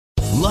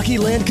Lucky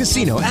Land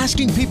Casino,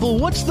 asking people,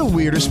 what's the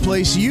weirdest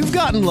place you've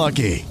gotten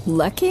lucky?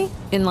 Lucky?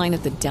 In line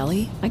at the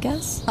deli, I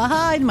guess?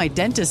 Aha, in my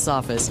dentist's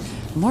office.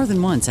 More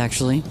than once,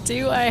 actually.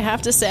 Do I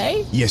have to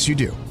say? Yes, you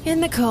do. In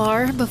the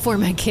car before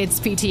my kids'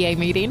 PTA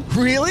meeting.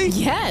 Really?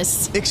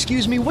 Yes.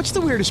 Excuse me, what's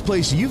the weirdest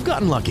place you've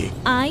gotten lucky?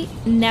 I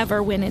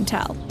never win and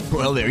tell.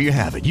 Well, there you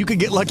have it. You can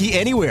get lucky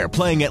anywhere,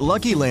 playing at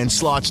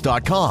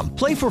LuckyLandSlots.com.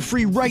 Play for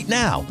free right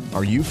now.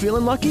 Are you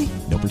feeling lucky?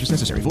 No purchase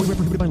necessary. Void where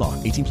prohibited by law.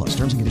 18 plus.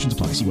 Terms and conditions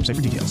apply. See website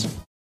for details.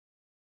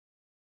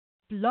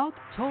 Blog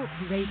Talk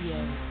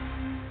Radio.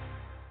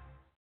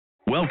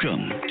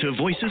 Welcome to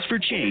Voices for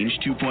Change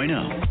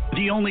 2.0,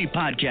 the only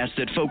podcast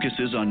that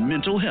focuses on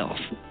mental health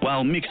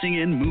while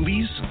mixing in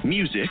movies,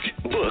 music,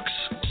 books,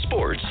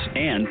 sports,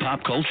 and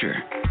pop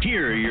culture.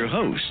 Here are your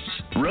hosts,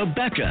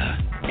 Rebecca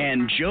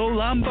and Joe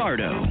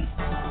Lombardo.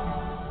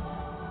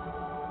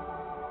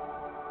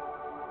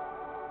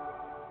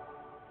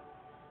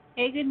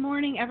 Hey, good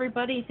morning,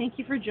 everybody. Thank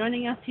you for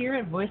joining us here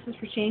at Voices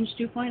for Change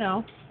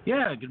 2.0.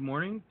 Yeah, good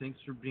morning. Thanks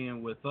for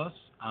being with us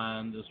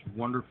on this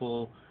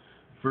wonderful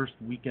first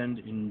weekend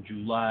in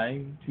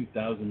July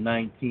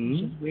 2019.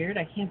 Which is weird.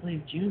 I can't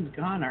believe June's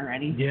gone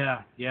already.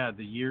 Yeah,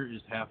 the year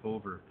is half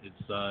over.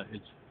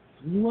 It's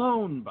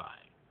flown by.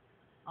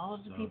 All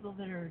of the people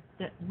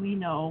that we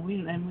know,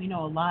 and we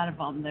know a lot of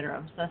them that are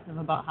obsessive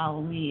about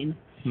Halloween,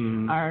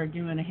 are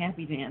doing a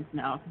happy dance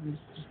now because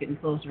it's just getting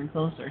closer and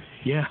closer.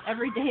 Yeah.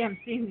 Every day I'm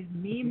seeing these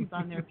memes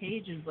on their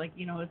pages, like,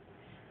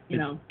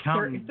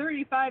 it's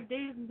 35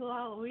 days until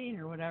Halloween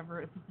or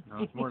whatever.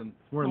 No, it's more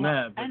than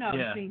that. But I know,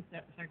 yeah. I'm being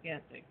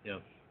sarcastic. Yeah.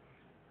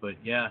 But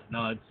yeah,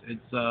 no,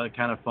 it's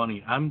kind of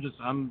funny. I'm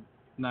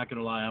not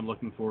gonna lie. I'm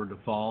looking forward to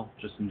fall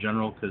just in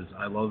general because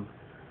I love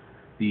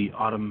the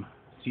autumn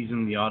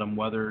season, the autumn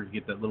weather.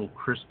 You get that little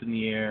crisp in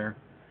the air,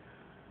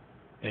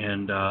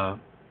 and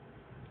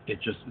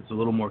it's a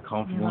little more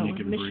comfortable and you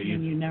can Michigan,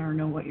 breathe. You never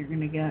know what you're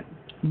gonna get.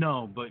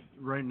 No, but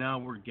right now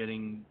we're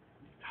getting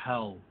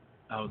hell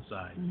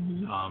outside.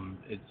 Mm-hmm.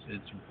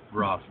 It's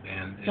rough,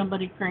 man.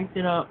 Somebody cranked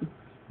it up.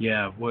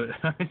 Yeah, what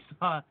I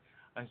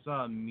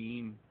saw a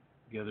meme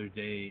the other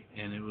day,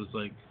 and it was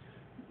like,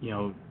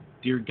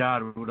 dear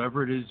God,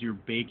 whatever it is you're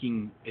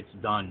baking, it's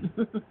done.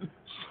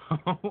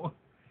 So,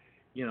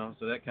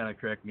 so that kind of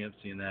cracked me up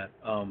seeing that.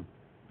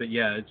 But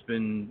yeah, it's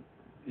been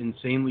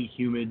insanely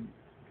humid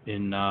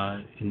in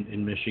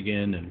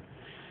Michigan, and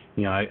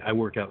I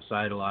work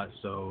outside a lot,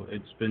 so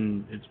it's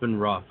been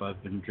rough.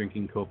 I've been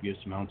drinking copious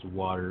amounts of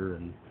water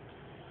and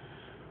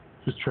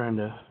just trying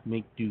to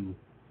make do.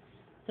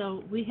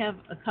 So we have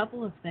a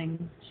couple of things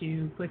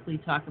to quickly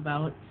talk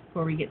about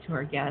before we get to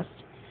our guest.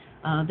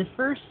 The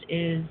first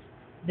is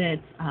that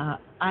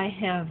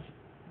I'm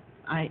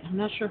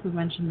not sure if we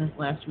mentioned this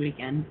last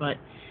weekend, but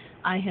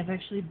I have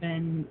actually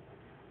been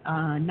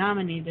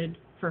nominated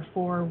for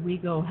 4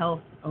 WeGo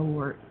Health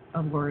awards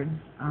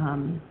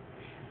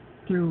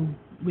through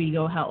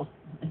WeGo Health.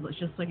 It's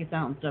just like it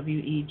sounds,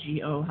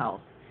 WEGO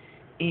Health.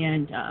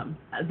 And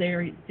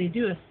they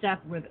do a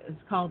step where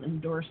it's called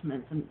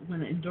endorsements. And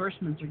when the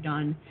endorsements are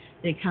done,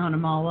 they count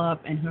them all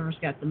up, and whoever's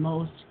got the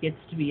most gets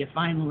to be a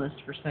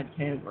finalist for said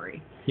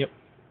category. Yep.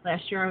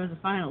 Last year I was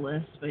a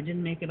finalist, but I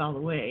didn't make it all the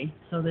way.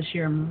 So this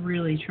year I'm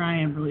really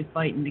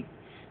fighting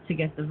to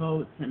get the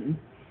votes. And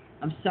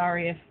I'm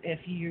sorry if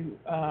you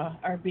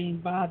are being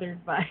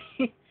bothered by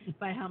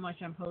by how much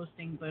I'm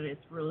posting, but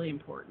it's really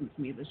important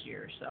to me this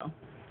year. So.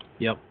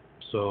 Yep.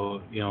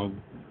 So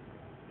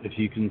if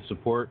you can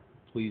support,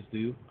 please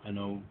do. I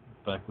know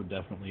Beck would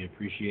definitely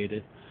appreciate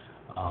it.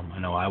 I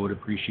know I would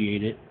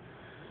appreciate it.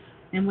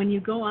 And when you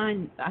go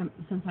on,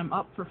 since I'm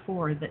up for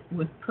 4, that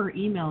with per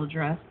email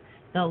address,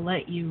 they'll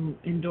let you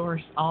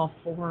endorse all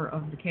 4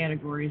 of the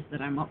categories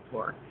that I'm up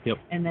for. Yep.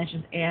 And that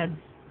just adds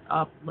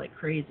up like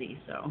crazy.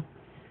 So.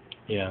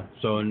 Yeah.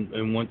 So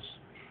and once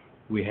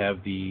we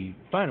have the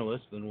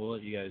finalists, then we'll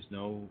let you guys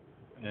know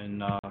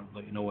and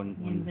let you know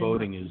when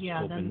voting is open.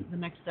 Yeah. Then the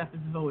next step is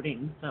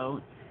voting.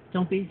 So.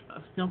 Don't be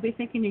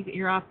thinking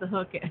you're off the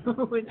hook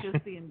with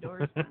just the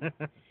endorsement.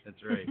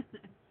 That's right.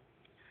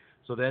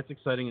 So that's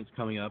exciting. It's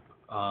coming up.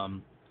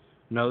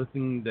 Another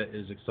thing that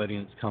is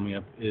exciting that's coming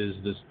up is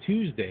this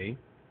Tuesday,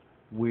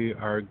 we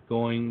are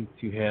going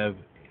to have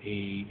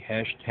a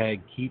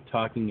hashtag Keep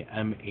Talking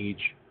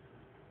MH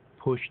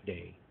push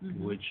day,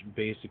 which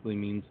basically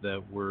means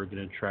that we're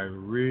going to try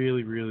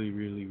really, really,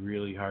 really,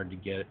 really hard to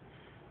get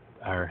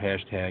our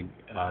hashtag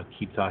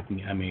Keep Talking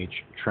MH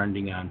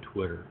trending on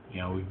Twitter.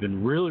 We've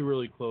been really,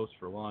 really close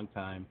for a long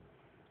time,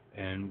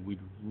 and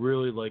we'd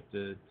really like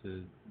to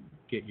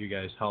get you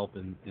guys help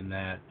in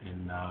that.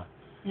 And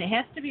it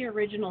has to be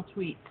original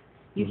tweets.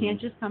 You can't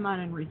just come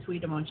on and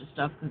retweet a bunch of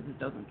stuff because it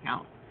doesn't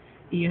count.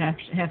 You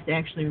have to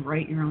actually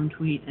write your own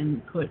tweet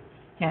and put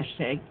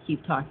hashtag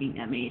Keep Talking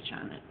MH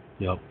on it.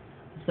 Yep.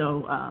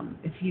 So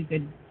if you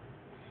could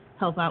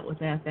help out with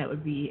that, that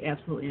would be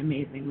absolutely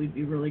amazing. We'd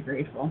be really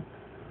grateful.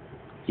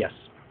 Yes.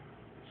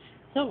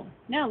 So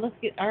now let's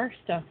get our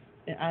stuff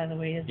out of the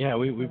way. Yeah,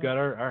 we've got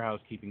our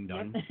housekeeping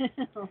done.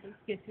 Let's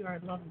get to our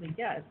lovely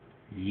guest.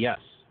 Yes.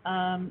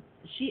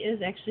 She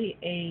is actually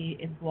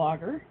a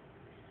blogger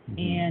Mm-hmm.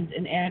 and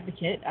an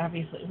advocate.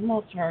 Obviously,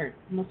 most of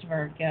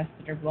our guests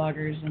that are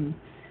bloggers and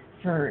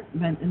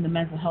in the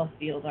mental health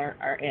field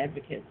are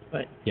advocates.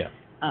 But yeah.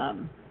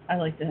 I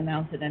like to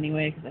announce it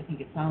anyway because I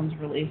think it sounds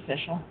really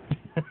official.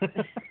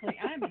 Like,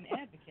 I'm an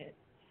advocate.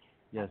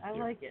 Yes, I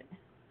dear. like it.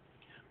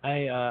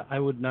 I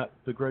would not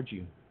begrudge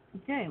you.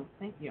 Okay, well,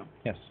 thank you.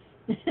 Yes.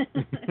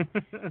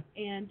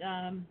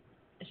 And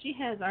she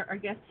has our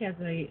guest has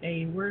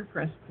a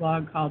WordPress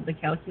blog called The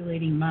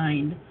Calculating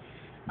Mind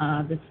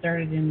that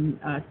started in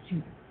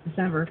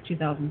December of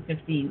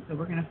 2015. So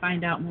we're going to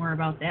find out more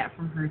about that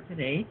from her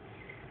today,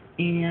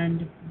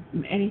 and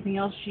anything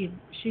else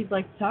she'd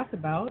like to talk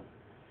about.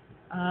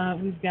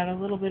 We've got a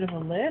little bit of a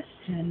list,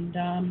 and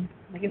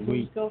I guess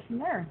we'll just go from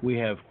there. We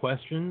have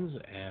questions,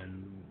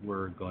 and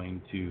we're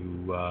going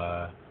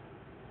to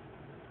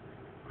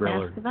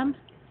grill Ask her. them?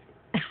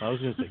 I was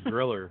going to say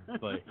grill her,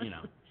 but you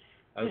know,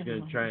 I was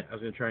going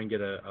to try and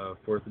get a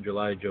 4th of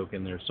July joke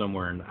in there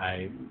somewhere, and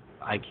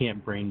I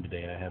can't brain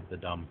today. I have the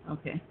dumb.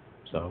 Okay.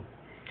 So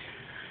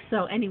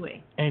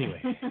anyway.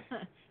 Anyway.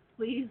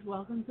 Please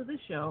welcome to the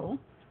show,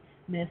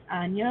 Miss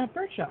Anya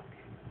Burchuk.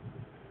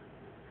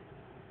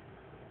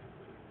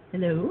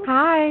 Hello.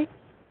 Hi.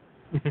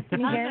 Can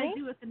you How hear did me? I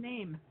do with the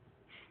name?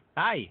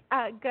 Hi.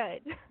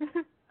 Good.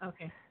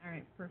 Okay. All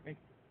right. Perfect.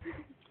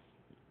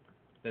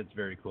 That's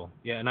very cool.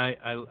 Yeah, and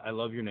I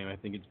love your name. I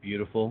think it's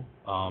beautiful.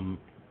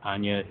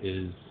 Anya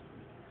is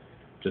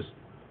just,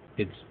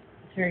 it's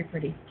very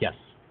pretty. Yes.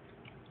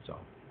 So.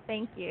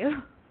 Thank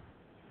you.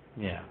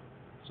 Yeah.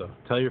 So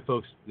tell your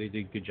folks they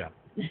did a good job.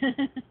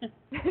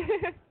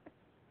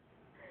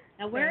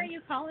 Now, where are you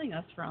calling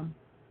us from?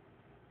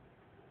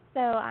 So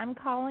I'm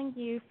calling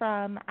you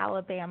from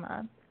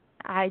Alabama.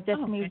 I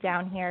just moved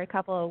down here a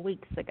couple of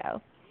weeks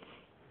ago.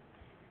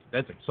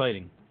 That's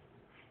exciting.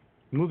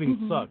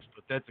 Moving sucks,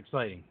 but that's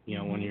exciting. You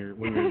know, when you're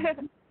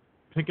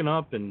picking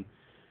up and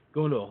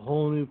going to a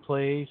whole new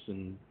place,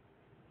 and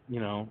you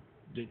know,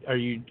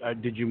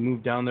 did you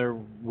move down there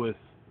with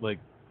like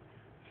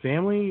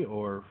family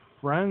or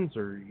friends,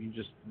 or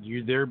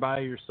you're there by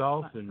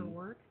yourself and for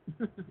work?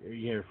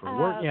 Yeah, for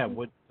work. Yeah.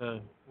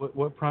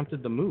 What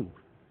prompted the move?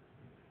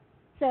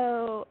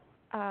 So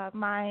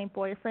my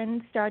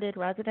boyfriend started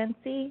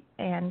residency,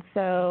 and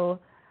so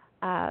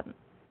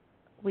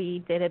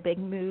we did a big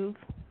move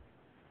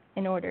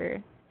in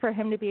order for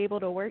him to be able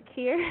to work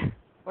here,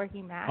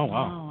 working math. Oh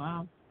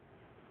wow!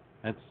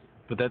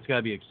 That's got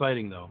to be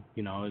exciting though,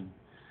 you know.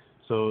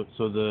 So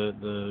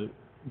the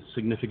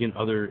significant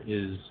other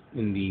is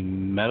in the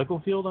medical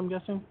field, I'm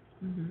guessing.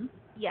 Mm-hmm.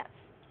 Yes.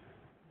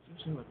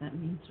 That's usually what that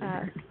means.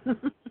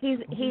 He's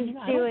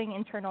doing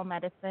internal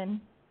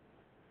medicine.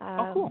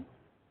 Cool.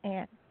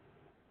 And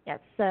yes,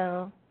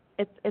 so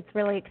it's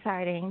really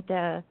exciting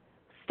to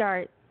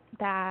start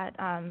that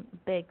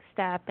big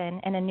step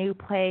in a new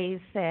place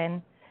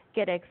and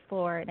get to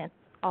explore, and it's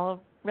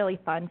all really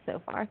fun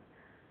so far,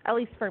 at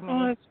least for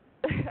me.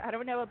 I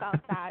don't know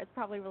about that. It's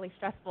probably really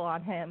stressful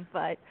on him,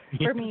 but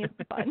for me it's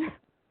fun.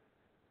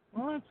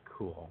 Well, that's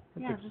cool.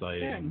 That's yeah,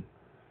 exciting.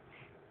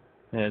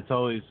 Yeah, it's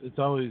always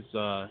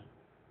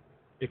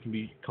it can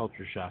be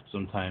culture shock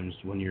sometimes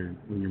when you're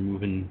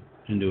moving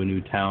into a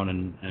new town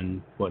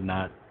and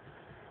whatnot.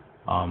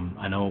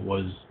 I know it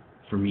was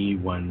for me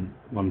when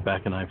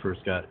Beck and I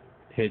first got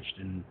hitched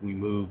and we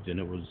moved, and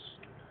it was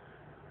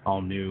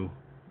all new.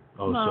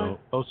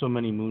 So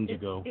many moons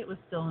ago. It was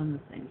still in the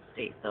same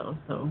state though,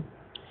 so.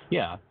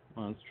 Yeah,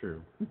 well, that's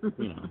true.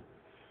 You know.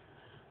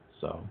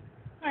 So.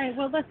 All right,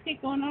 well, let's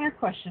get going on our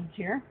questions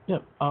here.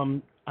 Yep.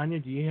 Anya,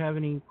 do you have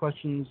any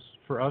questions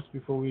for us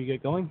before we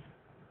get going?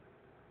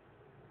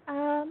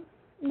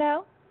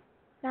 No,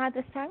 not at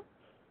this time.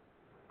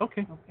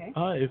 Okay. Okay.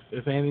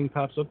 If anything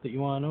pops up that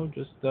you want to know,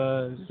 just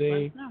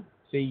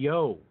say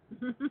yo.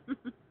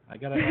 I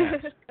gotta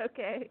ask.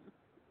 Okay.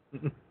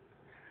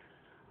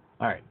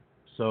 All right.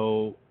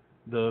 So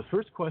the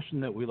first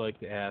question that we like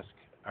to ask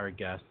our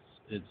guests,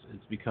 it's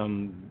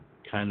become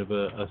kind of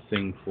a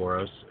thing for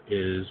us,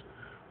 is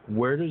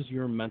where does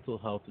your mental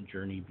health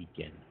journey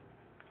begin?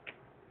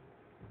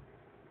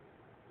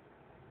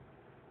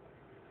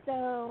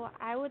 So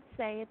I would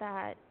say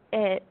that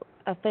it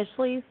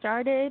officially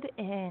started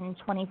in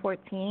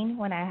 2014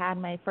 when I had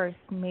my first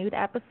mood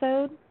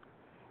episode,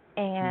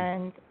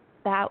 and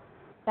that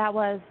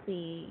was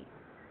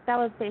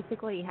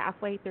basically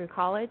halfway through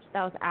college.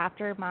 That was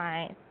after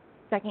my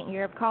second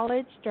year of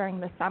college during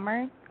the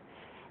summer,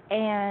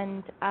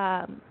 and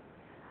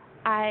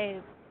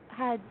I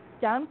had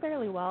done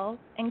fairly well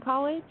in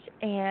college,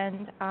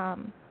 and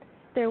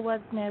there was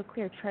no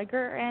clear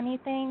trigger or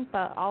anything,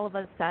 but all of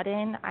a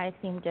sudden I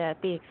seemed to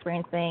be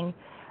experiencing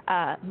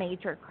a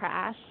major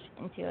crash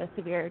into a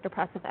severe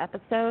depressive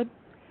episode,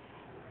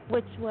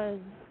 which was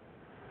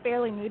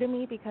fairly new to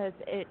me because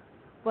it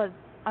was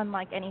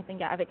unlike anything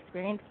that I've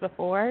experienced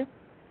before.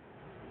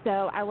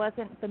 So I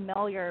wasn't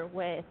familiar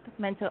with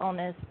mental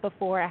illness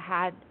before I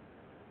had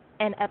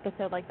an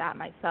episode like that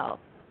myself.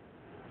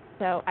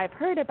 So I've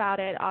heard about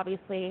it,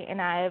 obviously,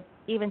 and I've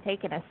even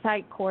taken a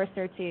psych course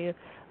or two,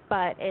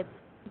 but it's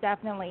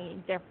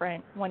definitely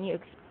different when you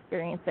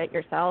experience it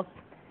yourself.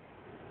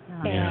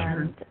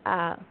 And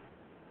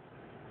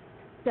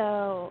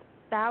so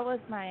that was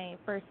my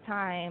first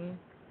time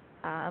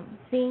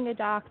seeing a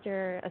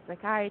doctor, a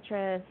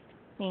psychiatrist,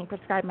 being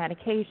prescribed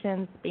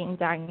medications, being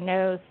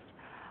diagnosed.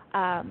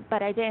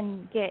 But I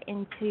didn't get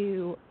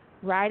into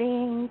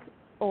writing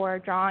or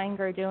drawing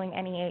or doing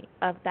any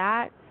of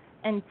that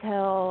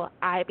until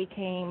I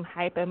became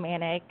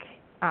hypomanic,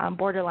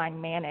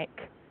 borderline manic,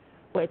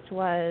 which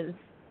was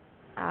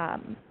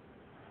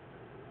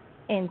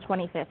in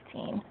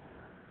 2015.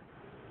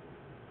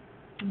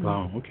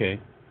 Wow. Okay.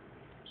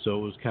 So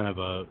it was kind of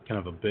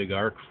a big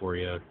arc for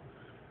you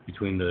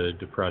between the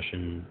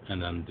depression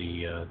and then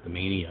the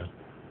mania.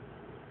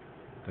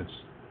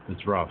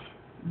 That's rough.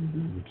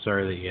 I'm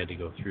sorry that you had to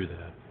go through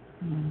that.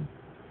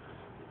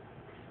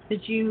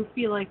 Did you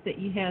feel like that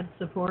you had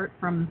support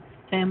from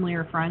family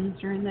or friends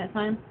during that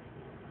time?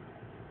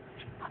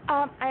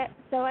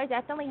 So I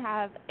definitely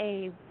have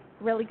a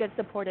really good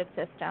supportive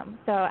system.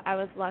 So I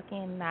was lucky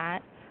in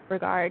that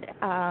regard.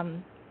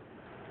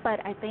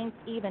 But I think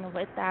even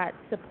with that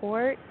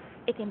support,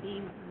 it can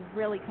be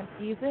really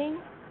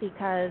confusing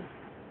because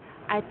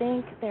I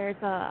think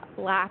there's a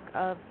lack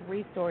of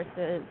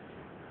resources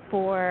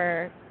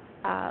for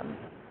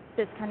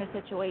this kind of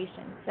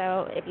situation.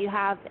 So if you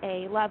have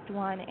a loved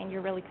one and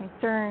you're really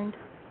concerned,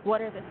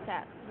 what are the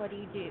steps? What do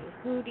you do?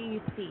 Who do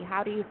you see?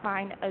 How do you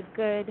find a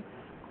good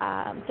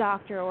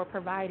doctor or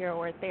provider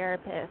or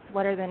therapist?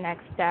 What are the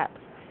next steps?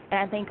 And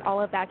I think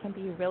all of that can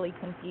be really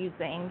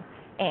confusing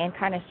and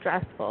kind of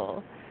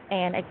stressful,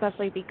 and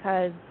especially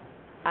because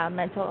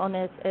mental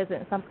illness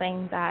isn't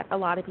something that a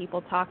lot of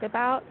people talk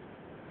about.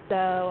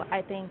 So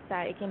I think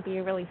that it can be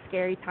a really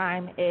scary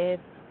time if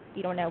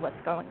you don't know what's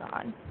going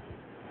on.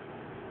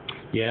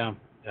 Yeah,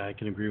 I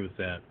can agree with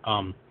that.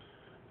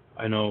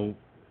 I know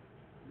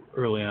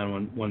early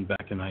on when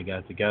Beck and I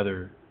got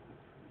together,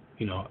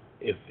 you know,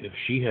 if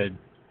she had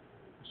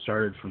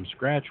started from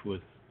scratch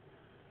with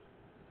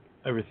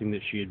everything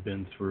that she had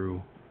been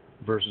through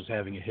versus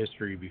having a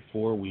history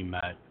before we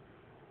met,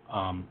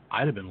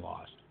 I'd have been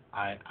lost.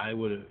 I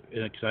would have,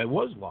 because I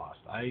was lost.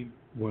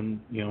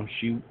 When you know,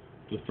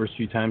 the first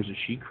few times that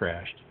she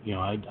crashed, you know,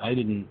 I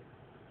didn't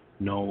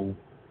know,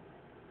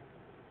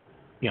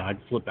 you know, I'd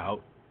flip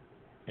out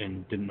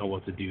and didn't know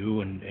what to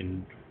do,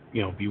 and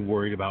you know, be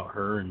worried about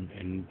her,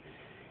 and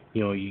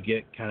you know, you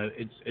get kind of,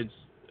 it's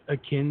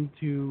akin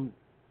to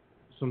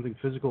something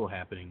physical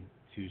happening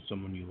to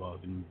someone you love,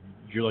 and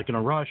you're like in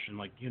a rush, and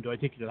like, you know, do I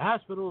take you to the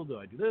hospital? Do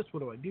I do this?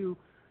 What do I do?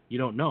 You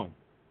don't know,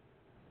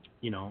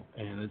 you know,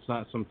 and it's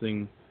not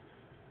something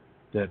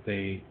that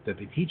they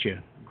teach you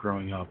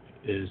growing up,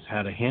 is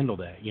how to handle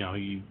that. You know,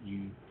 you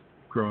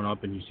growing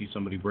up and you see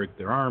somebody break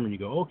their arm and you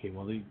go, okay,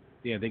 well, they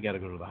got to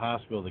go to the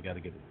hospital, they got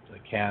to get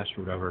a cast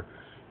or whatever.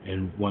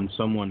 And when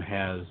someone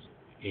has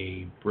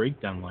a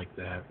breakdown like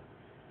that,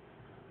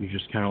 you're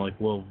just kind of like,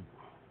 well,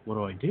 what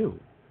do I do?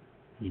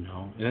 You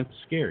know, and it's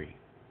scary.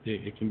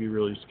 It can be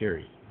really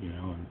scary, you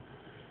know. And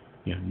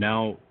you know,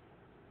 now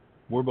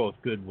we're both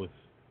good with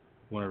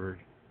whenever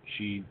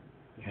she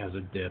has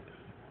a dip.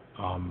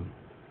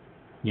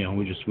 You know,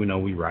 we know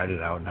we ride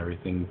it out and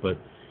everything. But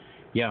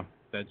yeah,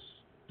 that's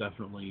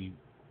definitely,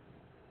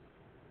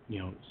 you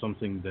know,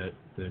 something that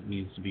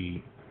needs to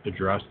be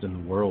addressed in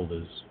the world,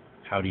 is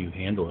how do you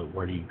handle it?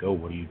 Where do you go?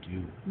 What do you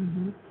do?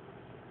 Mm-hmm.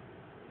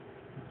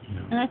 You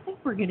know? And I think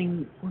we're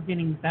getting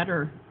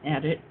better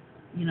at it.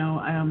 You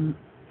know,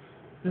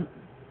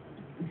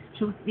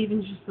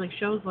 even just like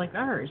shows like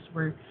ours,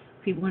 where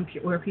people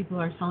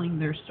are telling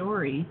their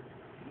story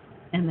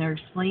and they're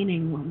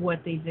explaining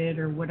what they did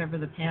or whatever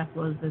the path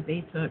was that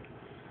they took.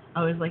 I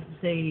always like to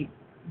say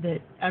that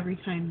every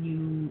time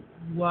you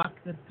walk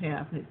the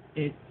path,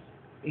 it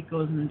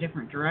goes in a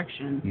different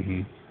direction.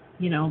 Mm-hmm.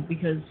 You know,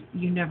 because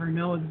you never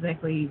know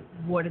exactly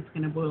what it's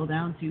going to boil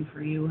down to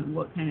for you and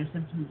what kind of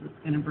symptoms it's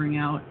going to bring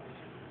out.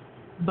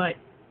 But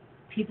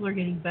people are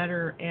getting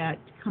better at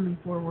coming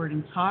forward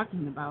and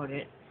talking about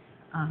it,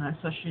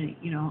 especially,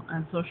 you know,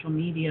 on social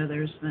media.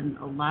 There's been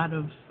a lot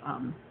of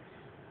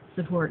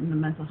support in the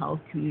mental health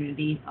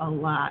community, a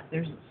lot.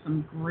 There's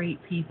some great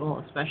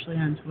people, especially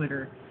on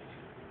Twitter.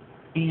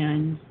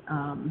 And,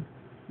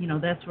 you know,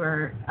 that's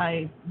where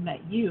I met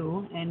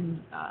you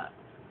and,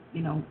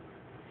 you know,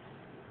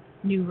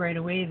 knew right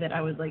away that I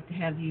would like to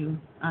have you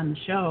on the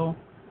show.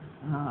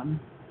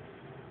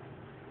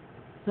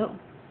 So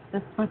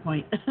that's my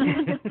point.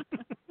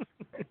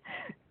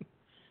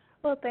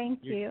 Well, thank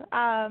you.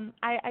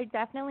 I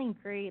definitely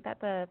agree that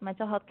the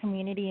mental health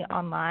community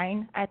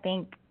online, I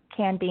think,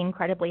 can be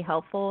incredibly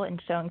helpful in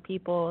showing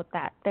people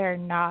that they're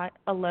not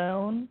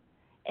alone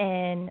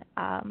in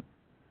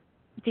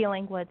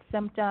dealing with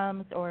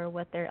symptoms or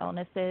with their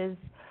illnesses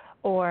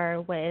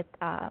or with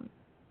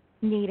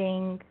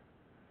needing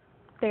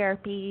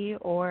therapy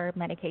or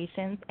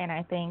medications, and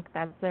I think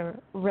that's a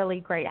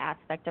really great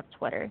aspect of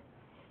Twitter.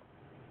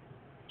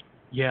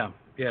 Yeah,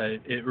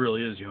 it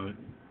really is. You know,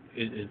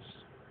 it's,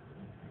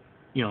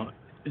 you know,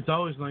 it's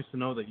always nice to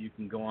know that you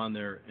can go on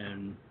there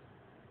and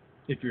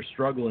if you're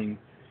struggling,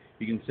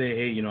 you can say,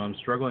 hey, I'm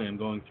struggling, I'm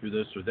going through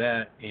this or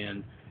that,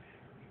 and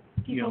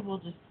people will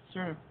just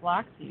sort of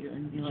flock to you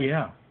and be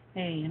like,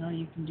 hey,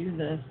 you can do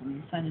this,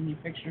 and sending you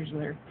pictures of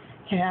their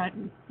cat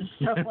and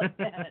stuff like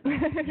that.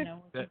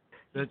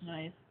 That's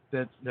nice.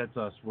 That's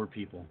us. We're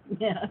people.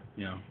 Yeah.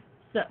 Yeah.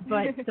 So,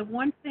 but the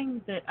one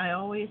thing that I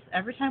always,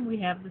 every time we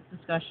have this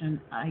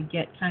discussion, I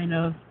get kind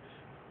of,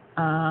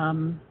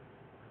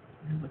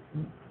 what's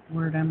the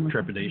word I'm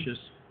looking for? Trepidatious?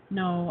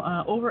 No,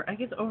 I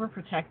guess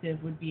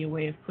overprotective would be a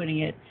way of putting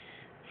it.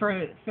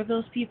 For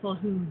those people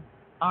who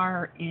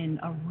are in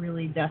a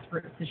really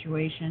desperate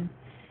situation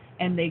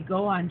and they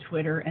go on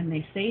Twitter and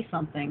they say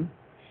something,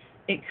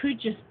 it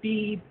could just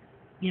be,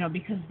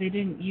 because they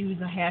didn't use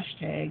a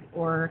hashtag,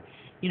 or,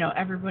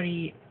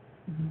 everybody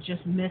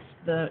just missed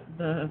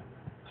the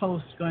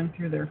post going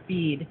through their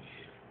feed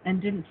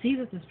and didn't see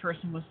that this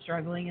person was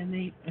struggling, and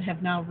they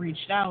have now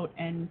reached out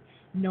and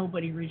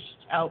nobody reached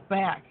out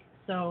back.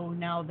 So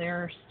now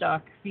they're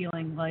stuck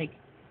feeling like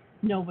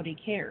nobody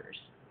cares.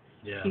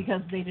 Yeah.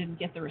 Because they didn't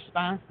get the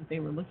response that they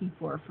were looking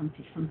for from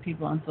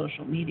people on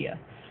social media.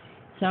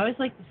 So I always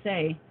like to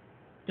say,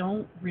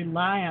 don't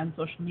rely on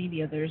social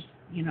media. There's,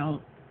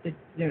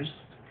 there's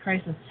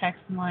crisis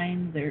text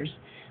line, there's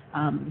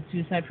the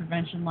suicide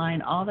prevention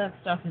line. All that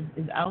stuff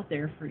is out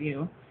there for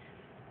you.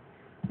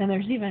 And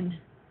there's even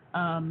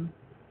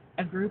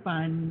a group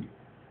on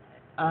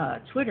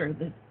Twitter,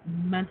 the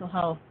Mental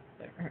Health,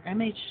 or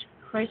MH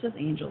Crisis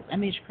Angels. I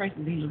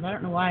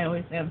don't know why I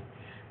always have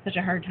such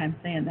a hard time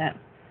saying that.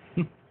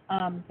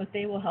 But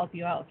they will help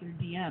you out through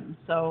DM.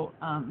 So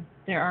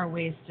there are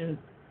ways to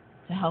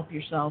help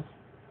yourself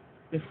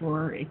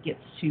before it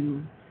gets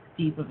too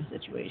deep of a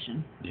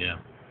situation. Yeah.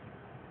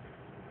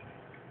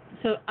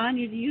 So,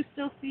 Anya, do you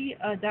still see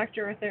a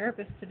doctor or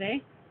therapist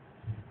today?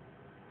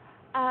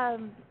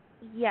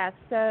 Yes.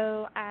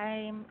 So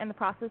I'm in the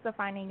process of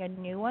finding a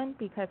new one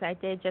because I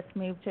did just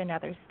move to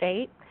another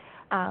state.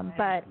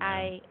 But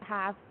I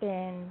have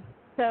been...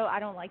 So I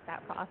don't like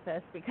that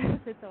process because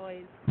it's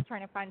always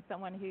trying to find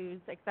someone who's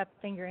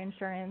accepting your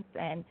insurance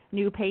and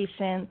new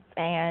patients,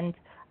 and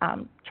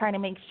trying to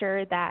make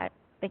sure that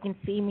they can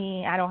see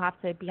me. I don't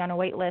have to be on a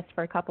wait list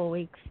for a couple of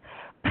weeks.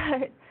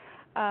 But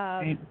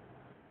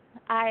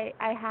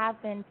I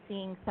have been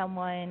seeing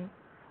someone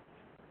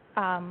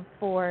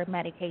for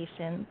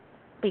medication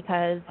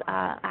because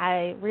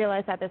I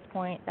realize at this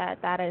point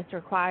that is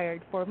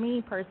required for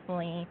me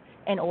personally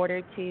in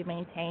order to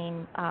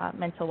maintain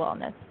mental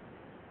wellness.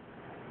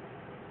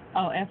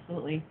 Oh,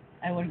 absolutely.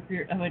 I would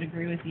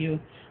agree with you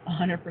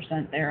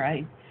 100%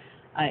 there.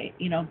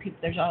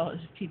 There's always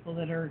people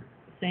that are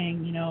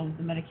saying,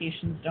 the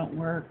medications don't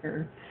work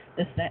or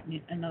this, that, and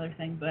another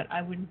thing, but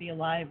I wouldn't be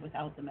alive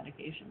without the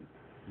medications.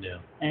 Yeah.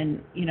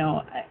 And,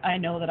 I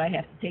know that I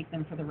have to take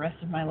them for the rest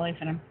of my life,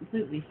 and I'm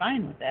completely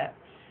fine with that.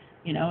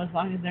 As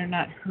long as they're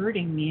not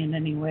hurting me in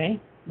any way,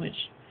 which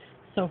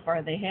so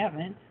far they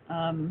haven't,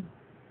 I'm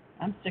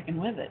sticking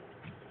with it.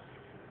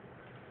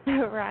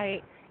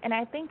 Right. And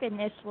I think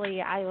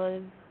initially I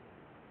was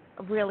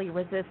really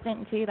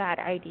resistant to that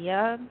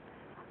idea.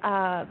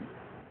 I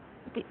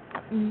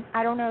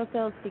don't know if it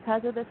was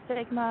because of the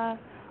stigma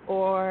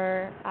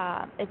or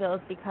if it was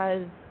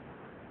because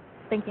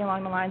thinking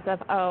along the lines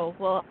of, oh,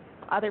 well,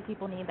 other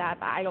people need that,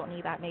 but I don't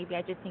need that. Maybe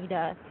I just need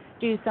to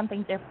do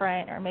something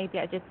different, or maybe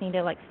I just need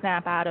to,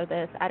 snap out of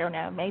this. I don't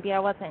know. Maybe I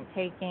wasn't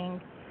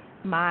taking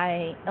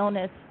my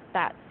illness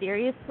that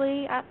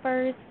seriously at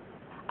first.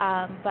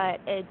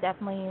 But it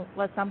definitely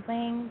was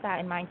something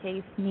that, in my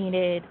case,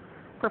 needed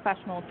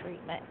professional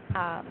treatment.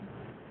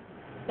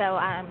 So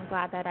I'm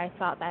glad that I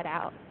sought that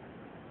out.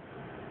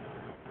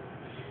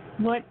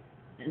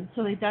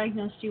 So they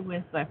diagnosed you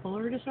with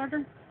bipolar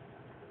disorder?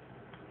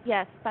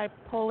 Yes,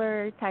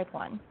 bipolar type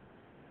 1.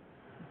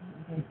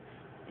 Okay.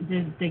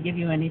 Did they give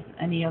you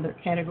any other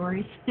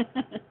categories?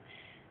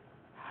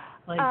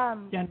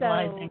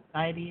 Generalized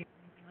anxiety or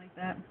anything like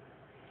that?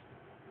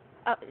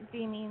 Do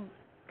you mean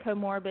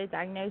comorbid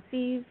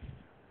diagnoses?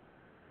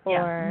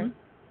 Or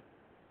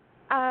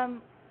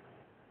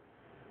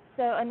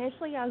so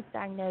initially I was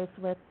diagnosed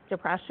with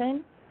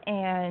depression,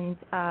 and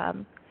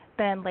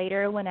then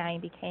later when I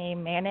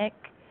became manic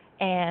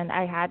and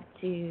I had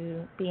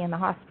to be in the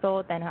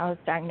hospital, then I was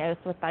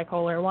diagnosed with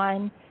bipolar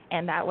 1,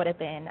 and that would have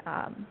been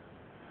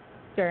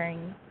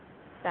during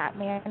that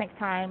manic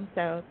time,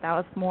 so that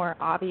was more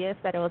obvious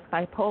that it was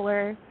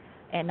bipolar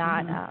and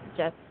not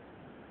just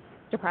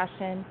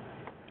depression.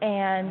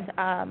 And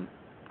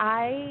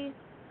I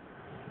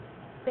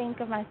think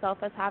of myself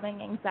as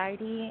having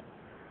anxiety,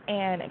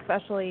 and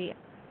especially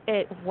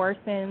it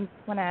worsens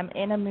when I'm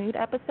in a mood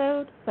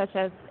episode, such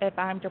as if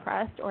I'm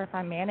depressed or if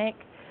I'm manic,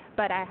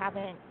 but I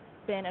haven't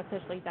been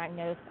officially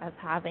diagnosed as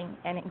having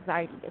an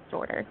anxiety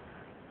disorder.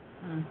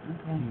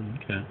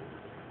 Okay.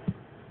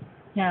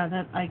 Yeah,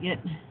 that I get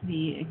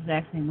the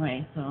exact same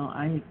way, so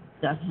I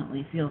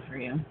definitely feel for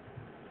you.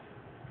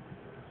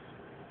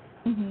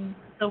 Mm-hmm.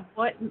 So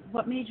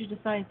what made you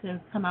decide to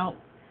come out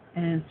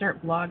and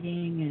start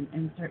blogging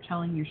and start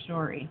telling your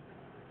story?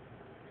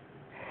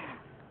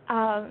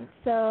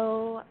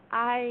 So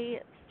I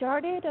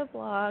started a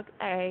blog,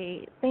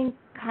 I think,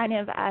 kind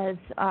of as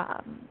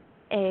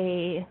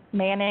a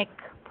manic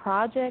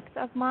project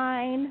of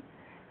mine,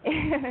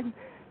 and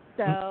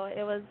so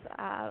it was.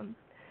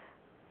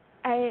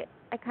 I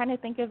kind of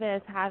think of it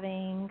as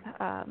having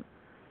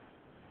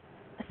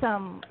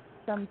some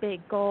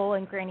big goal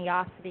and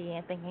grandiosity,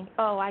 and thinking,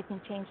 oh, I can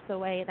change the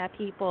way that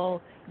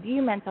people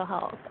view mental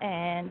health,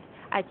 and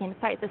I can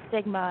fight the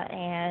stigma,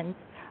 and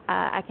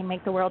I can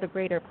make the world a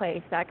greater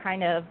place. That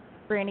kind of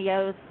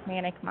grandiose,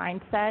 manic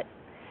mindset.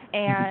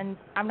 And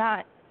I'm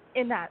not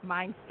in that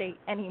mind state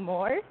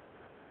anymore,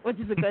 which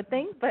is a good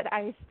thing, but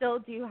I still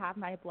do have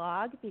my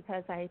blog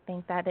because I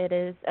think that it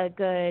is a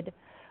good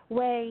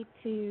way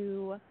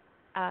to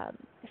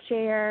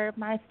share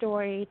my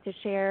story, to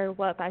share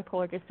what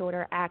bipolar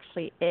disorder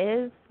actually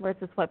is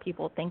versus what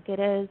people think it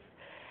is,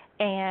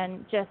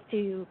 and just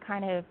to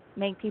kind of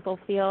make people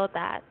feel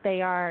that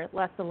they are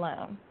less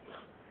alone.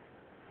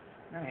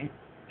 Right.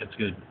 That's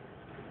good.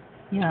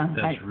 Yeah.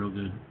 That's real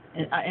good.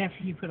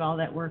 After you put all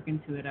that work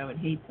into it, I would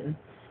hate to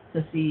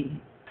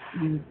see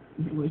you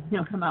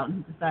come out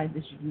and decide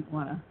that you didn't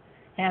want to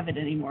have it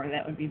anymore.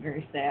 That would be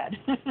very sad.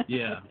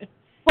 Yeah.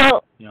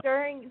 Well, yeah.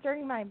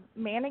 during my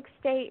manic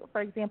state,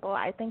 for example,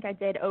 I think I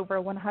did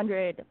over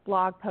 100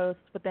 blog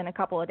posts within a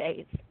couple of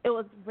days. It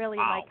was really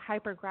like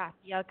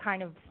hypergraphia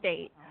kind of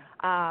state.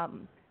 A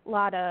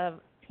lot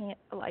of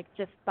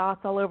just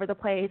thoughts all over the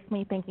place,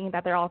 me thinking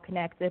that they're all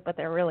connected, but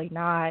they're really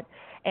not.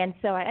 And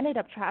so I ended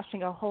up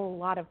trashing a whole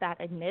lot of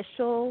that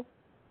initial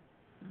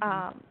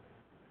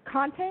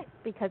content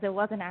because it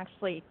wasn't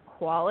actually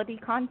quality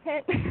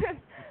content.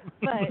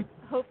 But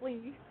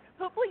hopefully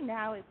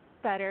now it's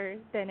better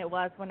than it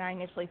was when I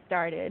initially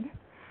started.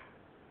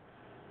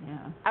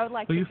 Yeah. I would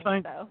like to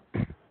think so.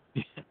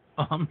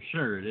 I'm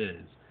sure it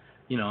is.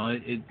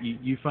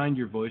 You find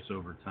your voice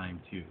over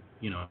time too.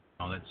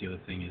 That's the other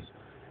thing is,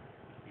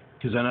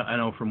 because I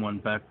know from when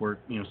Beck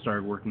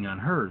started working on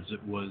hers,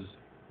 it was,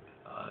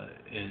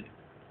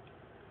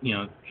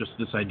 just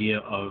this idea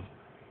of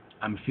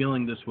I'm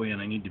feeling this way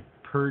and I need to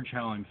purge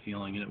how I'm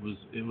feeling, and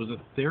it was a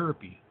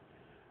therapy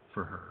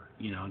for her,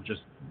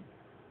 just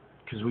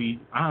because we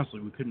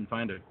couldn't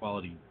find a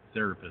quality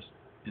therapist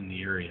in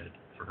the area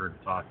for her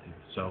to talk to,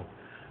 so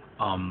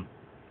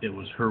it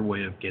was her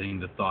way of getting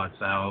the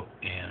thoughts out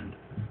and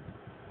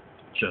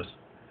just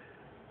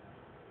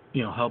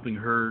helping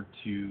her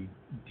to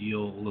deal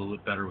a little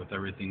bit better with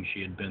everything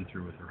she had been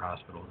through with her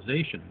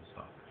hospitalization and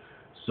stuff.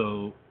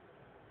 So,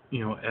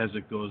 as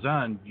it goes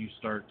on, you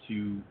start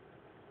to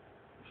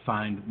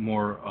find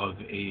more of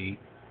a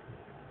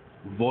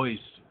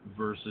voice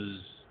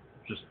versus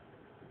just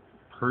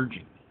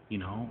purging,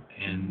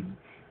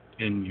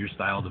 and your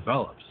style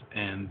develops.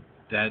 And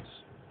that's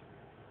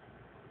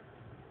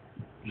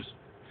just,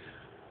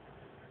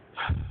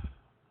 I'm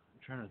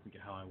trying to think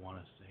of how I want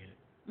to say it.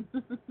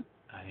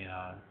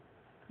 I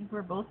think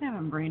we're both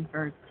having brain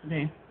farts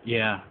today.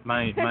 Yeah,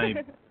 my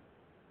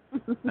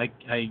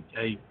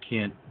I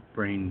can't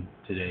brain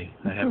today.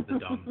 I have the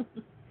dumb.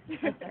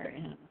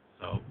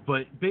 So,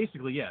 but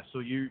basically, yeah. So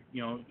as you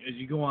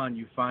go on,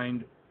 you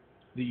find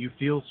that you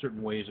feel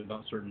certain ways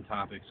about certain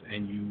topics,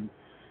 and you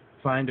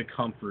find a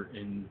comfort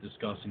in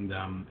discussing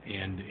them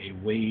and a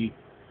way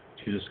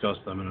to discuss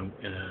them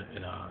in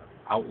a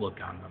outlook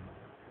on them.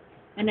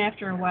 And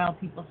after a while,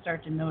 people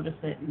start to notice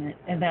it,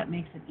 and that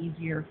makes it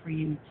easier for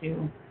you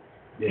to,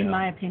 in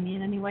my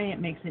opinion anyway, it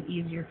makes it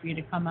easier for you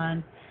to come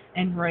on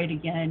and write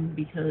again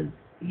because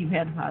you've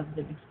had a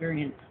positive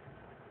experience,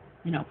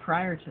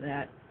 prior to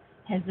that.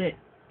 Has it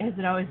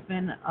always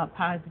been a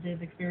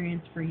positive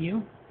experience for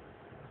you?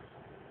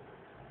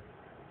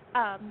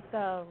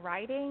 The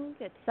writing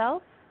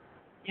itself?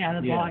 Yeah,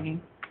 the blogging.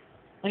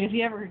 Like, if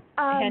you ever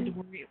had to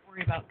worry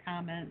about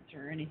comments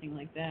or anything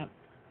like that.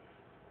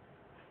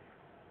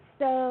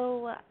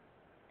 So,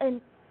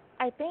 and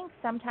I think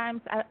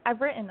sometimes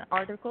I've written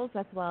articles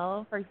as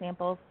well, for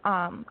example,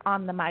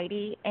 on the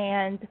Mighty,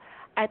 and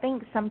I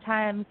think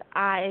sometimes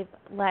I've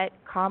let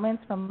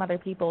comments from other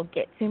people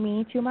get to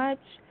me too much,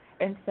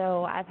 and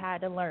so I've had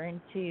to learn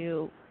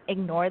to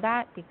ignore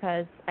that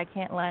because I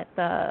can't let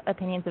the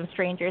opinions of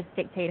strangers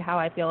dictate how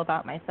I feel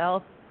about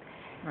myself.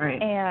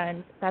 Right.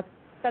 And that's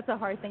a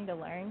hard thing to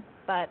learn.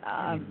 But,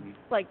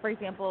 like, for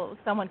example,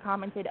 someone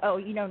commented, oh,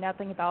 you know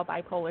nothing about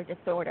bipolar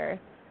disorder.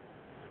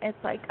 It's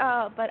like,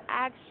 oh, but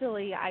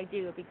actually I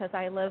do because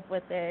I live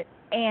with it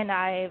and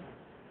I've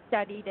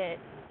studied it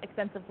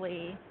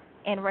extensively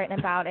and written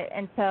about it.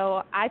 And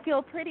so I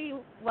feel pretty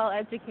well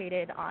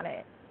educated on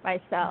it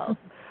myself.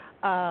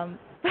 Yeah,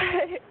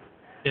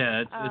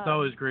 it's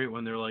always great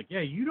when they're like,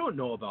 yeah, you don't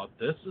know about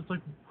this. It's like,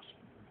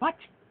 what?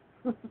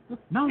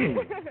 No,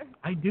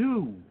 I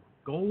do.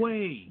 Go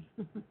away.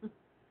 So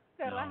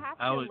I have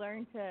to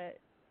learn to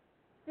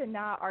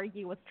not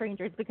argue with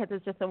strangers because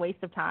it's just a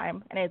waste of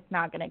time and it's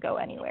not going to go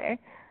anywhere.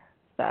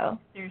 So,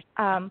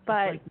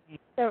 but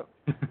the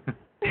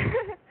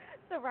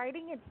the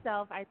writing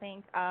itself, I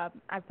think I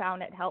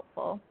found it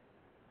helpful.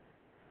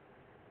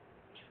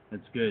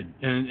 That's good,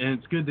 and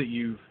it's good that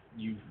you've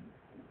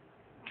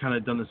kind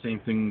of done the same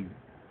thing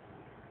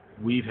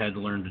we've had to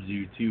learn to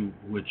do too,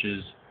 which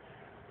is,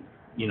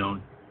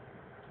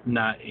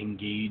 not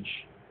engage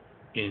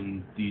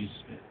in these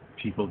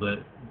people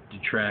that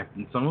detract,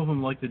 and some of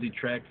them like to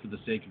detract for the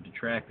sake of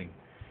detracting.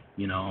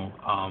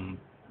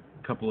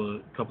 Couple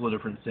of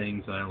different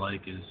sayings that I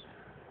like is,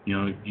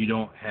 you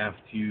don't have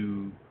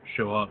to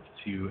show up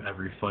to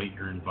every fight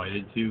you're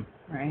invited to.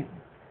 Right.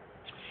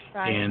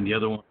 And the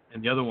other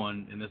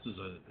one, and this is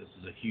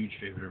a huge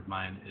favorite of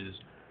mine, is,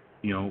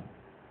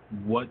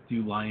 what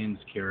do lions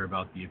care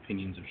about the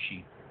opinions of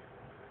sheep?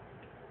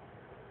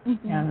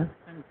 Mm-hmm. Yeah, that's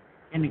been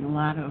getting a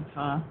lot of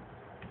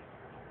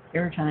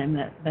airtime,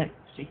 that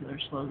particular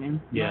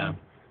slogan. Yeah.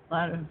 A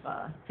lot of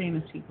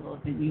famous people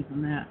have been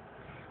using that.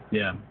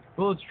 Yeah.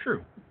 Well, it's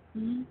true.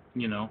 Mm-hmm.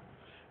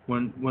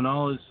 When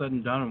all is said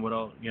and done, and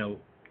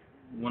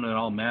when it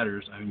all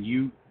matters, I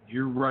mean,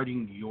 you're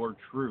writing your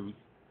truth,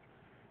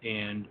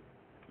 and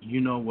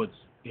what's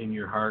in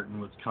your heart and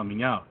what's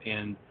coming out,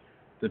 and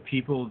the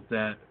people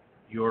that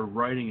your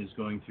writing is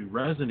going to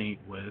resonate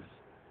with,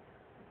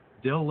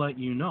 they'll let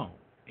you know.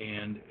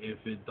 And if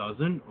it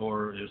doesn't,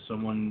 or if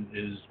someone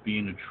is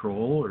being a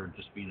troll or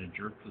just being a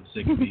jerk for the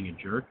sake of being a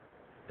jerk,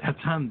 that's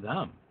on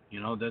them.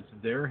 That's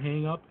their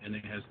hang up, and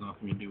it has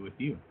nothing to do with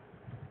you.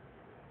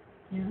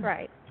 Yeah.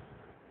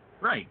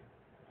 Right.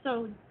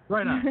 So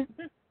right on.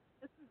 This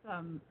is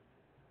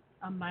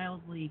a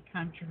mildly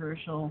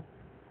controversial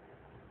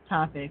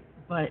topic,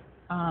 but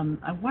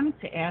I wanted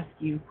to ask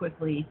you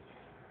quickly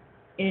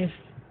if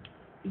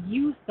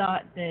you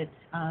thought that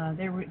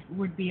there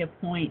would be a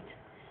point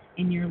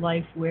in your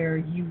life where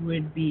you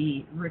would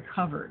be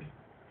recovered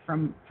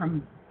from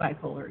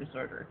bipolar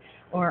disorder,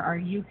 or are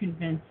you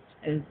convinced,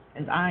 as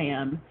I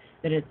am,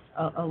 that it's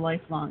a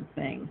lifelong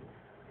thing?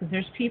 Because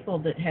there's people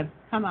that have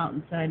come out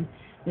and said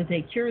that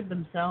they cured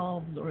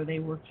themselves or they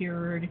were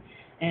cured,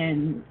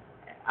 and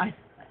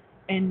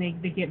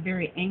they get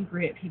very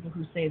angry at people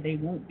who say they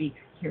won't be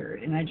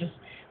cured. And I just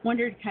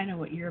wondered kind of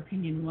what your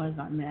opinion was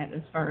on that,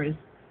 as far as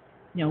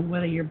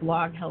whether your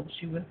blog helps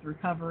you with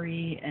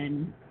recovery,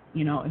 and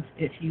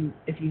if you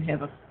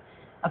have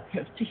a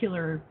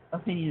particular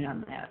opinion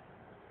on that.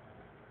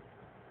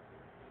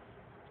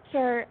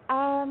 Sure.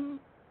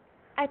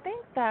 I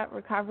think that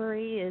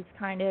recovery is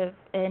kind of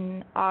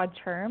an odd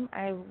term.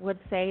 I would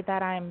say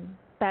that I'm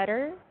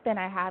better than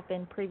I have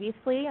been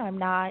previously. I'm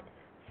not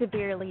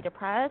severely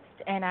depressed,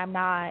 and I'm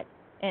not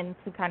in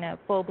some kind of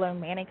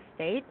full-blown manic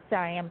state, so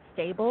I am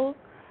stable.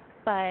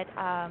 But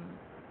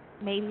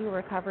maybe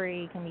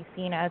recovery can be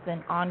seen as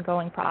an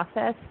ongoing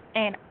process.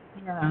 And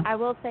yeah. I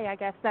will say, I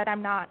guess, that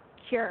I'm not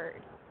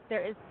cured.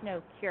 There is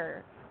no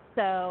cure.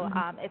 So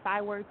if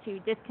I were to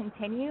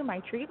discontinue my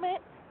treatment,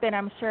 then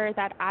I'm sure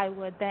that I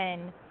would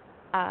then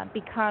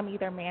become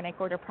either manic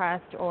or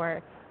depressed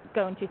or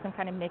go into some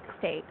kind of mixed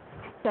state.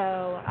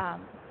 So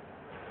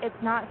it's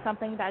not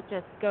something that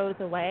just goes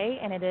away,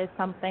 and it is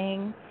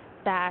something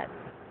that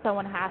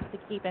someone has to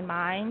keep in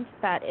mind,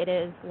 that it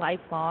is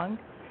lifelong.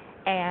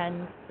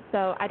 And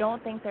so I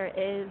don't think there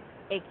is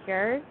a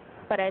cure,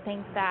 but I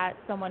think that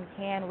someone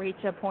can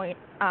reach a point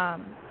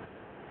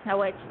at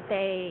which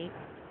they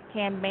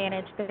can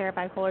manage their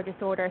bipolar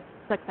disorder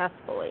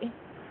successfully.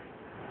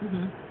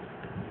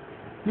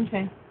 Mm-hmm.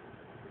 Okay.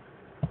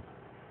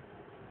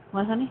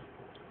 What, honey?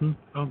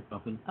 Oh,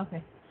 nothing.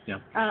 Okay. Yeah.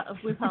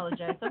 We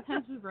apologize.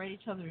 Sometimes we write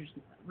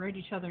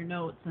each other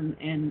notes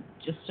and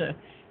just to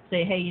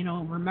say, hey,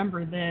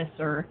 remember this,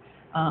 or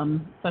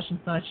such and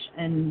such.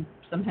 And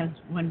sometimes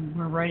when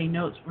we're writing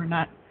notes, we're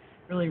not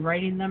really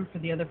writing them for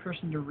the other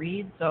person to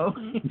read, so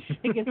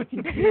it gets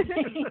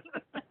confusing.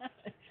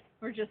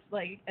 We're just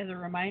like as a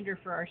reminder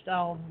for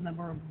ourselves, and then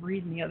we're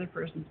reading the other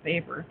person's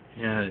paper.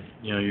 Yeah,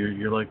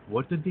 you're like,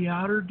 what did the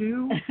otter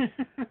do?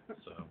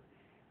 So.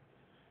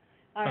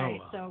 All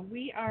right, so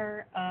we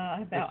are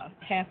about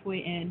halfway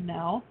in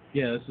now.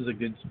 Yeah, this is a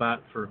good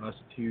spot for us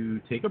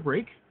to take a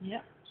break.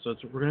 Yep. So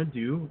that's what we're going to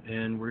do,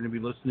 and we're going to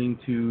be listening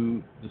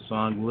to the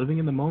song Living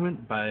in the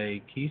Moment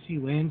by Casey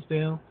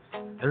Lansdale.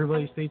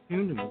 Everybody stay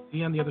tuned, and we'll see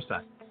you on the other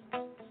side.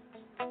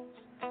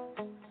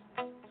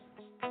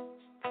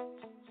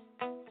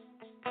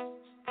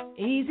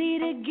 Easy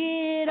to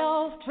get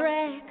off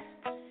track,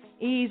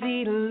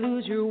 easy to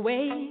lose your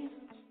way.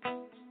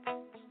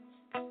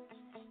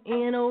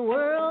 In a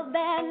world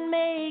that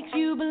makes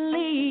you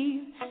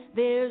believe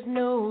there's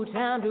no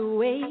time to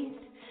waste,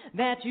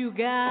 that you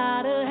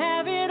gotta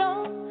have it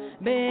all,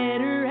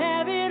 better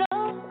have it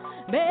all,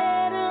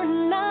 better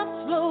not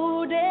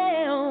slow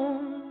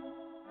down.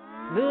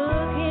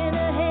 Looking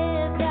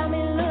ahead got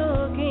me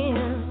looking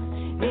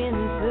in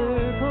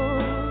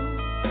circles.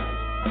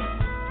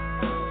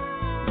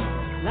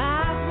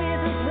 Life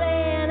with a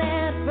plan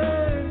at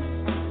first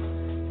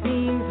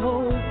seems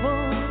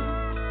hopeful.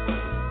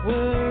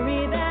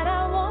 Worry that I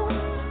won't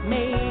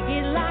make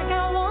it like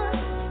I want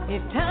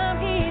if time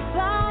keeps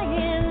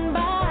flying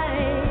by.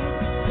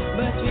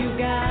 But you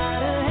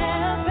gotta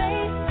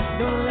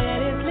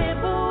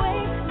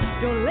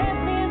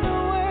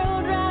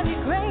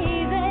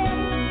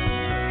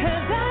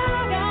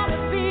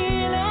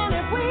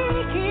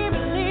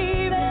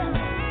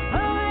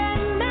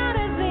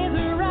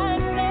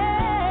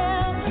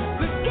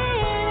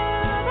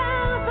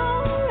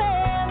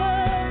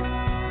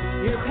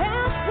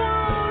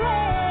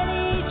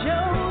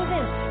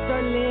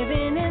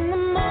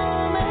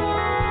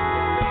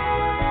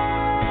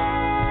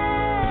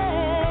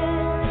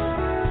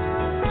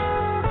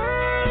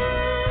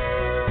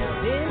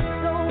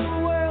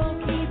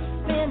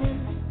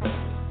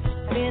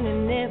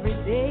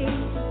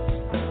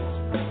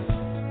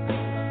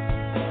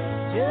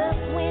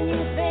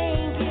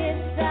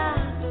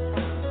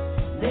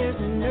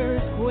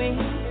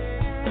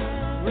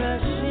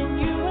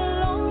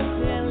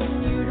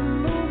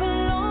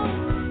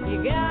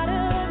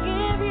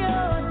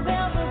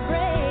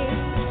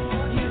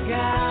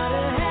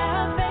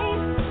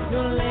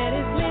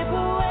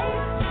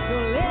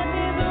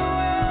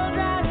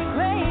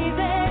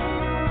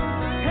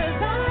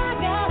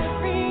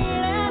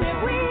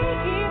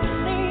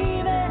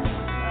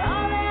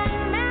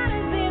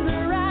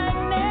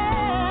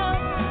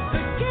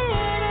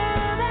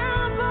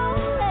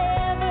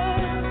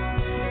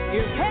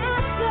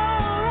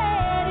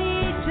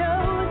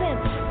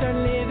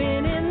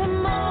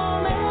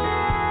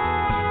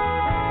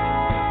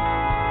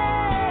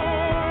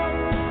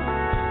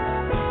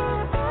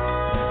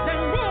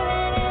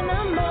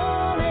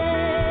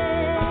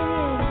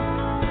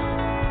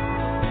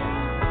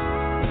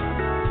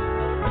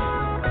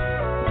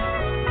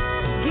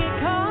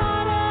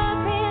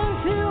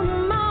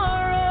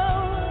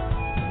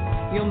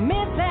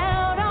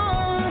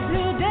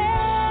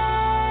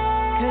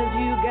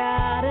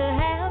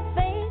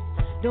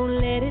Don't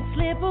let it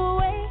slip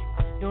away.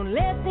 Don't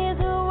let this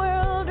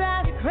world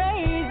drive you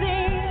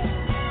crazy.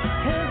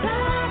 'Cause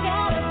I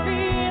got a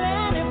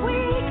feeling if we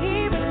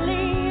keep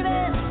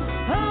believing,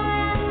 all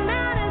that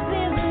matters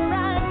is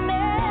right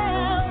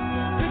now.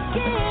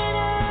 Forget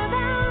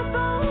about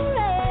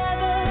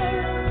forever.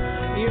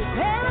 Your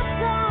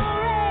path's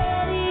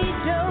already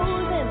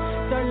chosen.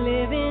 Start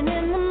living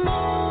in the moment.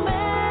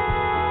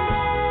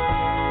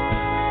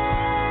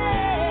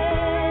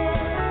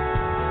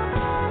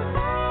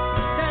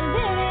 Start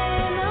living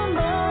in the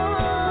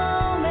moment.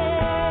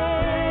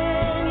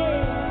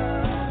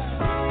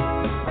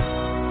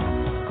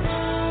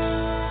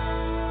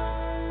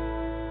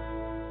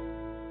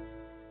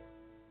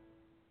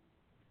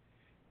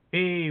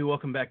 Hey,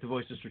 welcome back to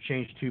Voices for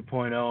Change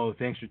 2.0.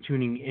 Thanks for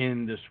tuning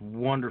in this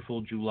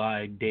wonderful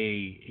July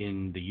day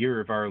in the year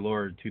of our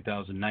Lord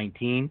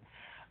 2019.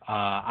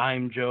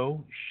 I'm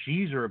Joe,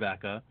 she's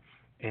Rebecca,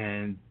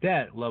 and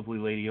that lovely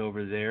lady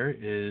over there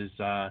is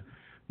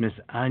Miss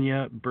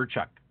Anya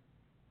Burchuk.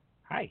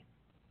 Hi.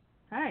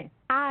 Hi.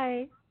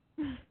 Hi.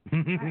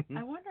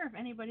 I wonder if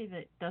anybody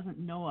that doesn't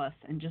know us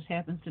and just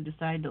happens to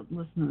decide to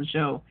listen to the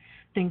show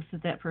thinks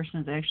that that person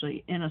is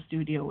actually in a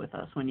studio with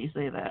us when you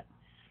say that.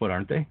 What,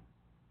 aren't they?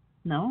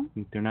 No?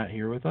 They're not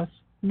here with us?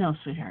 No,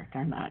 sweetheart,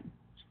 they're not.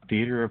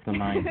 Theater of the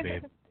mind,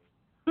 babe.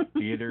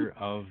 Theater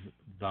of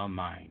the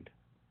mind.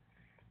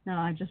 No,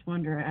 I just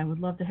wonder. I would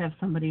love to have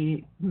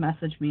somebody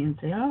message me and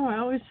say, "Oh, I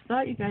always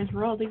thought you guys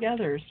were all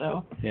together."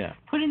 So, Yeah.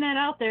 putting that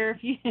out there,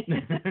 if you if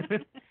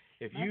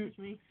message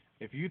me,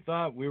 you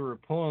thought we were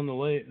pulling the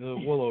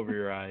wool over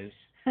your eyes,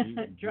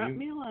 drop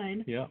me a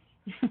line. Yeah.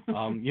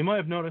 You might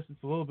have noticed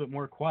it's a little bit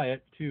more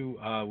quiet too.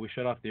 We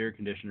shut off the air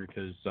conditioner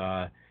because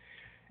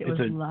It was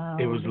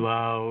loud. It was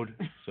loud.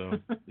 So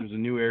there's a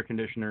new air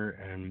conditioner,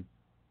 and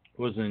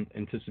wasn't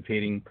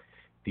anticipating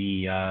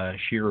the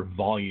sheer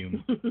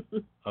volume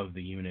of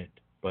the unit,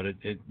 but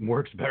it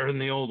works better than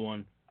the old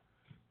one.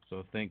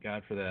 So thank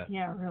God for that.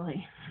 Yeah,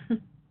 really.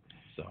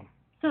 So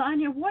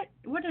Anya, what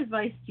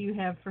advice do you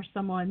have for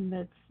someone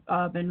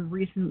that's been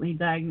recently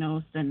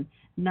diagnosed and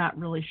not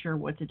really sure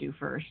what to do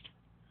first?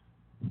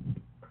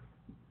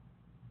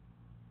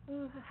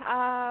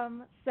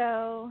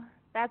 So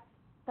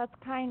that's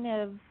kind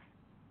of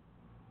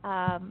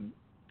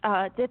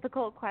a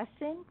difficult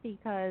question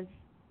because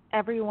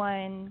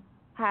everyone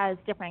has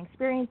different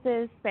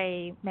experiences.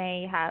 They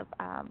may have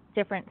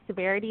different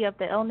severity of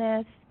the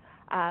illness.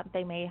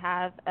 They may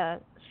have a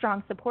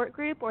strong support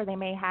group, or they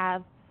may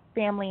have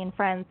family and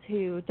friends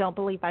who don't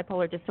believe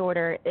bipolar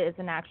disorder is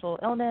an actual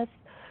illness.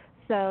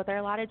 So there are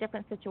a lot of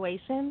different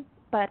situations,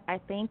 but I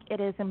think it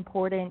is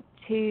important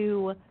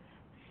to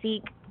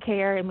seek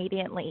care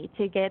immediately,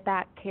 to get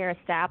that care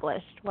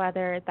established,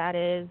 whether that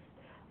is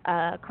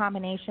a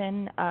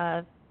combination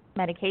of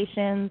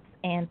medications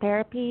and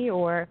therapy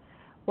or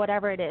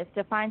whatever it is,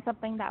 to find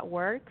something that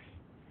works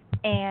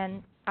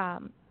and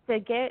to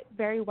get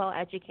very well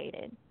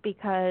educated,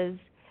 because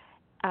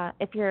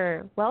if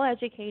you're well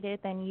educated,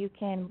 then you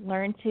can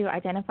learn to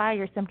identify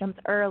your symptoms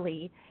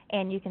early,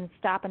 and you can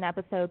stop an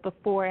episode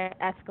before it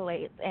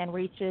escalates and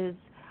reaches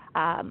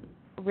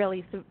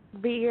really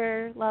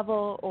severe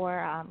level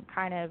or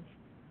kind of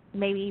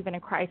maybe even a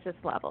crisis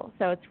level.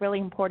 So it's really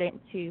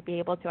important to be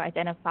able to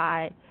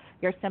identify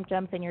your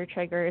symptoms and your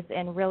triggers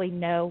and really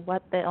know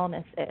what the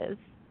illness is.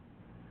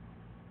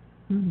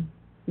 Mm-hmm.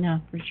 Yeah,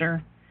 for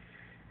sure.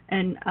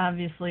 And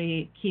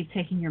obviously keep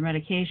taking your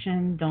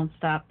medication. Don't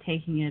stop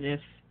taking it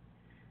if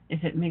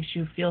it makes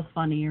you feel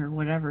funny or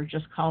whatever.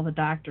 Just call the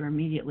doctor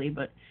immediately,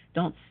 but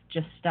don't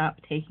just stop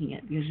taking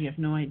it because you have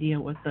no idea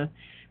what the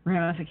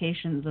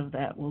ramifications of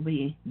that will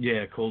be.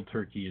 yeah, cold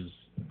turkey is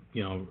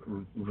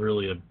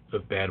really a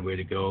bad way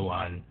to go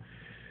on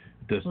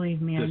this.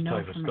 Believe me, this I know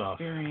type of from stuff.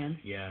 experience.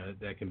 Yeah,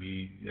 that can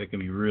be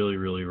really,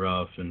 really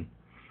rough, and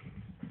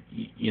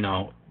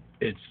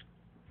it's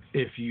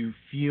if you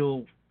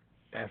feel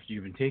after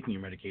you've been taking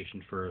your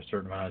medication for a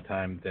certain amount of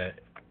time that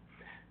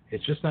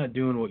it's just not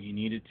doing what you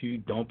need it to,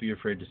 don't be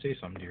afraid to say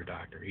something to your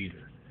doctor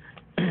either.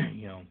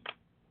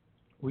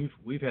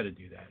 We've had to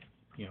do that,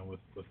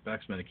 with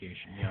Beck's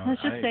medication.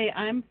 Let's just say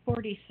I'm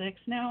 46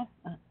 now,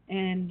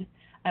 and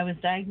I was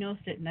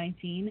diagnosed at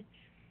 19.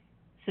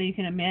 So you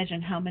can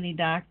imagine how many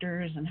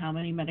doctors and how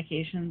many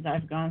medications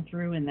I've gone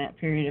through in that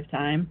period of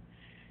time.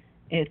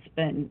 It's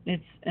an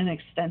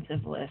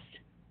extensive list.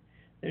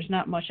 There's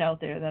not much out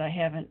there that I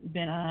haven't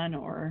been on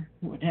or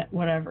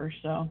whatever.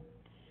 So.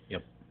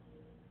 Yep.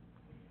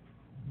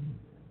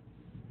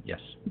 Yes.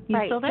 You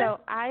Right. still there?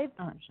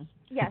 So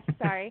yes.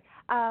 Sorry.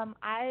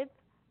 I've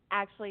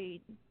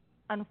actually,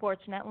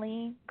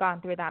 unfortunately,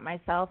 gone through that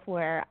myself,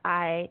 where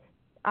I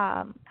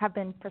have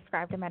been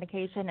prescribed a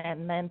medication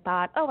and then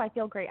thought, oh, I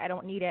feel great, I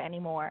don't need it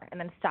anymore, and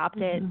then stopped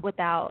it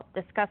without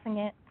discussing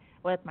it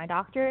with my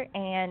doctor,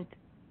 and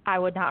I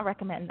would not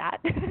recommend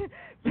that.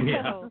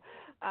 So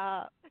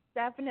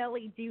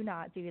definitely do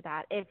not do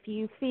that. If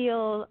you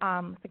feel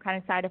some kind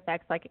of side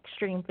effects like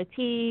extreme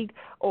fatigue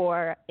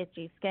or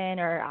itchy skin,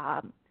 or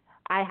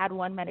I had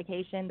one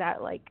medication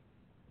that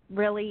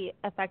really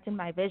affected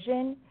my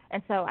vision,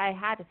 and so I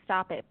had to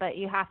stop it. But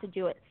you have to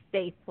do it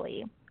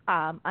safely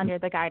under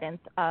the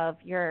guidance of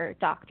your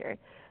doctor.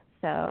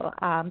 So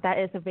that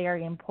is a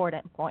very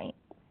important point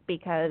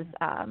because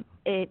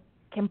it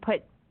can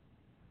put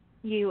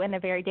you in a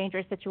very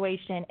dangerous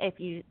situation if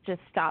you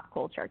just stop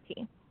cold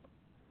turkey.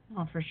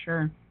 Oh, for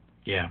sure.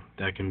 Yeah,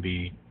 that can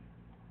be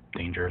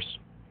dangerous.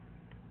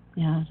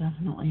 Yeah,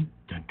 definitely.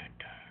 Dun, dun,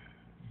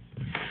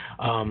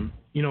 dun.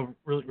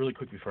 Really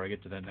quick before I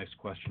get to that next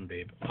question,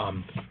 babe.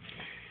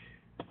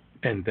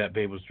 And that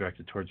babe was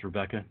directed towards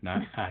Rebecca,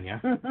 not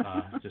Anya.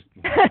 Just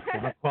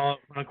want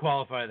to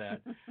qualify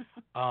that.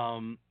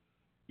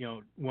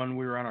 When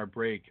we were on our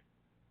break,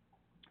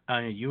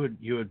 Anya,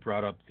 you had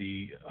brought up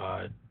the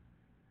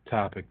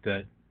topic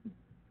that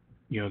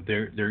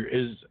there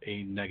is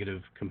a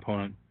negative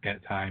component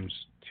at times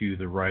to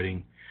the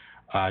writing.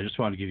 I just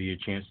wanted to give you a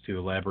chance to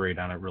elaborate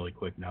on it really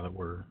quick now that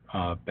we're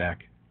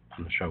back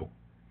on the show.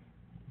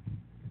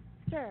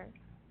 Sure.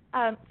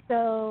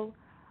 So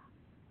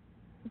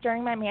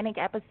during my manic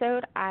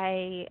episode,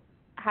 I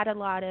had a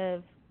lot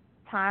of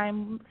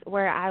times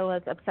where I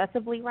was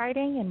obsessively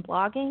writing and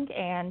blogging,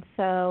 and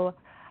so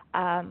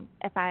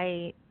if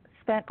I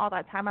spent all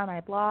that time on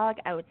my blog,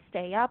 I would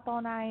stay up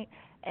all night,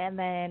 and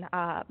then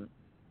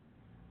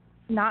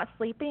not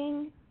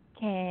sleeping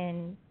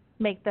can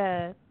make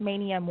the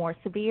mania more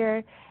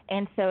severe,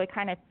 and so it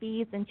kind of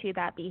feeds into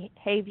that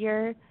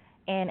behavior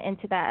and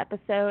into that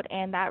episode,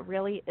 and that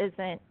really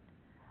isn't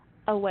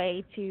a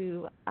way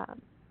to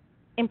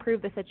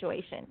improve the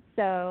situation.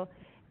 So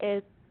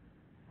it's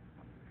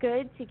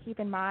good to keep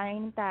in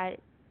mind that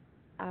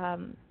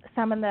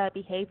some of the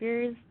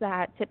behaviors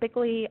that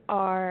typically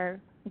are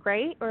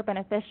great or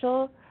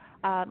beneficial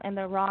in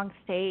the wrong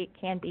state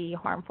can be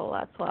harmful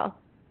as well.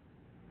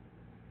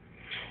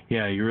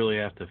 Yeah, you really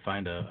have to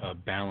find a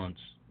balance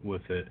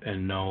with it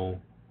and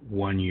know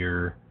when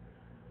you're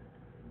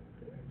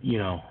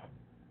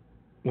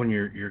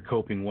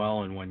coping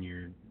well and when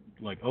you're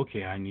like,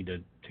 okay, I need to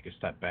take a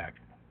step back.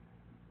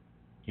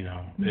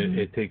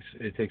 It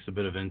takes a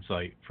bit of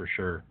insight for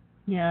sure.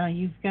 Yeah,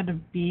 you've got to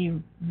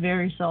be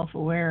very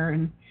self-aware,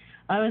 and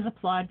I always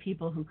applaud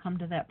people who come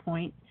to that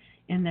point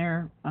in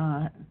their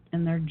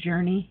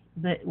journey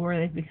where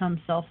they've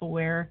become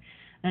self-aware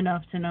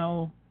enough to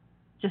know,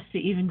 just to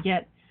even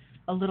get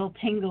a little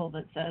tingle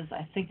that says,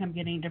 I think I'm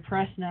getting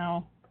depressed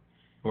now,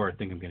 or I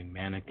think I'm getting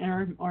manic,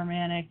 or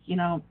manic.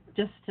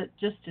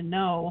 Just to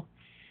know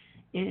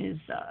is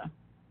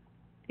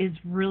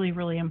really,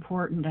 really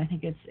important. I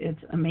think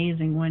it's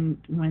amazing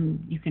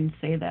when you can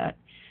say that.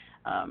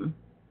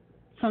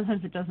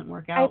 Sometimes it doesn't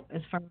work out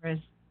as far as.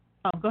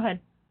 Oh, go ahead.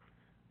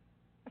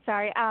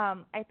 Sorry.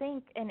 I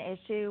think an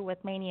issue with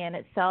mania in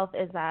itself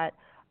is that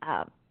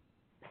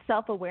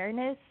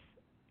self-awareness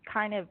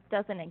kind of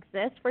doesn't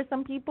exist for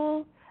some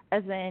people,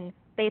 as in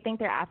they think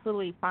they're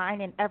absolutely fine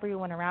and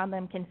everyone around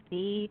them can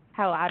see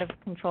how out of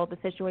control the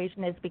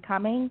situation is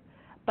becoming,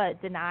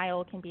 but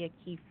denial can be a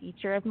key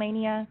feature of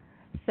mania.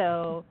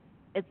 So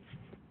it's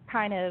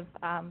kind of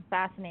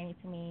fascinating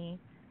to me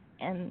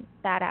in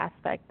that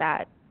aspect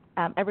that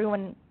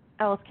everyone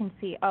else can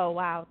see, oh,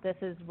 wow, this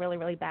is really,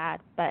 really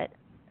bad, but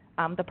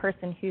the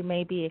person who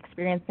may be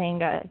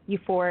experiencing a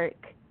euphoric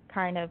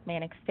kind of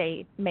manic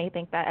state may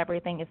think that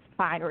everything is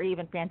fine or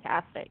even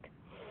fantastic.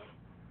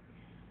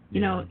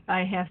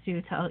 I have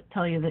to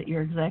tell you that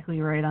you're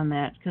exactly right on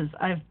that, because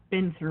I've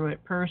been through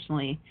it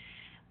personally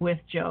with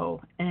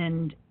Joe,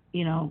 and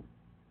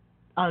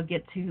I'll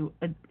get to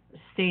a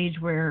stage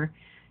where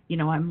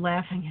I'm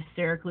laughing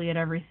hysterically at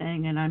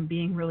everything, and I'm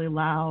being really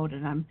loud,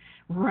 and I'm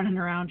running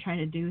around trying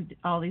to do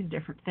all these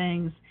different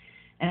things,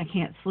 and I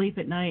can't sleep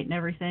at night and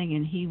everything,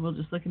 and he will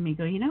just look at me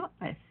and go,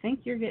 I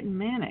think you're getting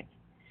manic.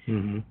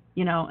 Mm-hmm.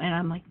 And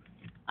I'm like,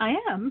 I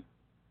am?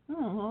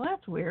 Oh, well,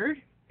 that's weird.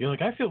 You're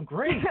like, I feel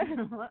great.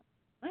 Let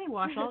me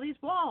wash all these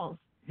walls.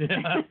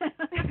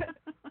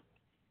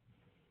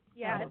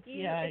 Yeah.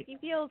 If you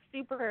feel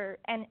super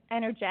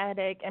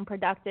energetic and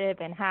productive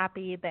and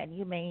happy, then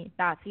you may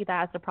not see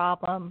that as a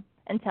problem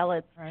until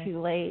it's too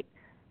late.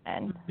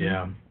 And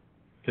yeah,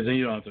 because then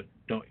you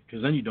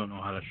don't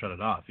know how to shut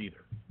it off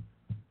either.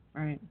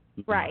 Right.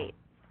 Right.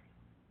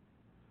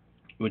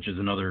 Which is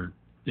another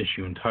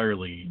issue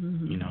entirely,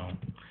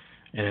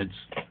 and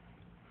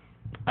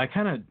I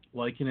kind of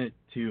liken it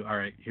to, all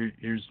right,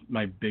 here's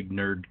my big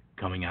nerd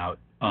coming out.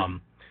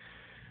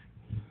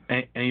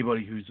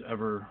 Anybody who's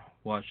ever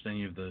watched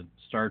any of the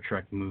Star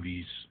Trek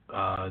movies,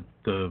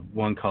 the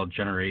one called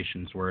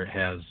Generations, where it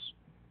has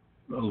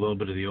a little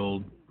bit of the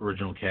old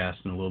original cast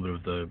and a little bit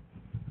of the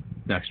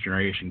Next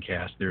Generation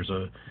cast, there's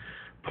a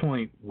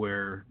point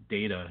where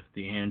Data,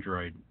 the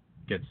android,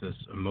 gets this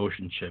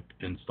emotion chip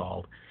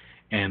installed,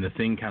 and the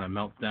thing kind of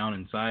melts down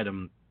inside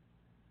him,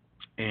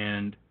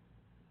 and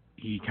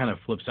he kind of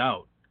flips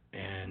out,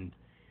 and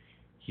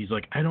he's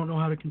like, I don't know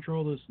how to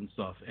control this and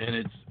stuff.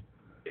 And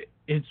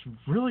it's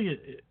really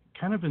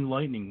kind of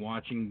enlightening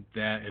watching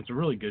that. It's a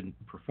really good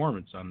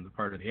performance on the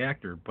part of the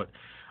actor, but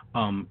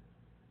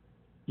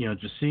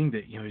just seeing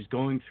that, he's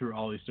going through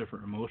all these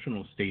different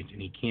emotional states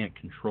and he can't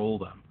control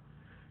them,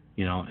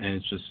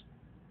 and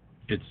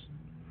it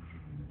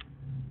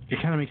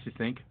kind of makes you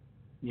think,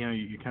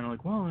 you're kind of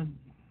like, well, I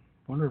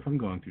wonder if I'm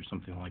going through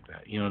something like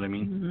that. You know what I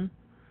mean? Mm-hmm.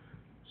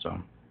 So,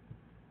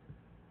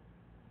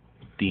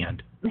 the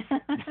end.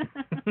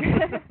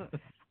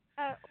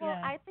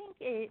 I think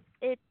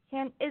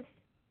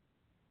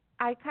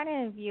I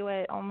kind of view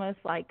it almost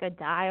like a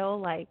dial.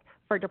 Like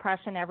for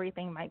depression,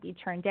 everything might be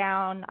turned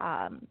down,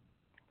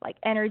 like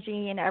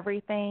energy and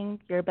everything,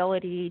 your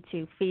ability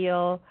to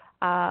feel.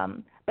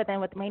 But then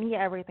with mania,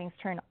 everything's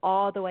turned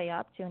all the way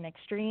up to an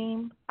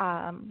extreme.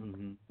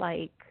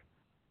 Like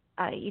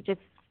you just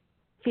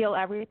feel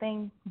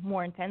everything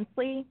more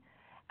intensely.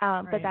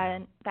 But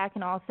then that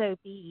can also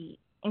be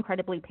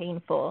incredibly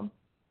painful.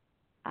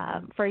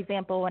 For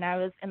example, when I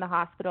was in the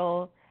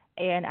hospital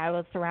and I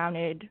was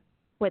surrounded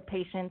with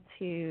patients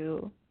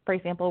who, for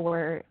example,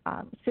 were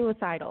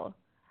suicidal,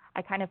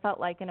 I kind of felt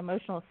like an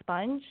emotional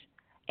sponge,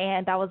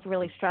 and that was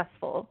really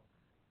stressful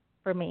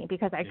for me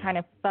because I kind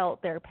of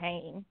felt their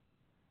pain.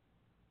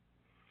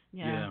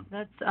 Yeah.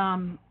 That's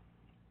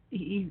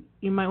you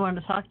might want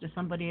to talk to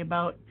somebody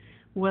about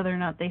whether or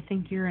not they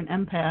think you're an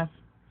empath,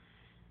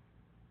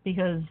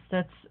 because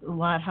that's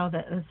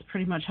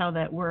pretty much how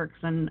that works.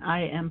 And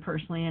I am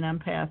personally an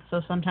empath,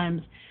 so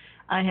sometimes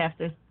I have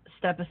to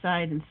step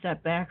aside and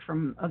step back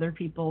from other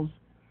people's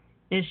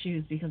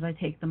issues because I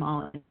take them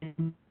all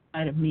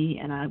inside of me,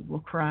 and I will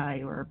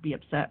cry or be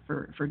upset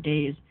for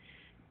days,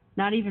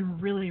 not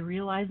even really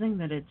realizing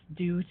that it's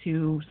due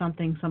to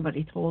something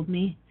somebody told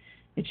me.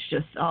 It's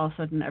just all of a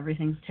sudden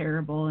everything's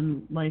terrible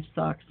and life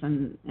sucks,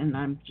 and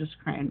I'm just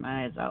crying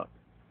my eyes out.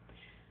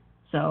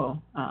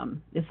 So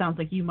it sounds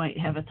like you might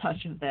have a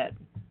touch of that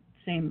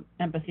same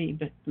empathy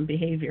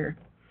behavior.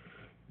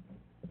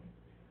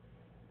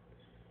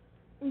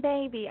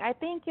 Maybe. I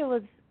think it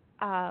was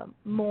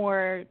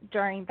more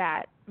during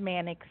that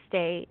manic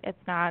state.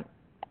 It's not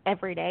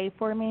every day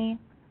for me,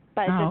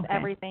 but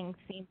everything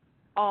seems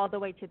all the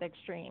way to the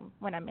extreme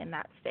when I'm in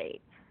that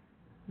state.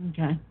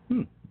 Okay.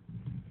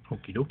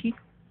 Okie dokie.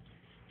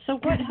 So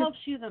what helps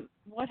you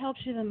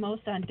the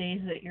most on days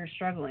that you're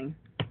struggling?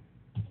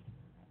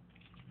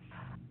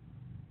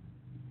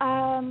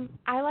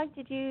 I like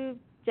to do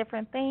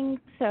different things.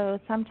 So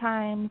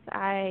sometimes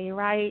I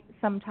write,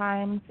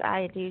 sometimes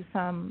I do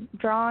some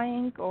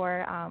drawing,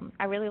 or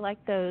I really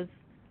like those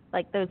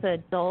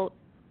adult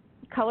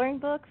coloring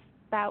books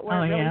that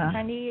were really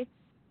trendy a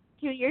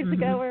few years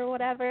ago or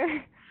whatever.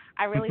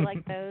 I really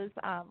like those,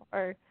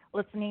 or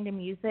listening to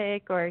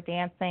music or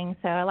dancing.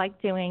 So I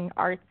like doing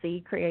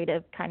artsy,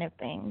 creative kind of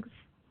things.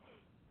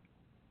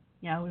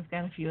 Yeah, we've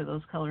got a few of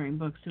those coloring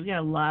books. We've got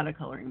a lot of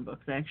coloring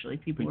books, actually.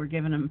 People were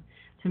giving them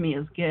to me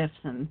as gifts,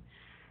 and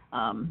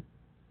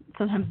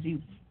sometimes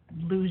you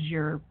lose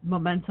your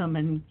momentum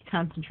and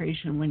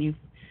concentration when you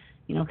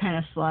kind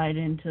of slide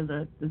into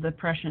the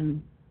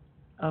depression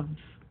of,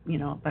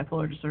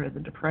 bipolar disorder, the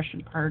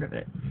depression part of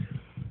it.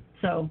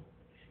 So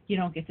you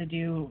don't get to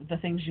do the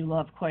things you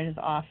love quite as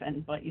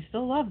often, but you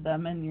still love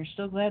them, and you're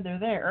still glad they're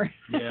there.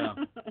 Yeah.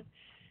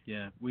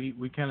 Yeah,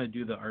 we kind of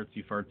do the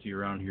artsy fartsy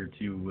around here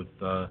too, with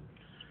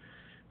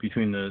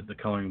between the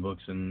coloring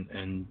books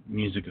and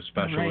music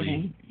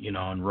especially,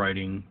 and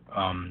writing.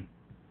 I'm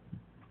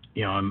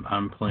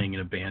playing in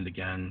a band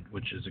again,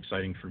 which is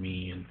exciting for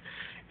me, and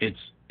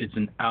it's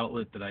an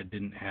outlet that I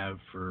didn't have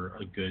for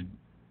a good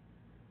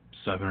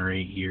 7 or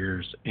 8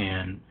 years,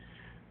 and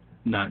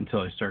not until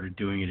I started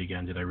doing it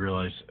again did I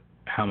realize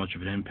how much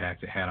of an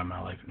impact it had on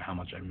my life and how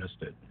much I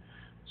missed it.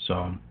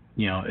 So,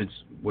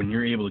 it's when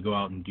you're able to go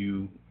out and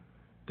do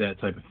that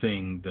type of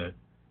thing that,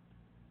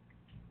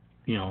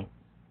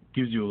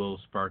 gives you a little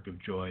spark of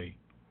joy,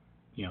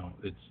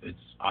 it's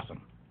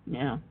awesome.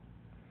 Yeah.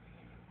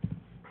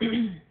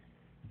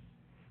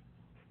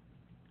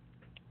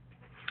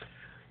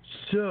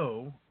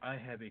 So, I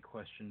have a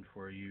question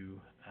for you,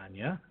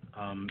 Anya.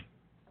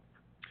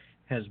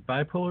 Has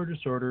bipolar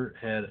disorder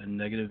had a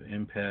negative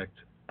impact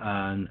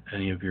on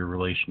any of your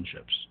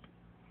relationships?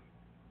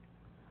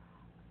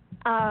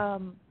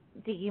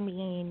 Do you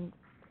mean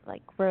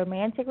like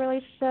romantic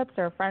relationships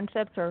or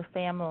friendships or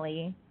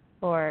family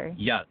or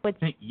yes? Which...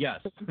 Yes.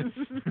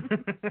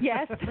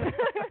 Yes.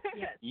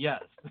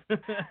 Yes.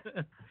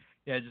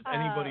 Yeah, just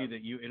anybody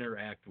that you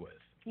interact with.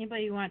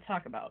 Anybody you want to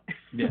talk about?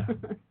 Yeah.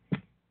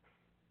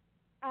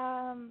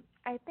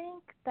 I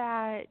think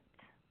that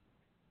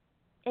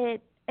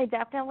it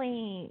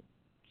definitely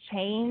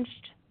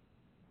changed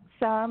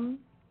some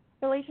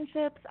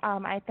relationships.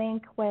 I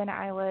think when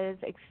I was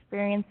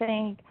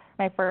experiencing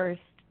my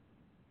first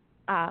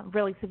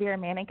really severe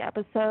manic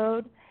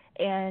episode,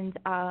 and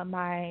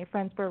my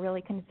friends were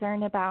really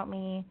concerned about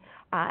me,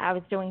 I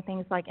was doing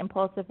things like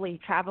impulsively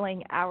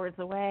traveling hours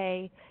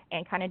away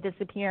and kind of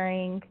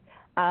disappearing,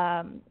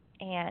 and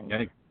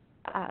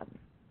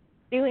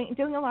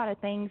doing a lot of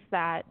things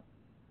that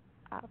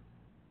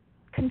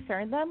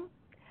concerned them.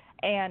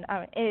 And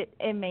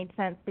it made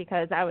sense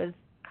because I was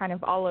kind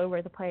of all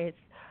over the place.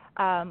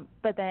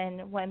 But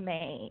then when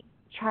they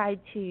tried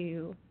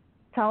to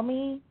tell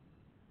me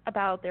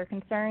about their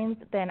concerns,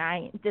 then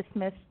I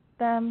dismissed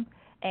them,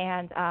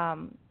 and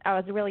I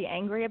was really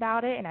angry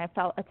about it, and I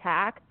felt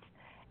attacked,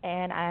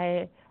 and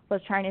I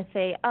was trying to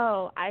say,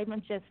 oh,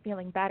 I'm just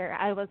feeling better.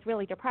 I was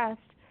really depressed,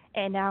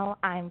 and now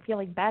I'm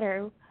feeling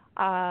better.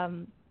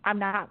 I'm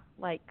not,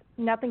 like,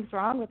 nothing's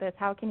wrong with this.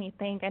 How can you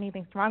think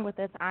anything's wrong with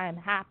this? I'm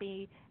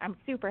happy. I'm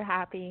super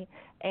happy.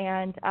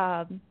 And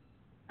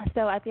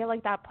so I feel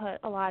like that put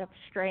a lot of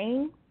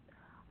strain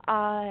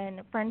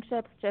on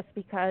friendships, just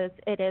because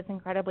it is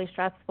incredibly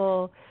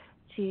stressful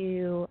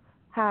to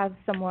have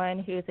someone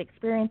who's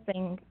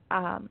experiencing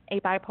a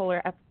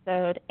bipolar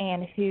episode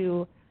and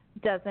who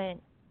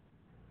doesn't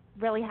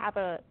really have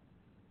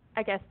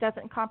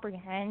doesn't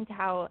comprehend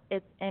how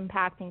it's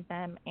impacting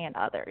them and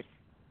others.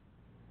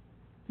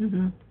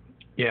 Mm-hmm.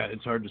 Yeah,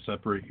 it's hard to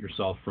separate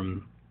yourself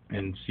from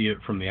and see it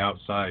from the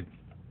outside,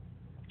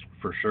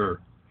 for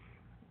sure.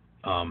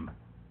 And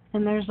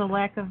there's a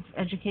lack of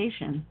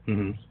education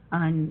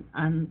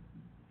on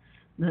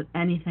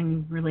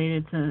anything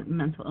related to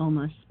mental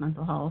illness,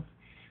 mental health.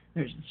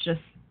 There's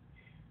just,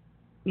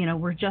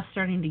 we're just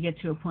starting to get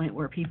to a point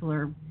where people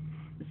are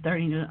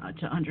starting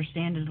to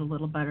understand it a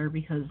little better,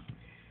 because,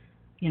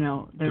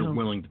 they're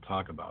willing to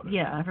talk about it.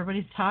 Yeah,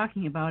 everybody's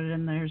talking about it,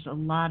 and there's a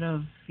lot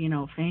of,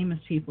 famous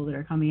people that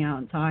are coming out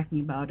and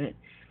talking about it.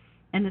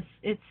 And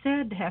it's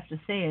sad to have to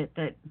say it,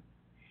 that,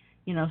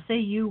 say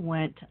you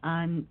went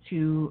on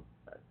to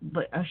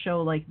a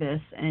show like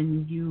this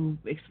and you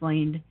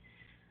explained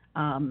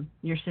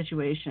your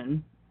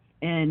situation,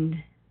 and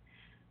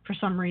for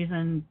some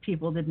reason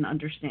people didn't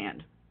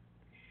understand.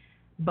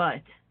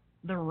 But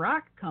The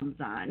Rock comes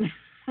on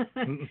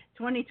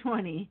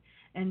 2020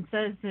 and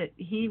says that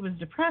he was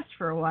depressed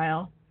for a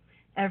while.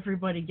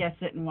 Everybody gets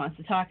it and wants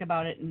to talk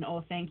about it, and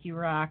oh, thank you,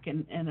 Rock,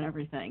 and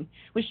everything.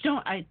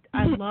 I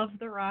love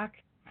The Rock.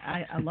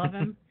 I love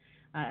him.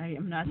 I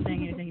am not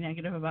saying anything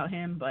negative about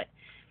him, but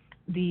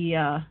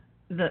the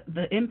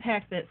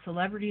impact that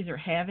celebrities are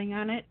having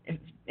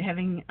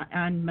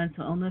on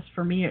mental illness,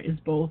 for me, is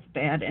both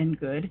bad and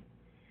good.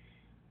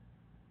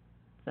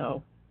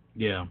 So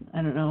yeah,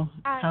 I don't know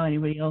how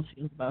anybody else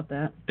feels about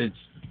that. It's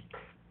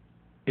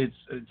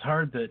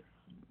hard that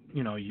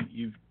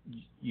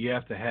you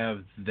have to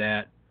have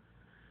that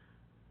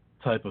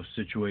type of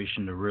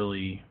situation to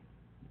really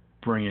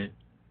bring it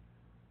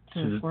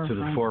to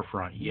the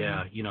forefront.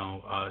 Yeah,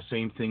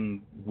 same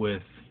thing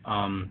with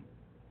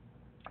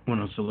when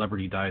a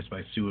celebrity dies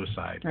by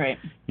suicide. Right.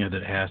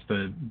 That has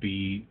to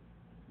be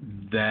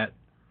that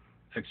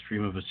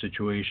extreme of a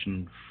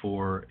situation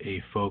for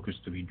a focus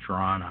to be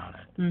drawn on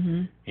it.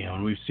 Mm-hmm.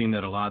 And we've seen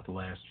that a lot the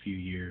last few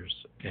years,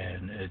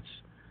 and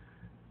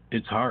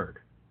it's hard.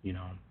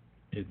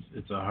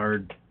 It's a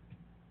hard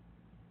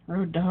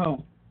road to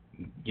hoe.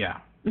 Yeah.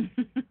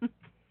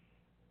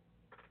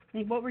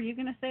 Hey, what were you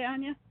going to say,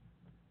 Anya?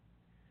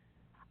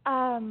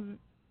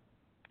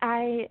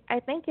 I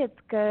think it's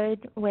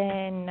good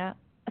when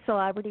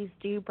celebrities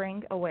do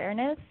bring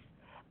awareness,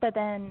 but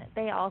then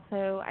they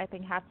also, I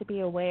think, have to be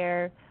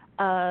aware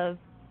of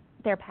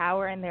their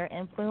power and their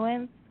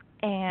influence.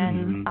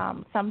 And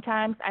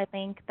sometimes I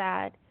think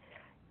that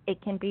it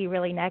can be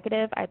really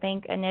negative. I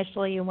think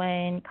initially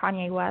when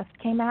Kanye West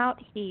came out,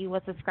 he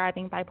was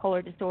describing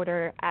bipolar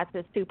disorder as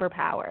his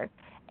superpower.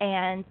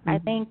 And I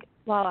think,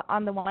 while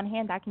on the one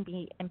hand that can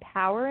be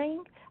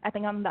empowering, I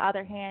think on the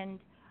other hand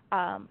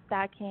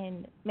that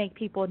can make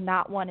people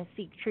not want to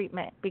seek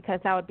treatment, because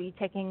that would be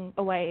taking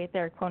away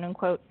their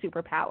quote-unquote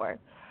superpower.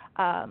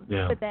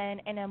 But then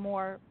in a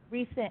more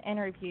recent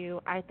interview,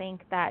 I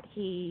think that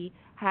he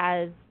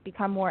has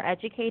become more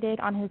educated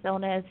on his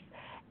illness,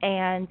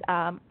 and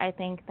I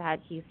think that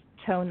he's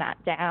toned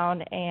that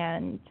down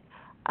and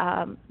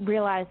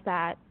realized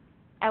that,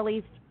 at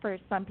least for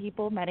some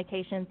people,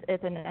 medications is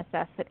a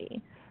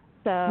necessity.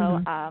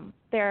 So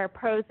there are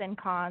pros and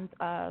cons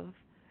of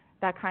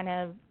that kind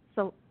of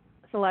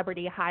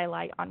celebrity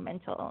highlight on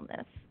mental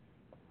illness.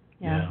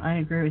 Yeah, I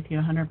agree with you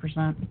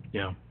 100%.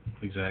 Yeah,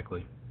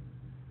 exactly.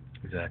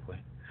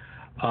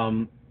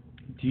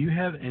 Do you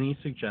have any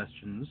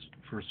suggestions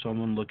for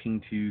someone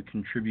looking to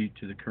contribute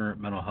to the current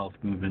mental health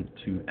movement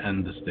to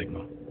end the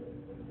stigma?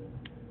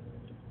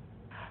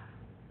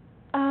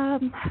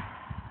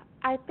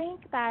 I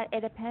think that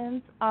it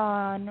depends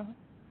on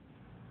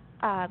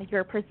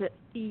your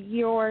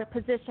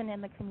position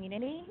in the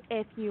community.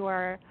 If you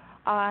are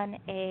on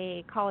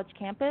a college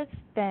campus,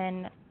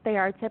 then they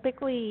are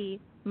typically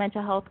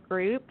mental health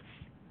groups,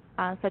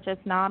 such as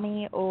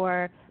NAMI,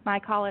 or my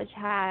college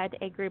had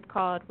a group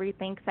called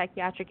Rethink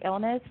Psychiatric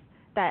Illness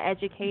that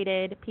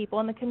educated people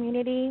in the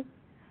community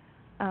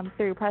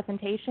through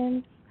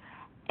presentations.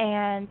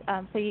 And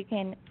so you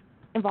can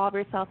involve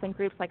yourself in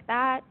groups like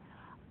that,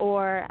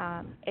 or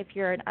if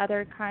you're in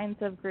other kinds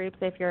of groups,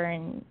 if you're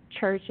in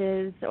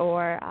churches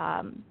or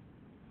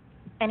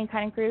any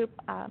kind of group,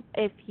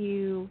 if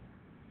you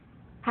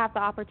have the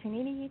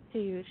opportunity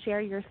to share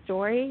your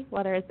story,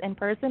 whether it's in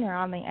person or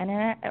on the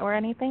internet or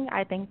anything,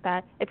 I think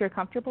that if you're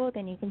comfortable,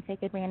 then you can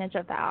take advantage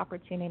of that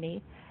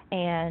opportunity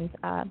and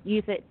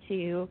use it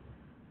to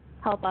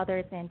help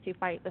others and to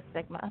fight the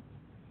stigma.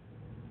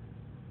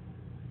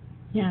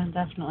 Yeah,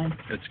 definitely.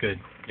 That's good.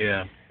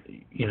 Yeah,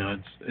 you know,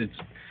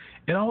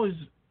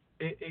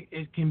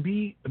 it can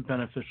be a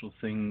beneficial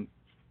thing,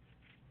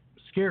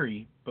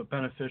 scary but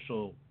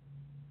beneficial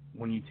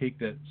when you take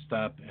that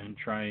step and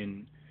try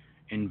and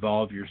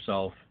involve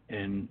yourself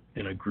in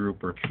a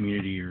group or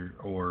community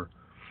or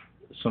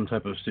some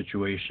type of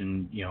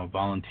situation, you know,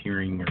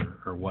 volunteering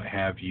or what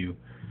have you.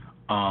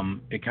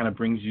 It kind of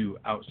brings you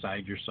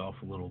outside yourself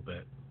a little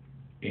bit,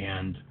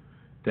 and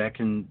that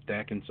can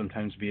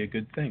sometimes be a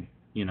good thing,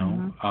 you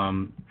know.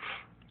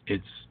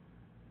 It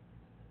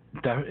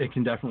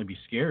can definitely be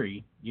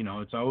scary, you know.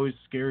 It's always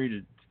scary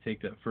to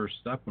take that first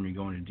step when you're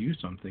going to do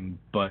something,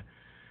 but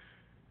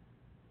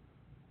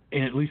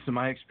and at least in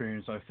my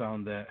experience, I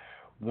found that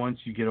once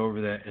you get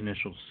over that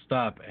initial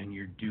step and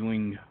you're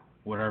doing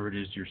whatever it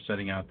is you're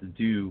setting out to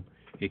do,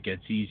 it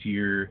gets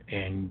easier.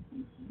 And,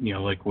 you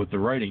know, like with the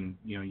writing,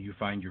 you know, you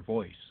find your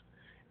voice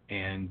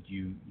and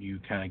you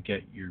kind of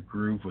get your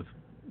groove with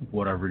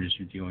whatever it is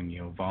you're doing, you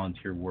know,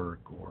 volunteer work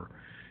or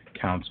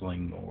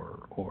counseling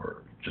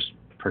or just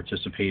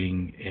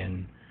participating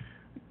in,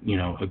 you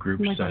know, a group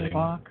like setting. A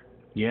walk.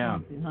 Yeah.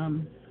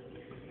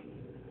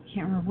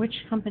 Can't remember which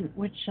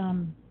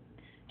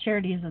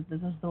charity is it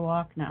that does the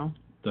walk now?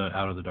 The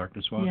Out of the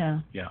Darkness walk? Yeah.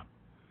 Yeah.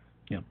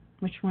 Yeah.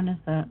 Which one is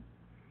that?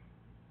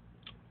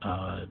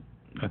 I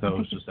thought it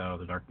was just Out of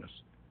the Darkness.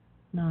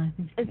 No, I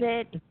think Is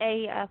it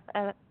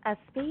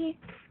AFSB?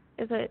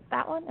 Is it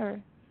that one or?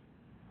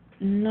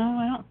 No,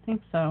 I don't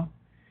think so.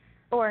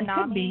 Or it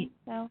NAMI? Could be.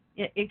 No.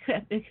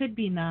 It could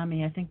be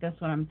NAMI. I think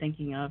that's what I'm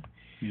thinking of.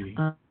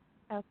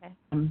 Okay.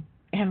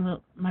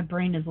 My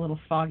brain is a little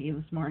foggy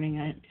this morning.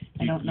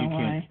 I don't know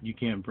why. You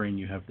can't brain.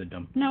 You have the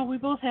dumb. No, we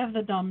both have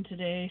the dumb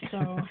today,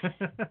 so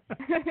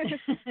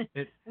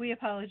we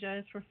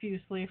apologize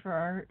profusely for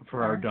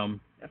our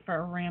dumb, for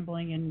our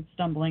rambling and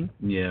stumbling.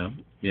 Yeah,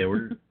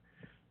 we're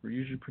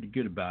usually pretty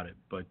good about it,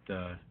 but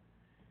yeah.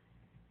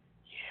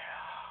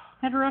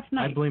 Had a rough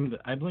night.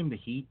 I blame the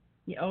heat.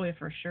 Yeah, oh yeah,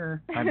 for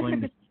sure. I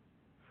blame the heat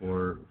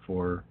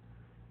for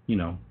you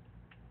know,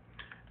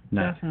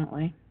 not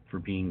definitely for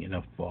being in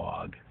a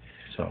fog.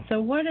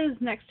 So what is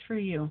next for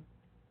you?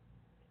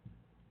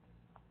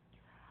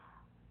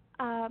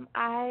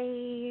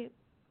 I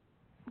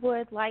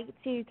would like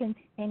to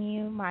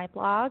continue my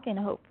blog and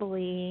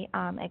hopefully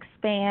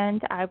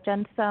expand. I've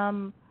done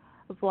some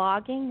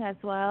vlogging as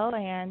well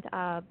and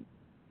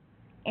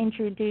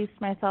introduced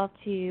myself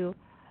to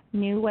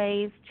new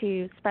ways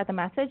to spread the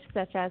message,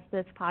 such as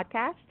this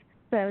podcast.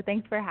 So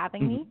thanks for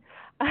having me.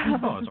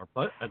 Oh,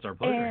 it's our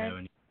pleasure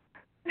having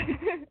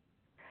you.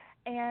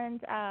 And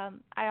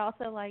I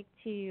also like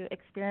to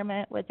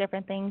experiment with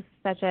different things,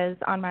 such as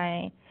on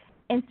my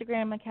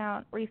Instagram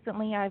account.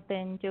 Recently, I've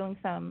been doing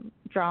some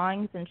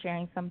drawings and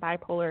sharing some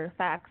bipolar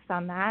facts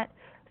on that.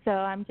 So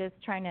I'm just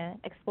trying to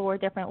explore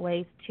different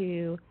ways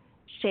to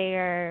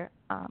share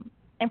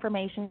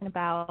information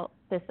about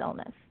this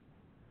illness.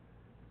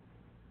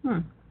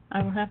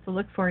 I will have to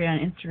look for you on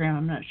Instagram.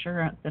 I'm not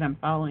sure that I'm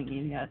following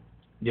you yet.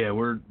 Yeah,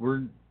 we're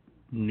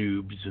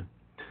noobs.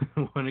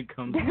 When it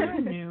comes to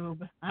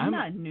noob. I'm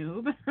not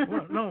noob.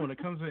 Well, no, when it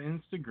comes to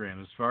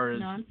Instagram, as far as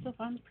no,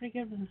 I'm pretty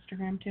good with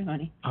Instagram too,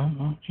 honey. Oh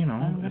well, you know,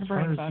 I'm as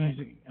far as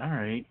using, all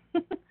right.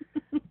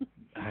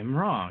 I'm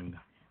wrong.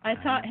 I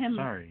taught him.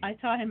 Sorry. I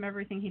taught him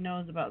everything he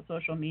knows about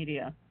social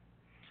media.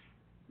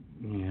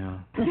 Yeah.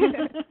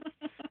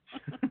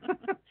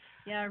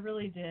 Yeah, I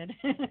really did.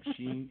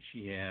 She did.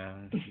 Yeah.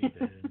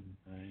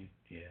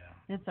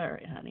 It's all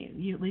right,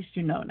 honey. At least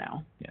you know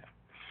now. Yeah.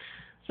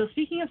 So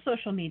speaking of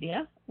social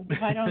media,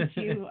 why don't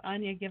you,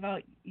 Anya, give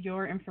out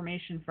your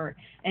information for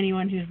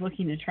anyone who's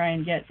looking to try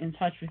and get in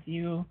touch with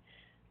you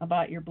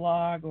about your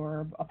blog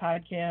or a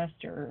podcast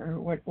or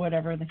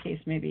whatever the case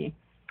may be.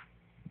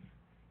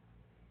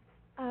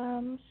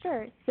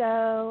 Sure.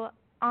 So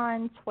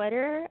on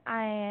Twitter,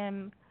 I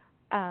am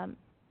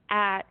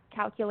at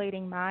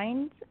Calculating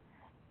Minds,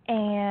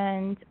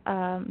 and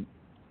on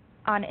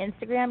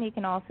Instagram, you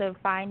can also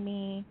find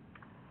me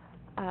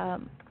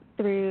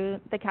through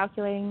the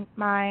Calculating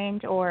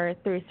Mind or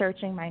through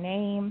searching my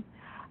name.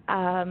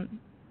 And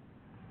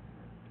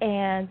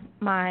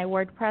my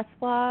WordPress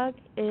blog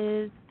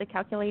is the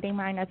Calculating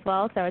Mind as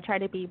well, so I try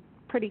to be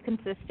pretty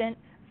consistent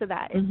so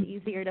that it's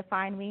easier to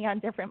find me on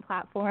different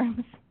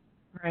platforms.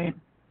 Right.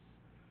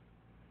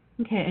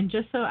 Okay, and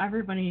just so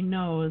everybody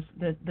knows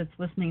that's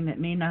listening that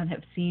may not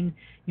have seen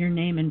your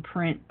name in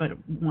print but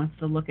wants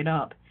to look it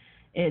up,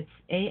 it's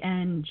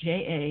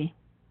ANJA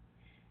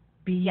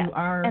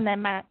BUR. And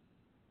then my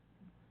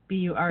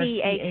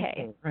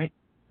BURCAK, right?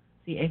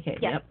 CAK. Yes.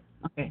 Yep.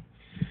 Okay.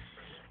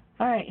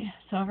 All right.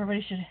 So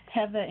everybody should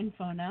have that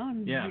info now,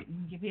 and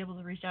you'll be able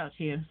to reach out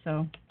to you.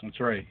 So. That's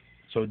right.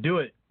 So do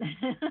it.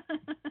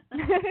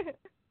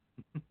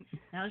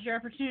 Now's your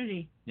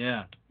opportunity.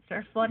 Yeah.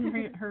 Start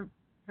flooding her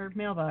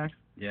mailbox.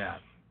 Yeah.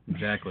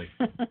 Exactly.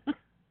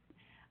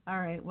 All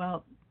right.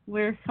 Well,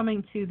 we're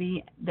coming to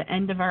the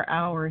end of our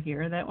hour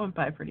here. That went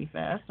by pretty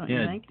fast, don't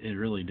you think? It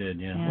really did,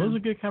 yeah. Well, it was a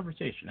good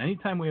conversation.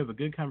 Anytime we have a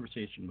good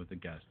conversation with a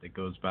guest, it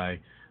goes by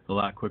a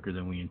lot quicker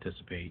than we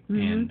anticipate.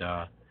 And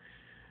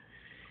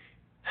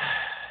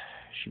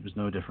she was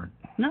no different.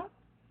 No.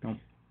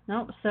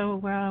 So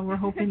we're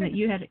hoping that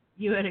you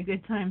had a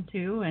good time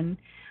too, and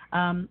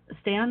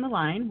stay on the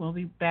line. We'll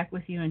be back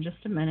with you in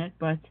just a minute.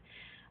 But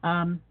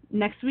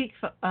next week,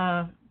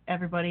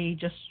 everybody,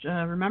 just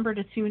remember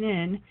to tune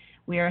in.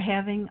 We are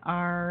having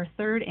our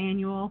 3rd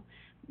annual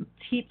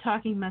Keep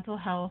Talking Mental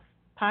Health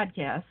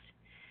podcast,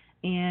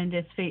 and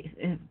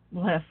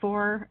we'll have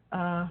 4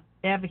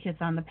 advocates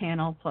on the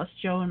panel, plus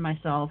Joe and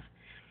myself,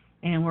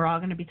 and we're all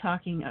going to be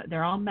talking.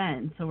 They're all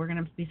men, so we're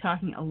going to be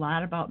talking a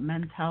lot about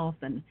men's health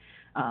and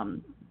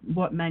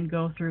what men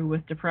go through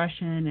with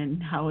depression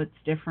and how it's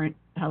different,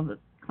 how the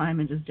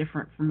climate is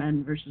different for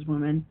men versus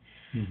women,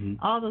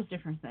 all those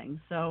different things.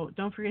 So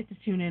don't forget to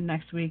tune in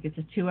next week. It's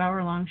a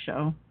 2-hour-long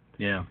show.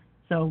 Yeah.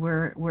 So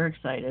we're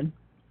excited.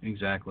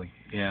 Exactly.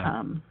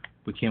 Yeah.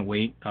 We can't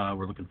wait.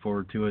 We're looking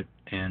forward to it,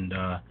 and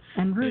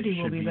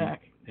Rudy will be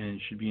back. And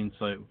it should be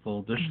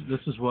insightful. This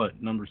is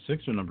what, number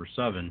 6 or number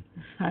 7?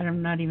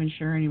 I'm not even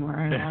sure anymore.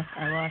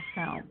 I lost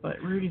count.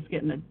 But Rudy's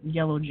getting a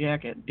yellow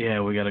jacket.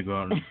 Yeah, we got to go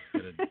out and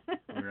get it.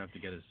 We're gonna have to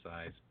get his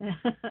size.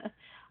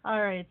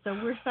 All right, so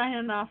we're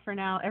signing off for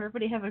now.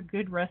 Everybody have a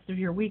good rest of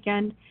your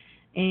weekend,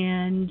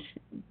 and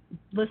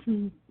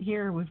listen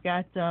here. We've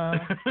got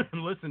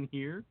listen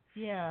here.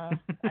 Yeah,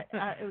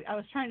 I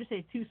was trying to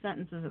say 2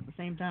 sentences at the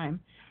same time.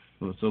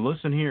 So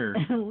listen here.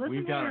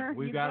 We've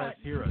got us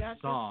here a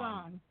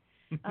song.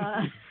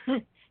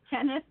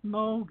 Kenneth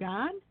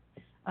Mogan,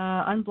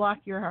 Unblock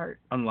Your Heart.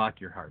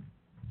 Unlock Your Heart.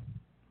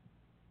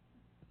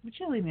 Would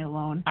you leave me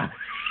alone?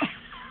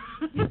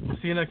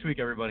 See you next week,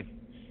 everybody.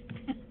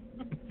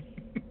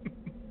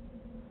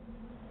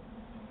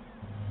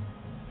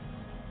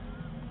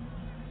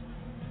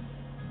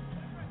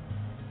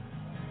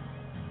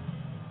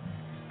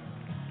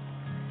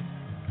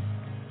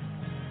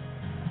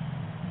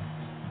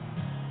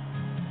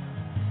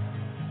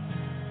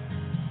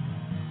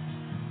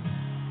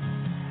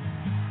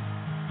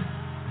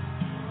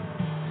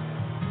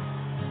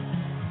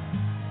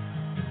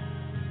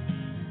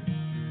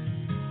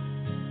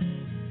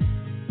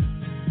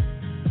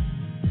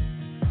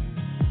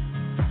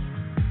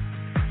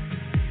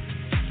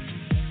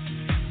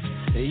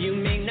 You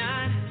may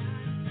not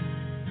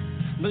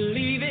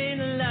believe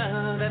in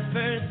love at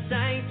first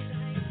sight,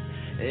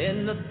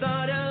 and the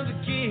thought of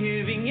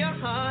giving your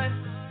heart.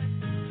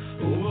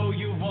 Oh,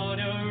 you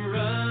wanna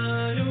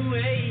run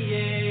away.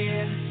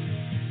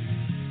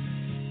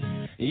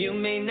 You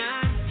may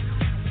not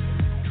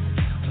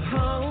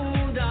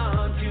hold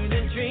on to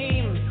the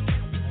dream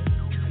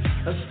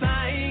of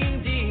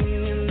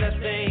finding the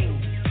thing.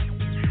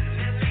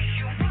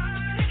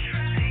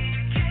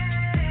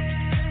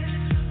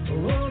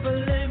 Oh, but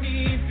let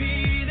me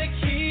be the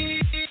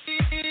key.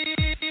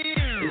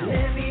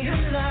 Let me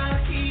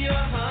unlock your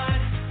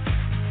heart.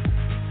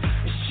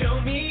 Show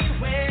me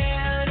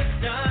where to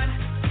start.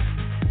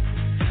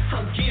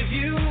 I'll give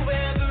you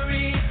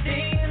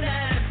everything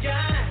that I've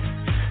got.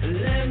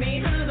 Let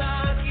me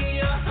unlock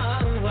your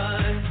heart.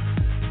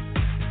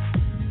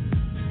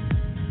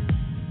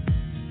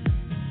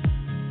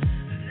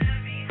 Let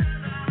me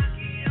unlock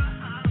your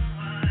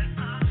heart.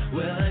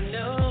 Well, I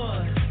know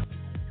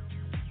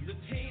the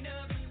pain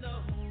of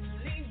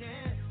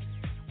loneliness,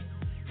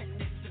 and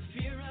it's the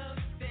fear of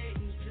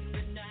facing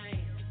the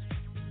night.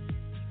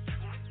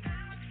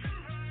 Without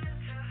someone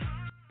to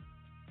hold.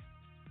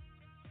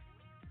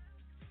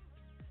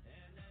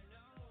 And I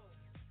know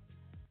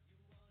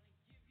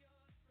you wanna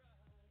give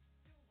your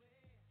trust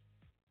away.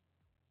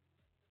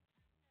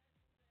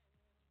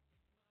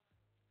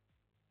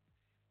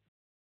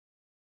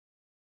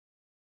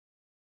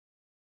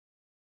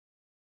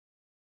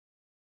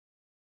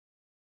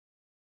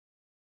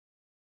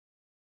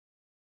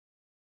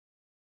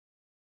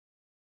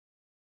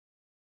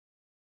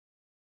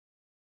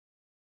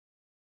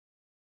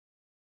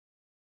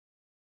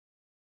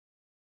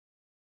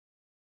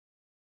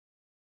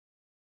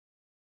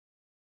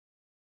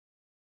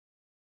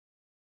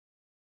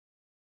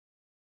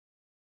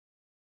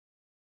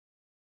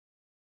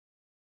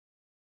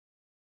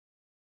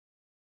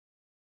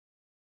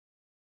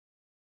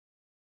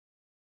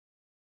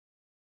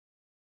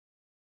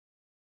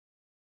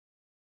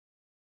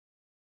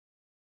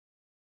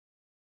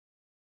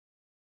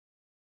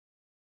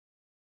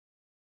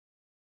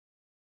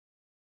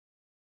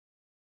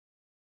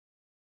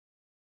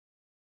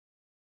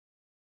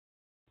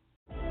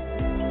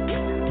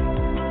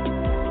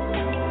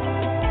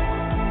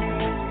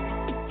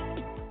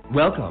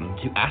 Welcome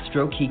to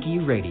Astro Kiki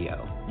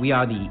Radio. We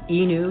are the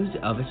e-news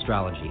of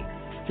astrology.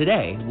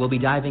 Today, we'll be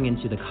diving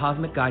into the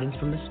cosmic guidance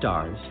from the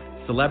stars,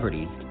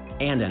 celebrities,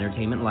 and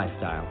entertainment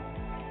lifestyle.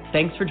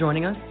 Thanks for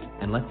joining us,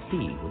 and let's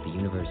see what the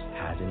universe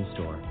has in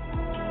store.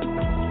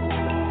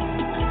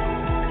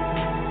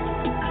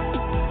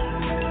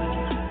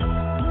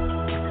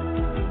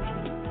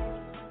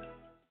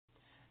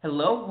 Hello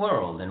Hello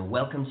world, and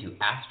welcome to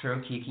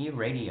Astro Kiki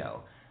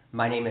Radio.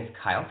 My name is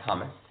Kyle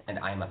Thomas, and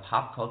I am a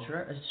pop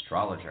culture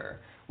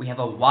astrologer. We have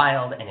a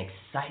wild and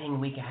exciting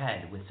week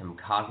ahead with some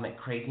cosmic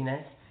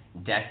craziness,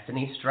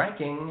 destiny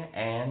striking,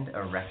 and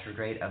a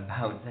retrograde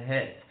about to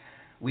hit.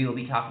 We will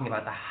be talking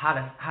about the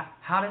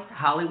hottest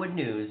Hollywood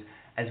news,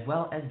 as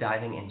well as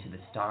diving into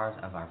the stars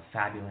of our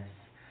fabulous,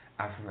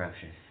 our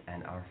ferocious,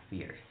 and our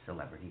fierce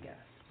celebrity guests.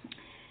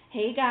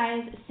 Hey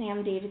guys,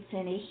 Sam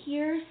Davidson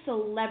here,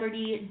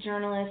 celebrity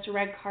journalist,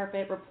 red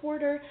carpet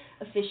reporter,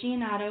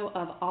 aficionado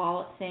of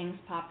all things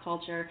pop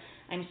culture.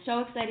 I'm so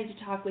excited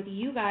to talk with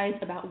you guys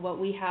about what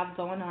we have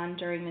going on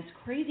during this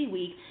crazy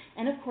week,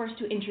 and of course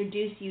to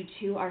introduce you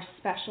to our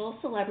special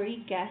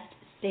celebrity guest,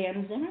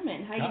 Stan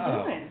Zimmerman. How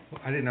you doing?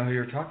 I didn't know who you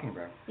were talking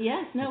about.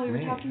 Yes, no, we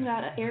were talking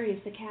about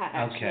Aries the cat,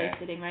 actually,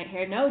 sitting right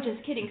here. No,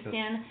 just kidding,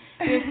 Stan.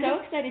 We're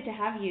so excited to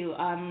have you.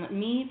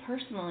 Me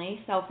personally,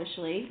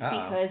 selfishly,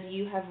 because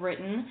you have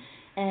written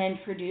and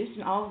produced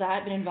and all of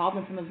that, been involved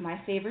in some of my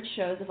favorite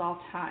shows of all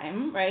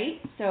time, right?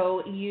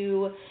 So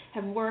you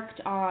have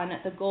worked on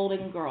The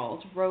Golden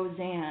Girls,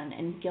 Roseanne,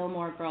 and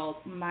Gilmore Girls,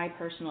 my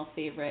personal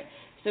favorite.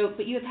 So,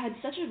 but you have had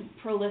such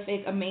a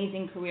prolific,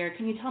 amazing career.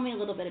 Can you tell me a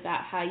little bit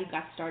about how you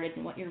got started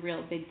and what your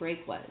real big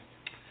break was?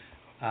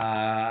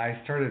 I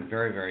started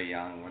very, very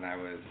young. When I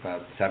was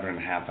about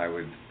 7.5, I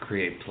would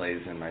create plays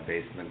in my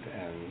basement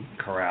and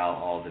corral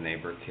all the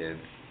neighbor kids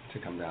to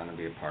come down and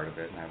be a part of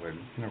it. And I would,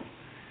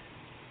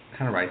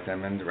 kind of write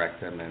them and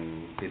direct them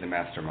and be the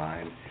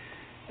mastermind.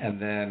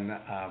 And then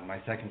my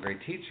second grade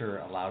teacher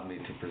allowed me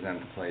to present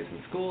the plays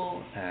in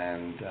school,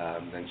 and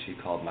then she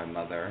called my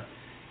mother.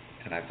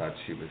 And I thought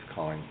she was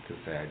calling to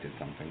say I did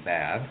something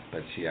bad,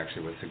 but she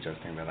actually was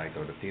suggesting that I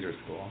go to theater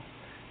school.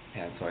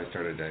 And so I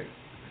started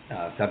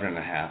at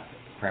 7.5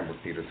 Cranbrook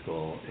Theater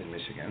School in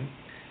Michigan.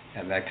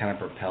 And that kind of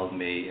propelled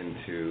me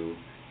into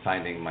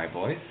finding my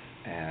voice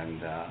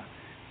and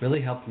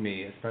really helped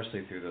me,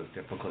 especially through those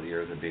difficult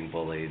years of being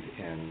bullied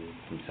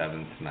from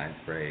 7th to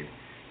 9th grade.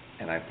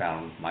 And I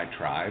found my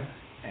tribe.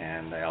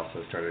 And I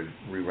also started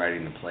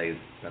rewriting the plays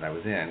that I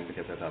was in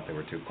because I thought they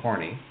were too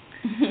corny.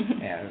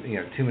 And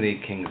too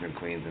many kings and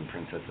queens and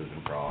princesses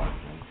and frogs,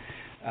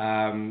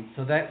 and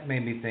so that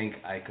made me think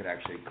I could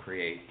actually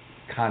create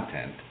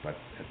content, but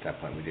at that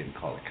point we didn't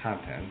call it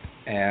content.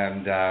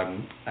 And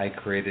I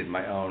created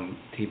my own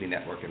TV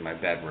network in my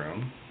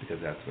bedroom because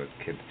that's what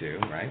kids do,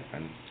 right?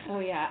 Oh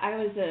yeah, I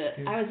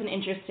was an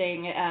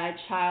interesting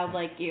child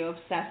like you,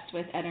 obsessed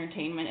with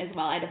entertainment as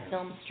well. I had a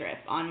film strip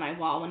on my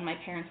wall when my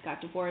parents got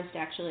divorced.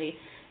 Actually,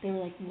 they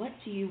were like, "What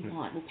do you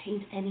want? We'll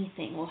paint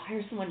anything. We'll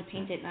hire someone to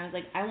paint it." And I was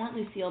like, "I want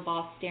Lucille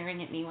Ball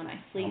staring at me when I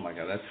sleep." Oh my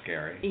God, that's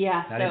scary.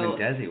 Yeah. Not even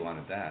Desi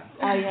wanted that.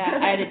 Oh yeah,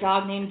 I had a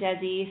dog named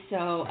Desi.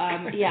 So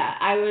yeah,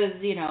 I was,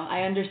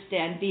 I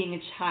understand being a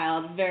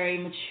child, very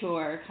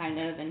mature kind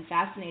of, and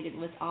fascinated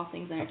with all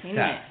things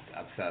entertainment.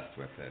 Obsessed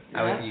with it.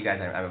 I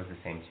was the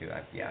same too.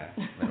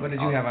 What did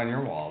you have on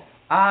your walls?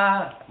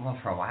 Well,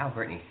 for a while,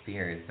 Britney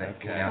Spears, but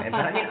but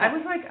I mean,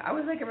 I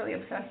was really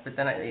obsessed. But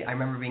then I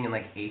remember being in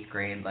 8th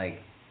grade,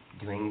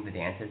 doing the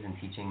dances and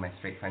teaching my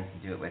straight friends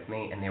to do it with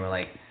me, and they were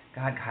like,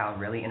 "God, Kyle,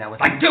 really?" And I was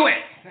like, "Do it!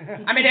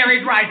 I'm in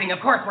Aries rising. Of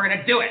course, we're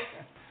gonna do it."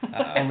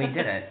 And we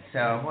did it.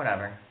 So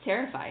whatever.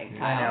 Terrifying,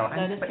 Kyle. I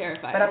know. That is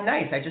terrifying. But I'm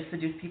nice. I just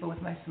seduce people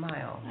with my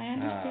smile. I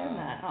understand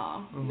that.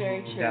 Oh,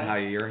 very true. Is that how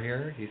you're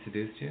here? He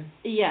seduced you?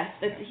 Yes,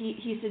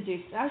 he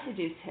seduced. I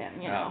seduced him.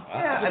 Yeah,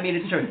 I mean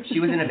it's true. She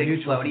was in a big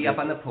floaty up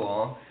on the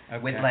pool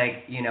with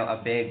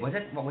a big. Was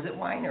it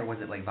wine or was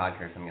it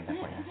vodka or something at that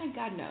point?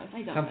 God knows.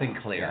 I don't know. Something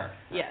clear.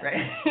 Yeah.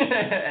 Right.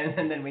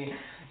 and then we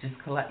just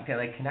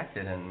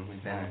connected, and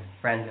we've been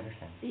friends ever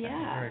since.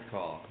 Yeah. Very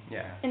cool.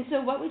 Yeah. And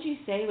so, what would you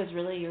say was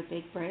really your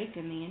big break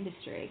in the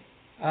industry?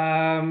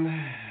 I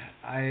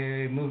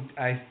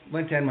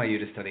went to NYU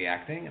to study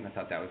acting, and I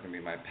thought that was going to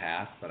be my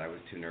path, but I was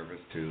too nervous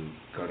to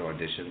go to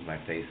auditions. My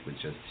face would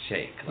just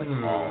shake,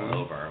 all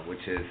over,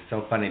 which is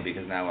so funny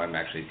because now I'm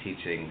actually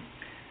teaching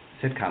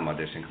sitcom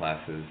audition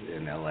classes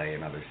in LA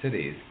and other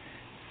cities.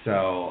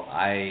 So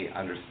I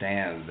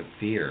understand the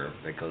fear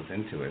that goes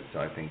into it, so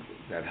I think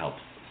that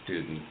helps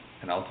students.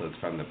 And also it's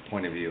from the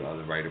point of view of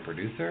the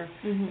writer-producer,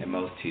 and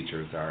most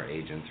teachers are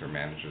agents or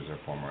managers or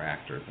former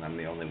actors, and I'm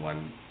the only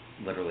one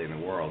literally in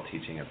the world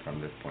teaching it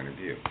from this point of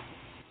view.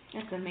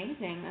 That's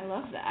amazing. I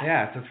love that.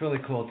 Yeah, so it's really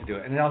cool to do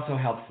it. And it also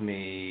helps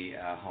me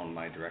hone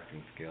my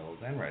directing skills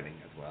and writing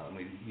as well. And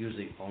we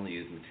usually only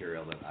use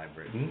material that I've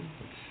written,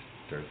 which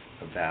there's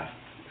a vast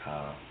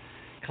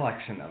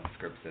collection of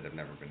scripts that have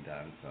never been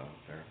done, so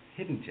they're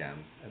hidden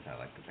gems, as I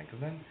like to think of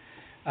them.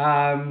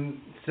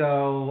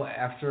 So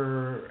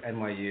after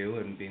NYU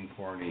and being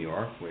poor in New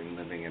York, when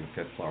living in a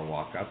 5th floor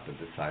walk-up that's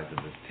the size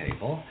of this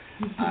table,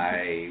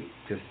 I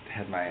just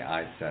had my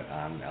eyes set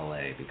on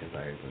LA because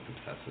I was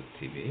obsessed with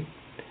TV.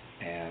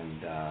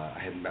 And I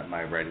had met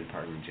my writing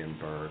partner, Jim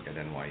Berg, at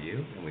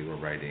NYU, and we were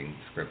writing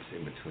scripts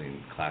in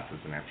between classes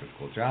and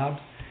after-school jobs.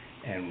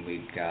 And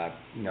we got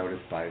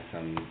noticed by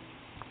some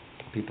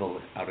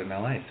people out in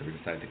LA, so we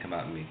decided to come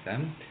out and meet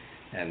them.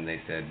 And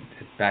they said,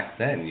 back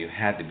then, you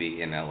had to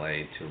be in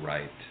LA to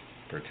write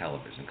for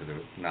television because there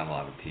was not a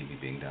lot of TV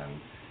being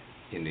done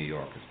in New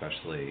York,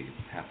 especially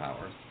half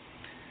hours.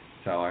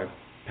 So I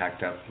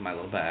packed up my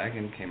little bag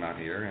and came out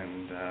here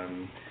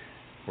and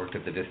worked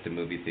at the Vista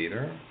Movie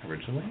Theater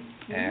originally,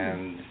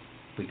 and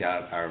we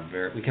got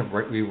we kept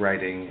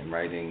rewriting and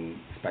writing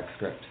spec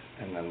scripts,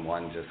 and then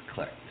one just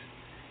clicked.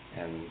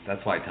 And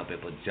that's why I tell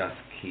people just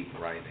keep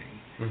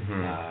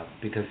writing,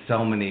 because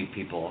so many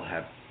people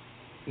have,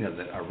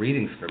 that are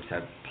reading scripts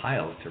have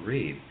piles to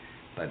read,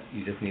 but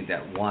you just need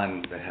that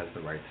one that has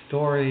the right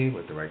story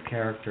with the right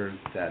characters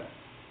that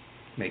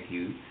make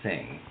you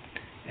sing.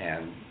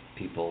 And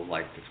people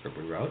liked the script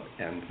we wrote,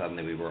 and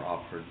suddenly we were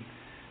offered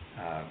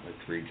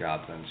 3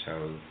 jobs on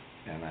shows,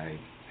 and I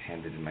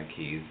handed in my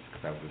keys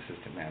because I was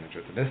assistant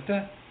manager at the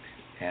Vista.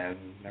 And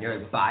you're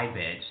like, bye,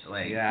 bitch.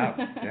 Like, yeah,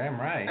 damn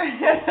right.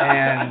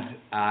 And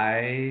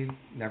I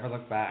never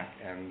looked back.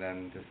 And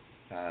then just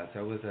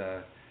so it was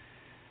a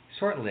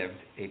short-lived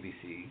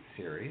ABC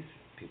series.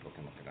 People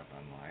can look it up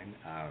online.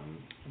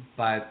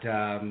 But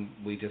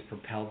we just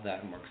propelled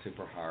that and worked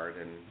super hard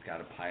and got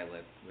a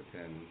pilot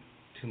within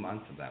 2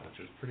 months of that, which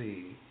was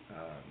pretty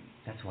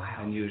that's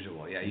wild.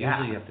 Unusual. Yeah,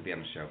 usually you have to be on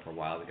the show for a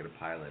while to get a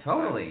pilot.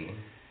 Totally.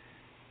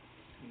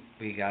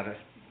 We got a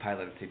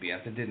pilot at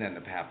CBS. It didn't end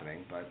up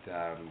happening, but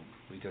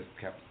we just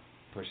kept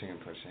pushing and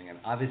pushing. And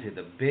obviously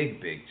the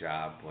big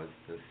job was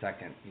the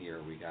second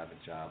year we got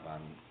a job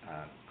on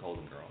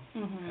Golden Girls,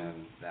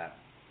 and that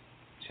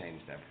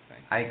changed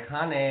everything.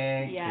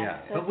 Iconic.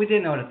 Yeah. But we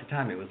didn't know it at the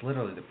time. It was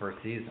literally the first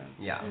season.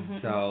 Yeah.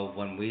 So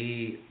when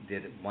we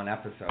did one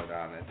episode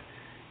on it,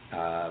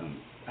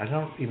 I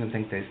don't even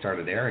think they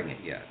started airing it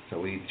yet. So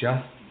we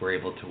just were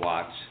able to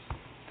watch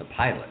the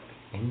pilot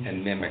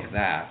and mimic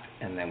that,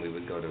 and then we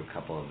would go to a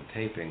couple of the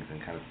tapings and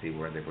kind of see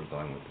where they were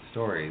going with the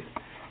stories.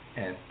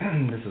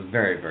 And this was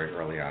very, very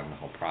early on in the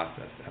whole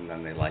process. And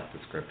then they liked the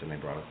script and they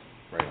brought us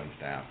right on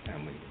staff,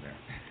 and we were there.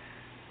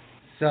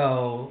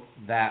 So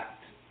that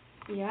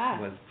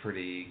was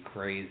pretty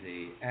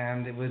crazy,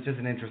 and it was just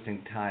an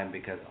interesting time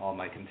because all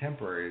my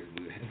contemporaries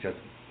just,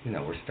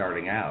 were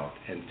starting out,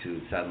 and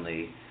to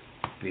suddenly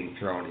being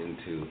thrown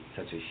into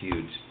such a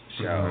huge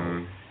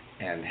show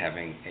and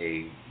having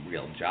a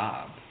real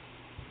job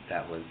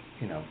that was,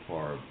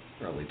 for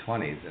early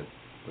 20s, it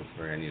was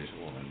very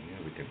unusual. And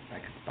I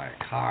could buy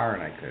a car,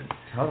 and I could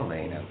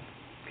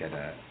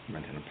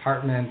rent an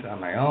apartment on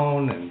my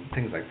own and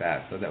things like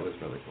that. So that was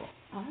really cool.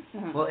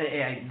 Awesome. Well,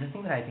 the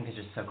thing that I think is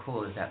just so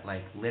cool is that,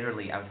 like,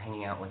 literally I was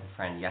hanging out with a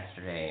friend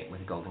yesterday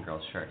with a Golden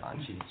Girls shirt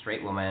on. She's a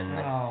straight woman,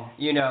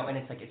 and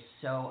it's like, it's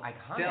so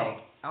iconic.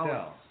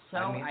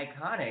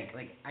 Iconic.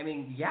 Like, I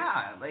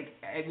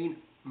mean,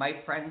 my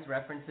friends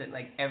reference it,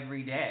 like,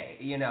 every day,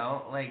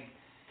 like,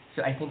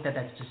 so I think that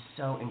that's just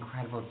so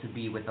incredible to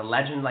be with a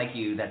legend like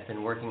you that's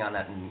been working on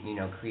that and,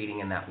 creating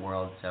in that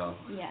world. So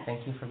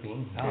thank you for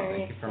being here.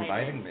 Thank you for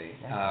inviting me.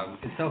 Yeah.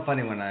 It's so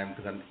funny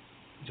because I'm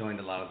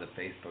joined a lot of the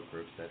Facebook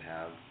groups that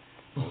have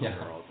Golden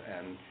Girls,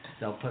 and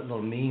they'll put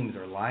little memes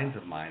or lines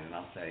of mine, and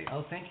I'll say,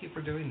 "Oh, thank you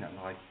for doing that." And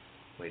they're like,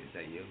 "Wait, is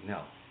that you?"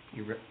 No.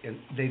 And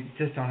they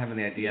just don't have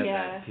any idea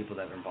that people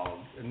that are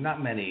involved,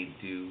 not many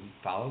do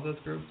follow those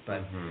groups,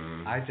 but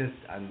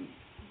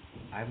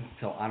I'm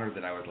so honored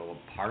that I was a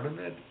little part of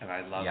it, and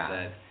I love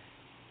that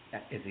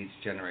as each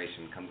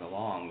generation comes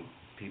along,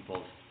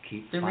 people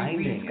keep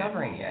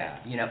rediscovering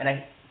it. And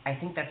I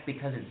think that's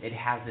because it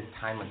has this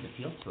timeless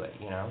appeal to it,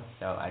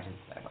 so I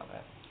love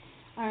it.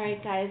 All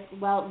right, guys.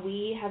 Well,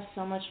 we have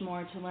so much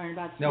more to learn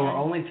about No, we're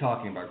only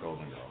talking about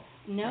Golden Girls.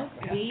 No,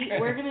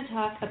 we're going to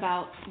talk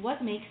about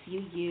what makes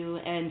you you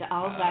and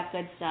all of that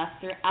good stuff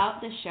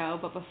throughout the show.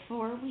 But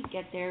before we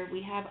get there,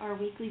 we have our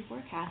weekly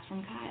forecast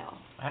from Kyle.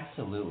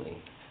 Absolutely.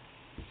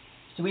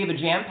 So we have a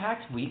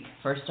jam-packed week.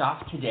 First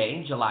off,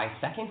 today, July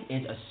 2nd,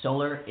 is a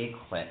solar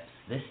eclipse.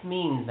 This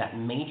means that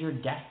major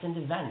destined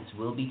events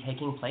will be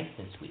taking place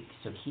this week.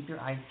 So keep your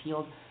eyes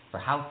peeled for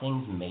how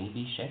things may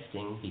be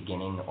shifting,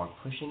 beginning, or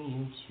pushing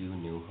you to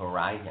new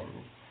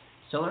horizons.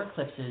 Solar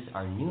eclipses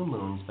are new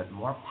moons, but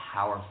more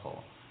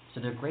powerful. So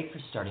they're great for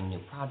starting new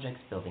projects,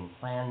 building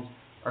plans,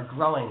 or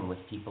growing with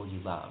people you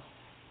love.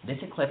 This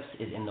eclipse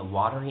is in the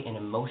watery and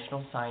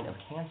emotional sign of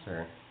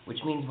Cancer,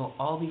 which means we'll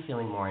all be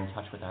feeling more in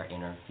touch with our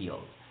inner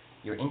field.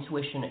 Your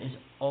intuition is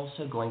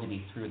also going to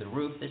be through the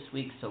roof this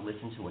week, so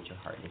listen to what your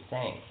heart is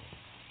saying.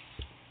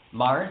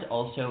 Mars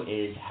also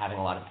is having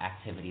a lot of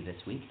activity this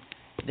week.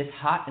 This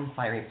hot and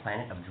fiery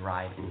planet of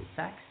drive and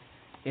sex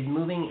is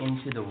moving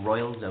into the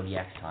royal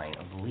zodiac sign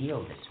of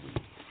Leo this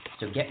week.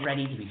 So get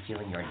ready to be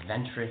feeling your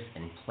adventurous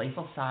and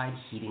playful side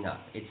heating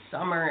up. It's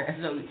summer,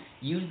 so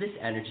use this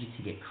energy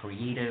to get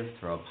creative,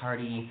 throw a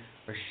party,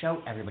 or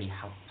show everybody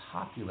how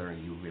popular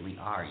you really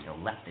are.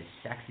 Let this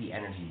sexy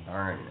energy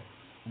burn.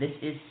 This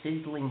is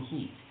sizzling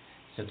heat,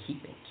 so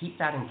keep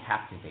that and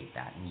captivate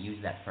that, and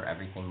use that for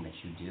everything that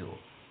you do.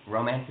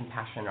 Romance and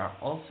passion are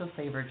also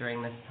favored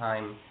during this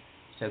time,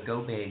 so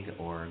go big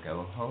or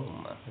go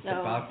home. It's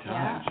about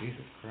time,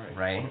 Jesus Christ.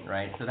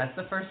 Right. So that's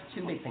the first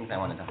two big things I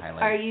wanted to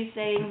highlight. Are you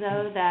saying,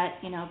 though,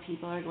 that,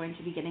 people are going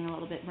to be getting a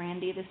little bit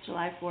randy this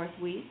July 4th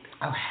week?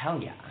 Oh, hell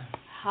yeah.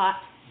 Hot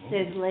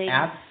sizzling.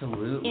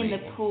 Absolutely. In the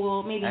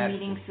pool, maybe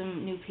Absolutely. meeting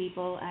some new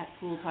people at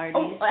pool parties.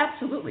 Oh,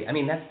 absolutely. I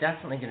mean, that's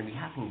definitely going to be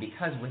happening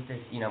because with this,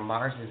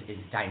 Mars is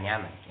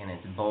dynamic and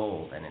it's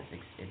bold and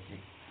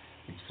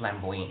it's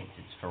flamboyant,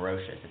 it's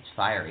ferocious, it's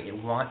fiery.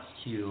 It wants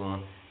to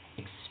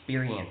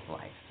experience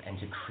life and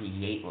to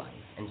create life.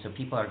 And so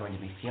people are going to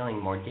be feeling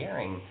more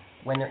daring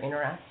when they're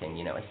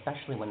interacting,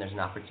 especially when there's an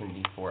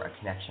opportunity for a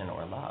connection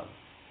or love.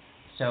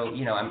 So,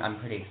 I'm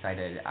pretty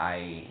excited.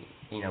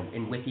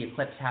 And with the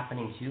eclipse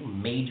happening too,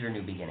 major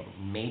new beginnings.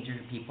 Major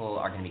people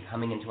are going to be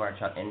coming into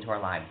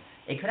our lives.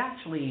 It could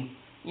actually,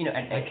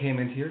 I came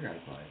into your guys'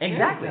 life.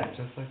 Exactly. Yeah,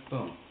 just like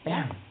boom.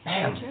 Bam,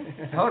 bam.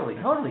 Totally.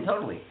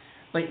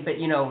 But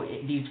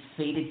these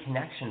fated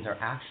connections are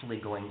actually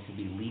going to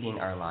be leading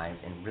our lives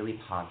in really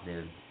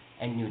positive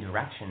and new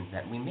directions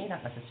that we may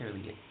not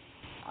necessarily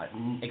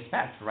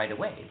expect right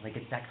away. Like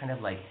it's that kind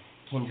of like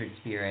kindred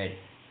spirit,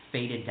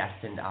 fated,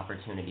 destined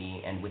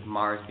opportunity, and with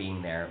Mars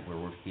being there, where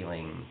we're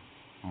feeling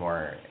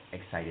more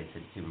excited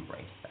to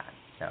embrace that.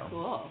 So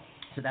cool.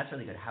 So that's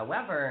really good.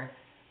 However,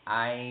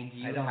 I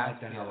don't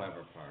like the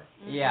however part.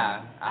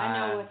 Yeah. I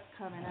know what's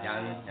coming up.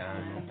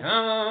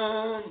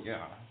 Dun.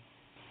 Yeah.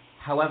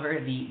 However,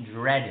 the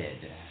dreaded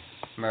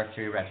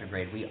Mercury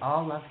retrograde we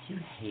all love to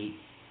hate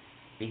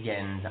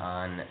begins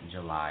on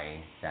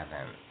July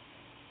 7th.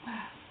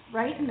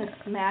 Right in the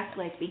smack,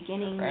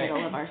 beginning,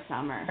 middle of our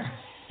summer.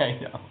 I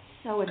know.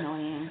 So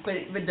annoying. But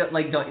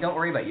don't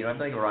worry about it. You don't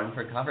have to run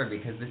for cover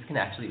because this can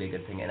actually be a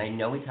good thing. And I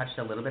know we touched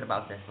a little bit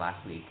about this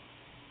last week.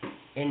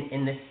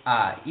 In this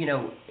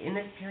in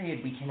this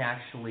period we can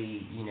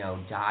actually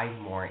dive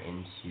more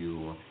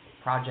into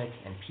projects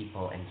and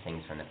people and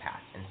things from the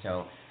past. And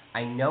so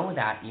I know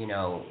that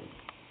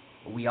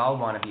we all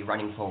want to be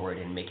running forward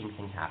and making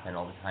things happen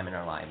all the time in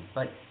our lives,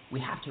 but we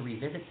have to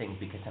revisit things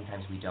because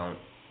sometimes we don't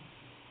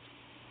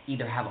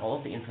either have all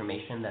of the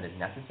information that is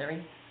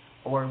necessary,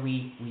 or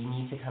we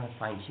need to kind of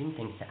fine-tune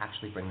things to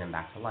actually bring them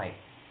back to life.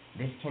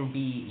 This can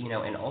be,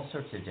 in all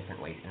sorts of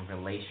different ways, in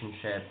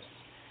relationships,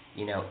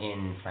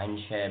 in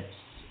friendships,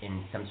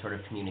 in some sort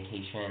of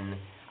communication.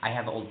 I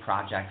have old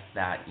projects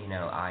that,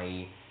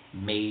 I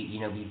may,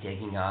 be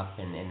digging up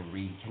and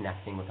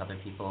reconnecting with other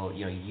people.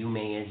 You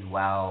may as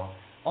well.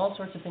 All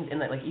sorts of things.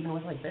 And even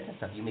with business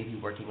stuff, you may be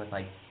working with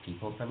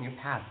people from your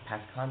past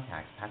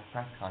contacts, past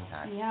press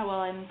contacts. Yeah,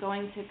 well, I'm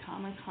going to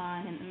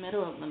Comic-Con in the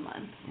middle of the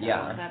month. So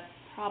yeah. That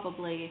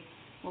probably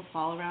will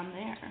fall around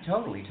there.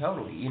 Totally. So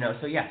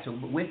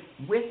with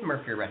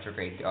Mercury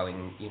retrograde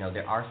going,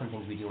 there are some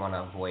things we do want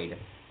to avoid.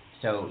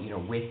 So,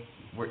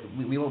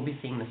 we will be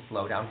seeing the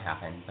slowdown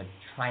happen, but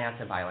try not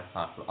to buy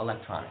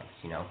electronics,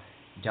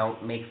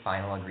 Don't make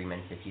final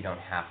agreements if you don't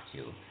have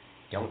to.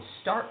 Don't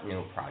start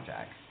new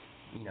projects.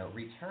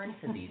 Return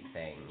to these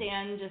things.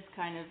 Dan just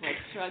kind of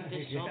shrugged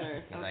his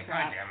shoulders. He's like,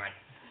 crap. God damn it.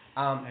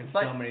 I have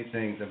so many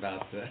things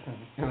about the...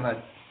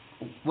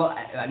 Well,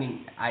 I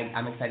mean,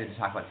 I'm excited to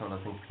talk about some of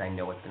those things because I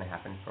know what's going to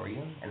happen for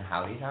you and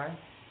how these are.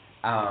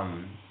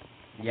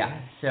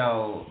 Yeah,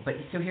 so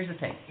here's the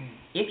thing.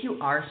 If you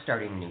are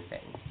starting new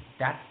things,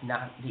 that's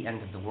not the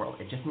end of the world.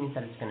 It just means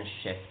that it's going to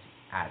shift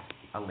at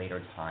a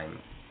later time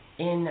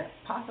in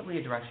possibly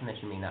a direction that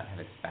you may not have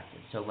expected.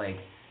 So,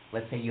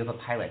 let's say you have a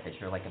pilot that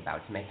you're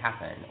about to make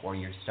happen, or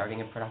you're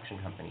starting a production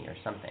company or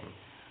something.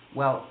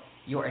 Well,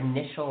 your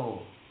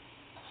initial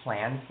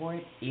plan for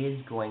it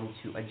is going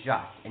to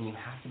adjust, and you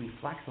have to be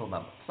flexible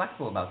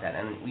about that.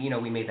 And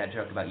we made that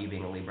joke about you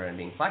being a Libra and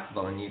being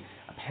flexible, and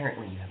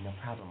apparently you have no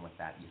problem with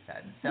that. You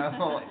said so. I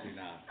do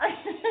not.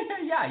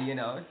 Yeah,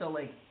 so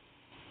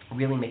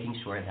really making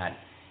sure that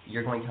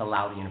you're going to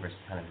allow the universe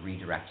to kind of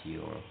redirect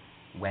you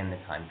when the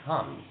time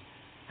comes.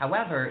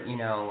 However,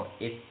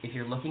 if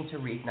you're looking to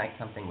reignite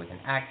something with an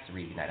ex,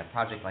 reignite a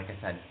project, like I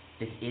said,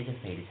 this is a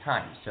fated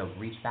time. So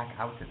reach back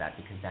out to that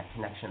because that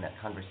connection, that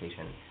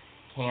conversation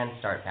can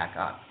start back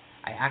up.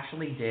 I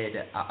actually did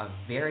a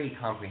very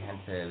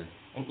comprehensive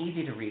and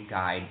easy to read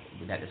guide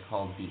that is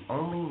called The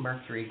Only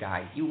Mercury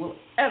Guide You Will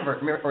Ever,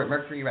 or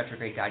Mercury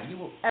Retrograde Guide You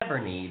Will Ever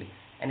Need,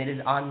 and it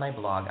is on my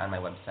blog, on my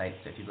website,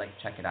 so if you'd like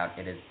to check it out,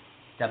 it is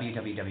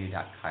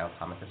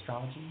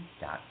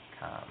www.kylethomasastrology.com.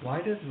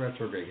 Why does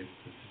retrograde get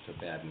such a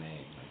bad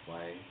name?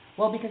 Why?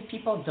 Well, because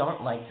people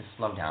don't like to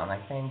slow down, I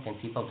think, and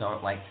people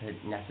don't like to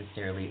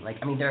necessarily,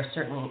 there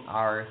certainly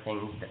are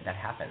things that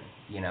happen,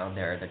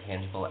 there are the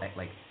tangible,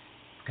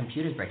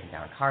 computers breaking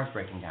down, cars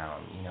breaking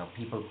down,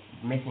 people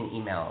missing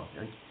emails,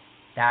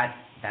 that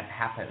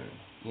happens,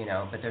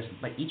 but there's,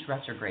 each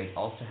retrograde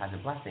also has a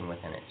blessing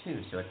within it,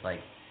 too, so it's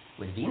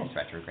with Venus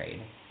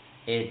retrograde,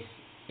 it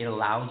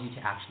allows you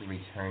to actually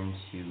return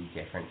to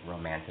different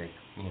romantic,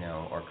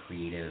 or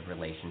creative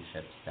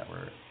relationships that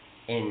were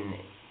in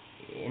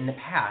the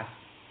past,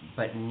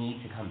 but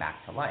need to come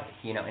back to life,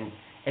 and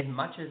as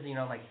much as,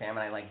 Sam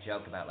and I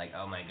joke about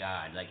oh my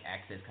God,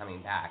 X is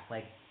coming back,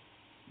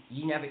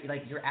 you never,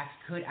 your ex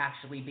could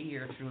actually be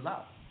your true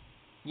love,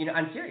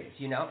 I'm serious,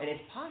 and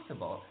it's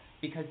possible,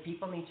 because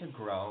people need to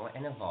grow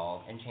and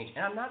evolve and change.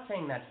 And I'm not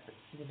saying that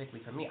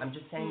specifically for me. I'm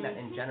just saying that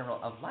in general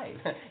of life.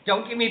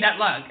 Don't give me that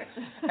look.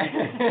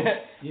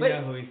 You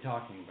know who he's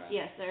talking about.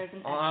 Yes, there is an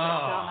X that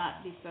shall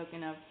not be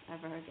spoken of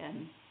ever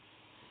again.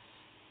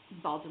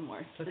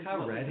 Voldemort. Look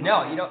how red.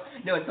 No,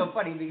 it's so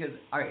funny because,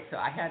 all right, so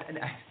I had an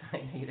ex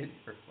I dated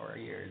for 4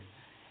 years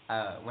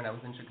when I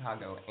was in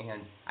Chicago,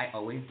 and I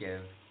always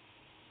give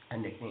a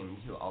nickname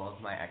to all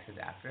of my exes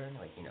after,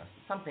 like,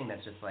 something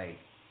that's just like,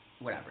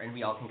 whatever, and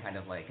we all can kind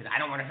of like, because I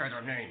don't want to hurt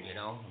their name,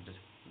 just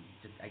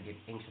I get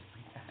anxious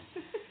like that.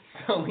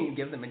 So we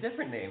give them a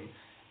different name,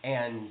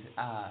 and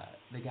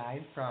the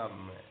guy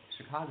from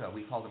Chicago,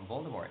 we called him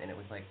Voldemort, and it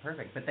was like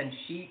perfect, but then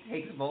she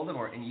takes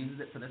Voldemort and uses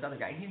it for this other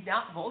guy. He's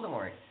not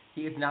Voldemort.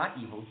 He is not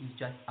evil. He's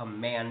just a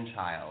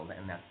man-child,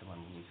 and that's the one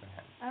we use for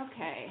him.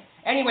 Okay.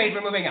 Anyways,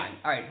 we're moving on.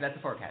 All right, so that's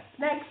the forecast.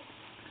 Next.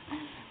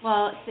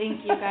 Well,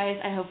 thank you guys.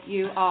 I hope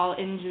you all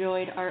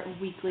enjoyed our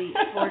weekly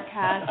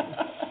forecast.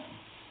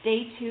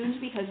 Stay tuned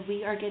because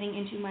we are getting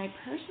into my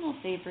personal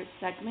favorite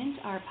segment,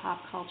 our pop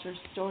culture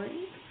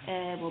stories,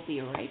 and we'll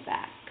be right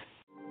back.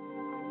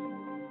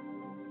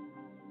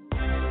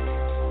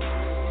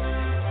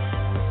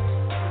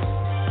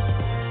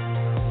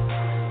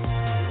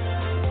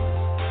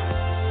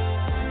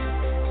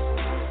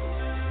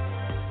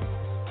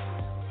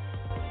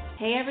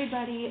 Hey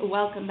everybody,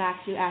 welcome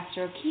back to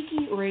Astro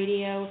Kiki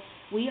Radio.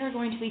 We are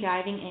going to be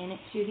diving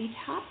into the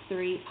top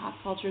 3 pop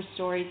culture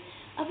stories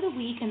of the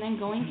week and then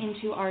going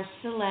into our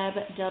celeb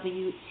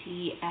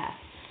WTF.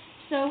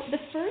 So the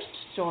first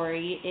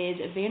story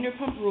is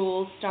Vanderpump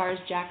Rules stars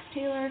Jax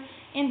Taylor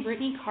and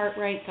Brittany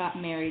Cartwright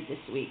got married this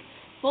week.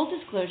 Full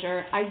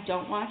disclosure, I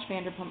don't watch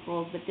Vanderpump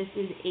Rules, but this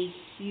is a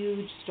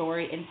huge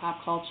story in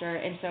pop culture,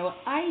 and so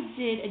I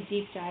did a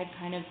deep dive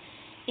kind of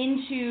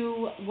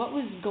into what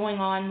was going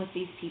on with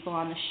these people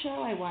on the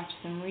show. I watched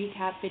some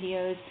recap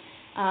videos.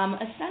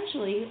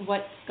 Essentially,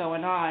 what's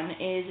going on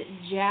is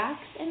Jax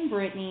and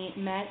Brittany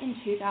met in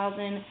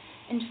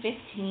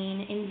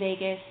 2015 in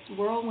Vegas,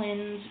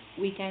 whirlwind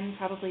weekend,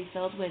 probably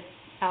filled with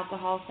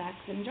alcohol, sex,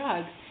 and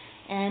drugs.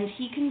 And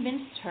he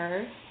convinced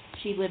her,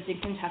 she lived in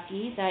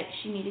Kentucky, that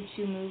she needed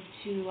to move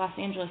to Los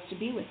Angeles to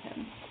be with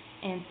him.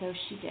 And so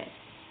she did.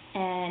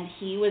 And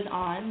he was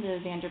on the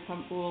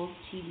Vanderpump Rules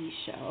TV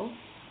show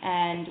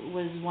and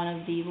was one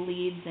of the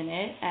leads in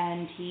it,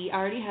 and he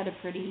already had a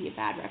pretty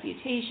bad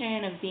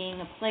reputation of being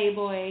a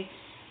playboy,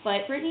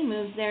 but Brittany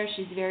moves there.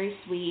 She's very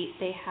sweet.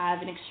 They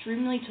have an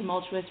extremely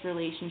tumultuous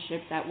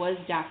relationship that was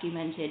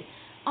documented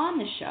on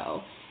the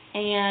show,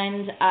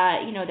 and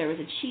there was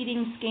a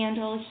cheating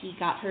scandal. He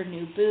got her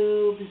new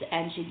boobs,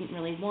 and she didn't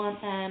really want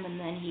them, and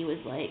then he was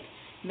like,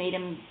 made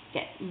her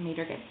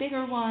get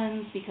bigger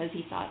ones because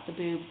he thought the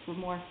boobs were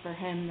more for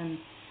him than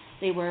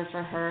they were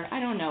for her. I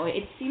don't know.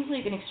 It seems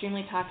like an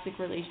extremely toxic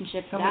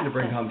relationship. Something to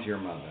bring home to your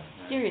mother.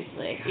 Right?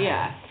 Seriously, God,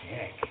 yeah.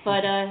 Dick.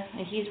 But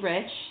he's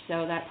rich,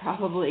 so that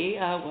probably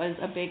was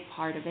a big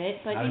part of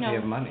it. But how does he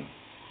have money?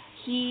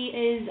 He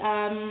is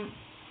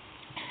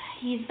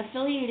he's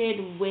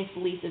affiliated with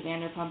Lisa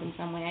Vanderpump in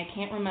some way. I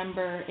can't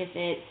remember if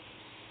it's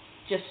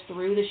just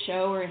through the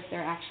show or if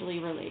they're actually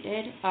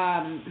related.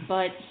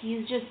 But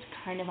he's just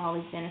kind of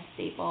always been a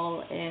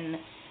staple in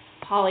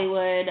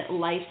Hollywood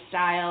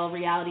lifestyle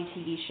reality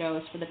TV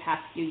shows for the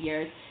past few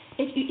years.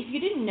 If you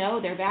didn't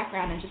know their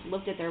background and just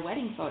looked at their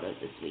wedding photos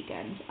this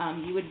weekend,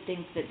 you would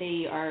think that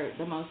they are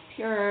the most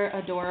pure,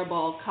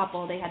 adorable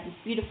couple. They had this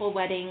beautiful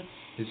wedding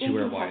in Kentucky. Did she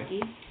wear white?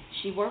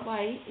 She wore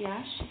white,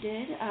 yeah, she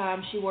did.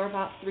 She wore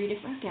about 3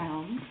 different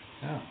gowns.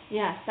 Oh.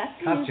 Yes, that's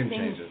the costume new thing.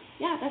 changes.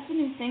 Yeah, that's the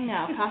new thing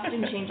now.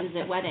 Costume changes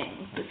at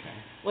weddings. Okay.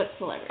 What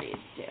celebrities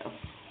do.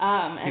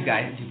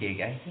 Do gay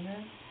guys do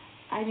that?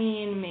 I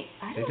mean,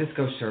 they just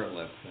go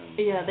shirtless.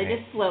 Yeah, they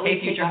just slowly. Hey,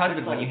 future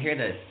husband, when you hear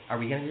this, are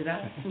we gonna do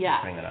that?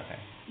 Yeah. Bring that up there.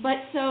 But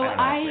so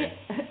I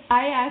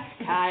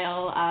asked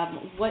Kyle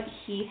what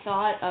he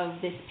thought of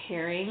this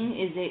pairing.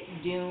 Is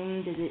it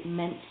doomed? Is it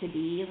meant to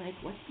be? Like,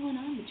 what's going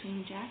on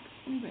between Jax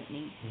and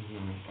Brittany?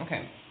 Mm-hmm.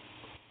 Okay.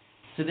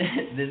 So this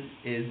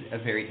is a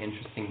very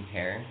interesting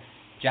pair.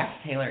 Jax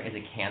Taylor is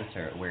a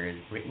Cancer, whereas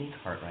Brittany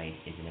Cartwright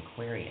is an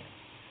Aquarius.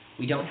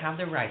 We don't have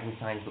the rising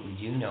signs, but we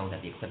do know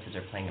that the eclipses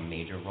are playing a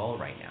major role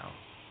right now.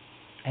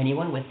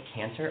 Anyone with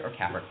Cancer or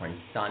Capricorn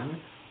Sun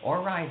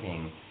or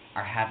rising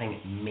are having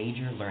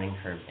major learning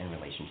curves in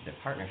relation to their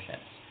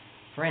partnerships.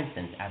 For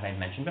instance, as I've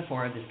mentioned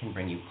before, this can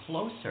bring you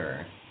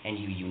closer and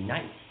you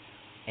unite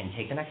and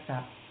take the next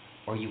step,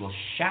 or you will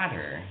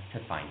shatter to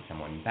find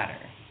someone better.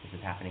 This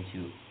is happening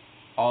to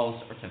all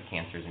sorts of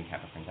Cancers and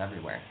Capricorns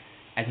everywhere.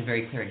 As a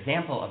very clear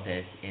example of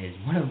this is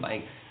one of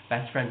my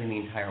best friends in the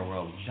entire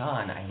world,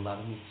 John. I love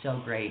him. He's so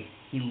great.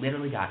 He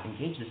literally got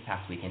engaged this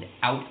past weekend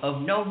out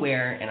of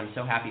nowhere, and I'm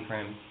so happy for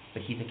him.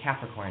 But he's a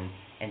Capricorn,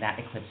 and that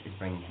eclipse is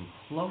bringing him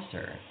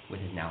closer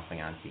with his now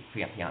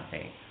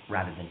fiance,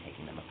 rather than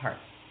taking them apart.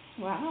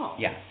 Wow.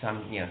 Yeah. So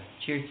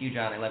cheers to you,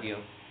 John. I love you.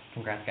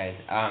 Congrats, guys.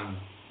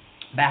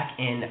 Back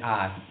in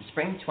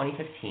spring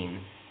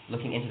 2015,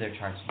 looking into their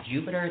charts,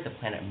 Jupiter, the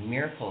planet of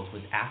miracles,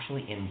 was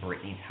actually in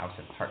Brittany's house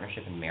of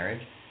partnership and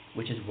marriage.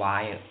 which is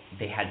why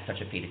they had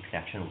such a fated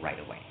connection right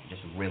away. It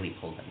just really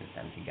pulled them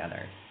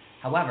together.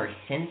 However,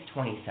 since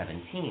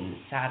 2017,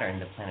 Saturn,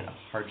 the planet of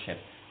hardship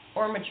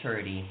or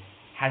maturity,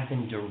 has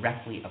been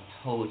directly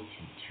opposed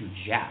to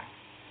Jack,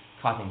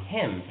 causing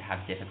him to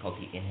have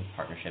difficulty in his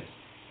partnerships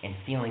and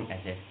feeling as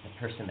if the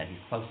person that he's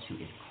close to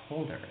is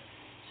colder.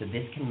 So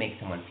this can make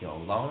someone feel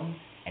alone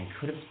and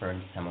could have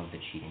spurred some of the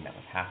cheating that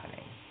was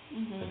happening.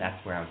 So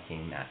that's where I'm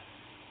seeing that.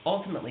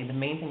 Ultimately, the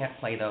main thing at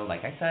play, though,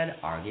 like I said,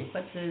 are the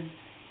eclipses,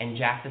 and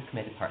Jack's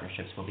committed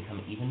partnerships will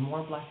become even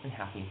more blessed and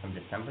happy from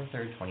December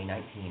 3rd,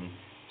 2019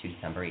 to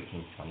December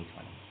 18th, 2020.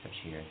 So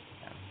cheers to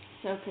them.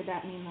 So could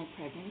that mean like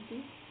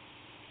pregnancy?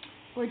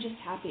 Or just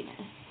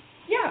happiness?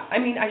 Yeah, I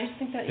mean, I just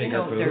think that,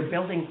 Bigger boobs. they're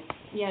building...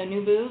 Yeah,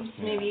 new boobs.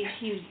 Yeah. Maybe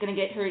she was going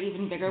to get her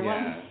even bigger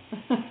ones.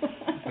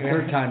 The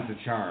third time's the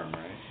charm,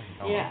 right?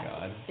 Oh yeah,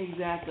 my God.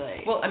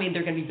 Exactly. Well, I mean,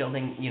 they're going to be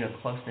building,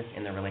 closeness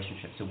in their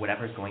relationship. So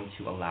whatever's going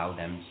to allow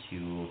them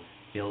to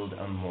build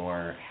a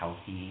more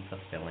healthy,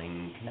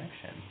 fulfilling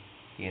connection.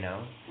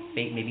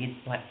 Maybe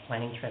it's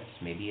planning trips.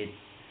 Maybe it's,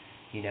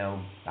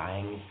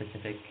 buying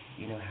specific,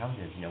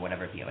 houses.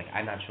 Whatever it be. Like,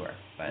 I'm not sure,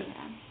 but.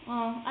 Yeah.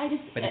 Well,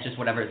 But it's just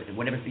whatever's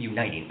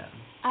uniting them.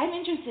 I'm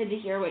interested to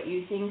hear what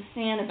you think,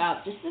 Stan,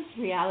 about just this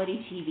reality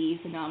TV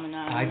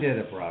phenomenon. I did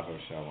a Bravo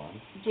show once.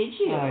 Did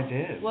you? I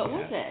did. What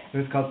was it? It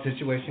was called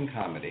Situation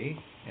Comedy,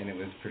 and it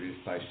was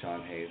produced by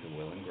Sean Hayes and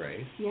Will and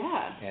Grace.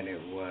 Yeah. And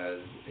it was,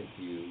 if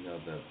you know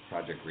the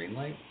Project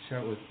Greenlight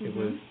show, it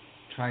was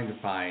trying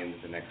to find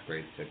the next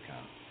great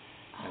sitcom.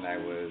 And I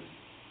was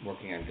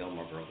working on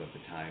Gilmore Girls at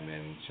the time,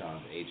 and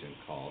Sean's agent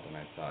called, and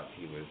I thought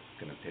he was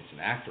going to pitch an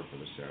actor for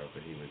the show,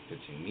 but he was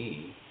pitching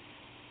me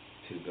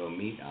to go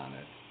meet on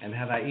it. And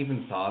had I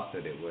even thought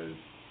that it was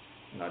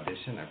an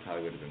audition, I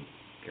probably would have been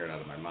scared out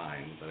of my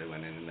mind. But I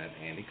went in and met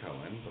Andy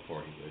Cohen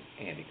before he was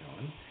Andy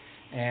Cohen,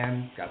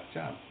 and got the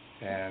job.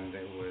 And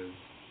it was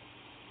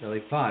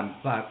really fun.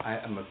 But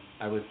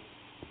I was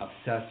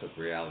obsessed with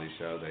reality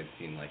shows. I'd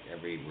seen like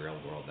every Real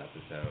World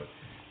episode.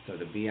 So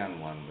to be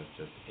on one was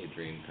just a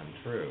dream come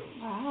true.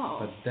 Wow.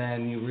 But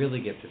then you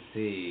really get to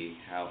see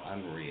how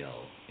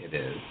unreal it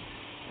is.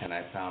 And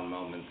I found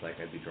moments like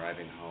I'd be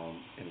driving home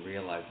and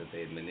realized that they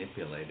had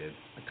manipulated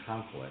a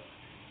conflict.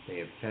 They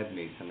had fed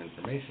me some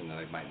information that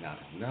I might not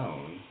have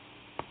known,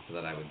 so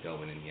that I would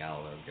go in and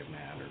yell or get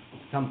mad or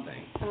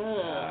something.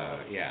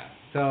 Yeah.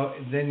 So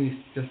then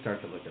you just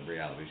start to look at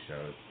reality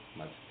shows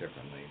much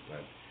differently.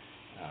 But,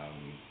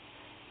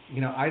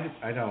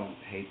 I don't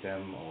hate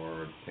them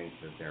or think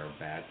that they're a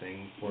bad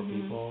thing for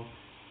people.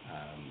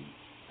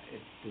 If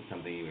it's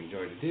something you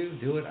enjoy to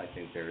do it. I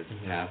think there's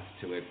a path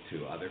to it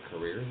to other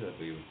careers that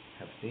we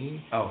have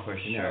seen. Oh, for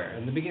sure.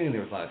 In the beginning,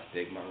 there was a lot of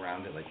stigma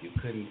around it. Like, you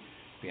couldn't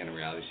be on a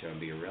reality show and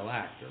be a real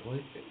actor. Well,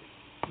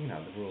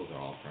 the rules are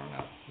all thrown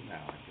out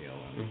now, I feel.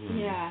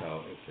 And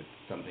so if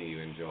it's something you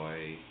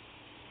enjoy,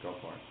 go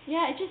for it.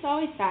 Yeah, it just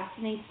always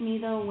fascinates me,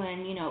 though,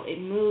 when, it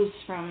moves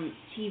from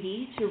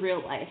TV to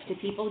real life, to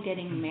people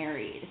getting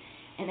married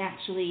and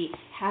actually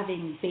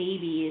having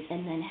babies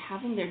and then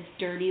having their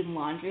dirty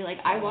laundry. Like,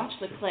 I watched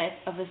the clip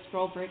of this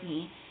girl,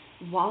 Brittany,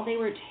 while they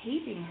were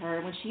taping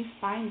her, when she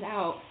finds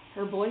out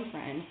her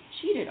boyfriend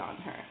cheated on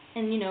her.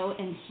 And,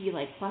 and he,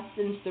 busts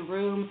into the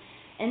room.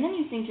 And then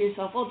you think to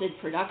yourself, well, did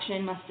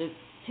production must have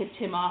tipped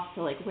him off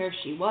to, where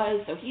she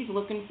was, so he's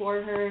looking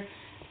for her.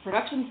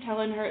 Production's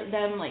telling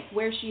them,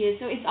 where she is.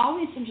 So it's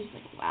always been just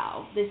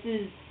wow,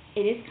 it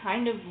is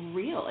kind of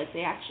real.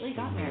 They actually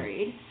got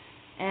married.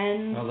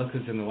 And well, look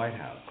who's in the White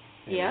House.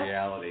 In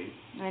reality,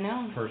 I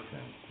know.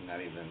 Person,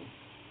 not even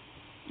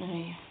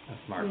a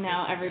smart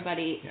now person.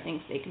 Everybody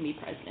thinks they can be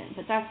president,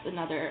 but that's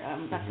another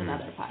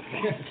another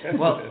podcast.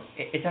 Well,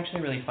 it's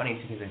actually really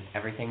funny too, because it's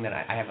everything that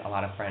I have a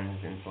lot of friends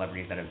and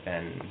celebrities that have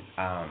been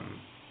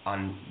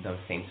on those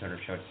same sort of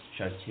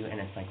shows too, and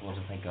it's we'll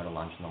just go to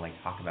lunch and they'll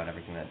talk about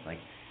everything that's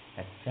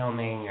that's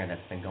filming or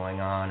that's been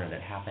going on or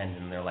that happened,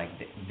 and they're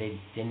they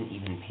didn't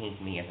even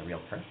paint me as a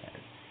real person.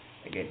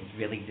 It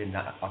really did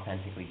not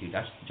authentically do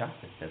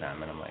justice to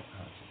them, and I'm oh, it's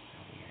just so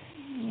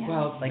weird. Yeah.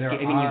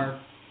 Well,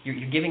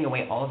 you're giving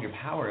away all of your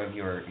power of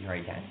your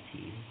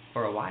identity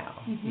for a while.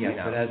 Yes,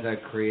 but as a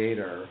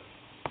creator,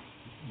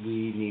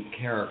 we need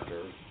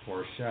characters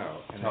for a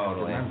show. And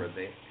totally. Remember,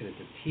 it is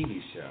a TV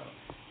show.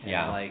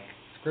 And like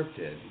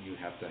scripted, you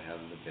have to have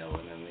the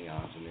villain and the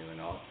ingenue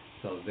and all.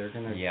 So they're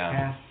going to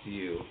cast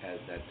you as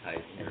that type,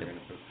 and you're going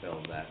to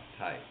fulfill that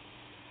type.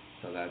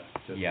 So that's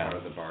just part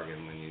of the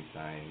bargain when you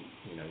sign,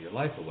 your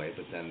life away.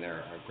 But then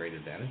there are great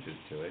advantages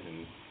to it,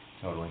 and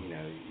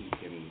you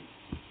can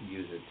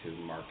use it to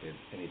market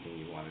anything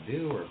you want to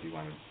do, or if you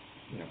want to,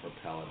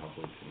 propel it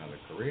hopefully to another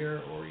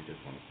career, or you just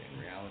want to stay in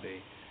reality.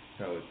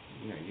 So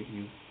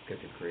you get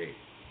to create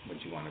what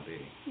you want to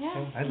be. Yeah.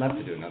 So I'd love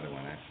to do another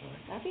one actually.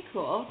 That'd be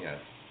cool. Yes,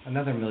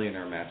 another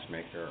Millionaire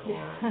Matchmaker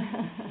or.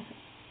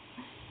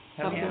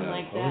 Something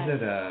like that. What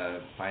was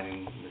it?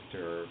 Finding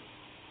Mr.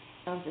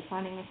 Oh, is it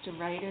Finding Mr.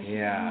 Right or something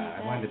Yeah, like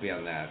that? I wanted to be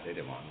on that. They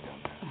didn't want me on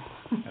that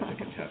as a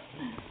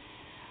contestant.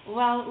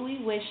 Well,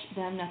 we wish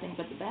them nothing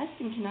but the best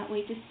and cannot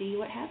wait to see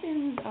what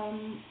happens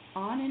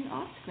on and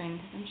off screen,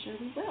 because I'm sure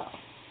we will.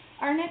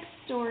 Our next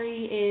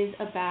story is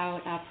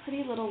about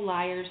Pretty Little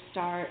Liars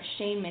star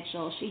Shay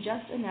Mitchell. She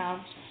just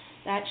announced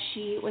that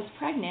she was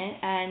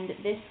pregnant, and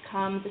this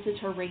is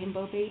her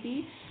rainbow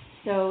baby.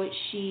 So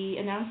she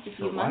announced a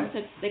few months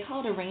ago. They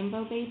call it a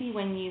rainbow baby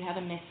when you have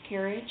a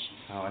miscarriage.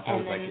 Oh, I thought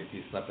it was like if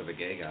you slept with a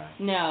gay guy.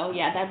 No,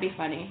 yeah, that'd be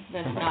funny.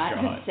 That's not.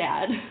 That's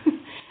sad.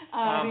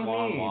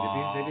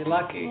 They'd be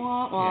lucky.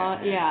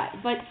 Yeah,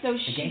 but so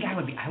the gay guy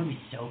would be. I would be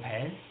so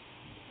pissed.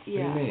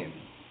 Yeah. What do you mean?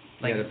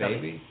 Like you had a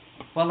baby?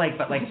 Well, but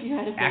you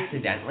had a baby.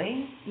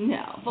 Accidentally?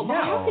 No, but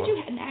how could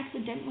you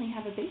accidentally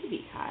have a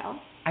baby,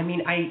 Kyle? I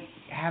mean, I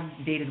have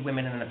dated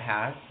women in the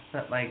past,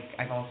 but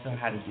I've also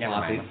had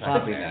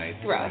floppy nights.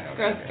 Gross.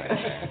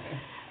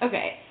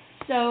 Okay,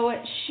 so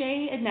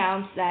Shay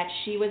announced that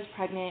she was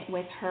pregnant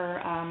with her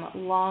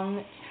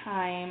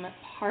long-time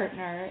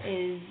partner.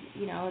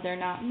 They're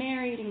not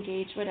married,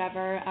 engaged,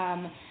 whatever.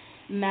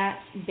 Matt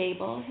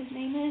Babel, his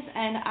name is,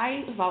 and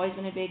I have always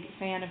been a big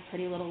fan of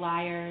Pretty Little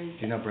Liars.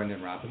 Do you know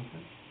Brendan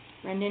Robinson?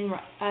 Yes,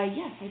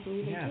 I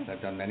believe I do. Yes,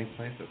 I've done many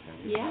plays with him.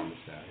 He was on the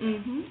show.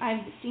 Mm-hmm.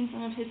 I've seen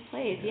some of his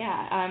plays,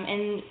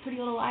 and Pretty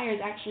Little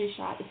Liars actually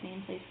shot the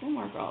same place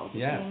Gilmore Girls.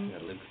 Yes,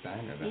 at Luke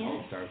Steiner, the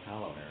whole Stars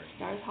Hollow area.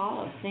 Stars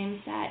Hollow, same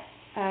set.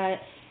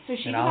 So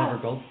she and Oliver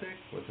Goldstick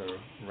was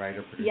a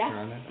writer-producer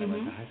on it. I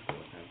went to high school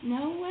with him.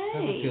 No way.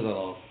 There were a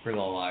few Pretty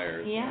Little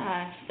Liars.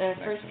 Yeah, the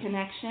first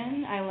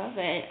connection. I love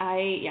it.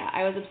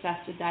 I was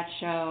obsessed with that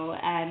show,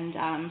 and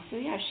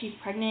she's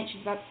pregnant.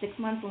 She's about 6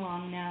 months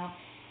along now.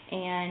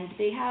 And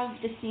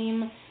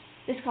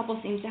this couple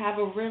seems to have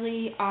a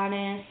really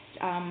honest,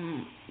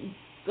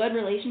 good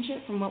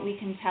relationship from what we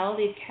can tell.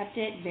 They've kept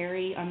it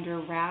very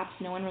under wraps.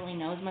 No one really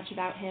knows much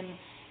about him,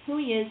 who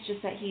he is,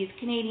 just that he's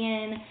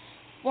Canadian,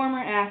 former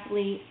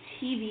athlete,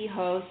 TV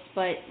host,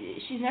 but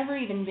she's never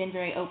even been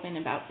very open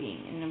about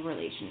being in a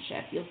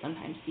relationship. You'll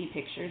sometimes see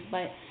pictures,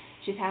 but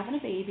she's having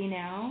a baby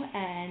now,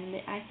 and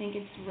I think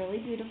it's really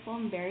beautiful.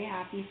 I'm very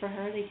happy for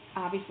her. They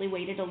obviously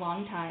waited a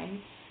long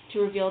time to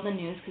reveal the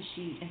news because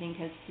she, I think,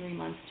 has 3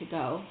 months to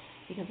go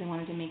because they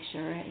wanted to make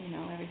sure,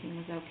 everything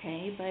was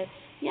okay. But,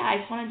 I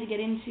just wanted to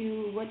get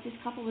into what this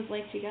couple was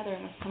like together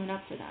and what's coming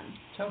up for them.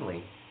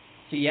 Totally.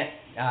 So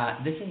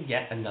this is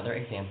yet another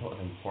example of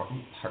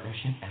important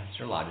partnership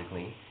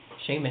astrologically.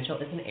 Shay Mitchell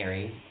is an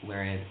Aries,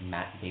 whereas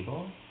Matt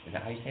Babel, is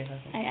that how you say his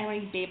last name? I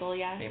like Babel,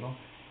 yeah. Babel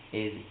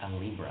is a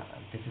Libra.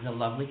 This is a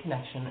lovely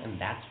connection, and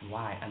that's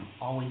why I'm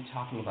always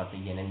talking about the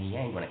yin and the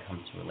yang when it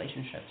comes to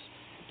relationships.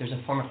 There's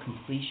a form of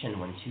completion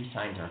when two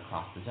signs are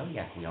across the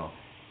zodiac wheel,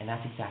 and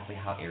that's exactly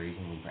how Aries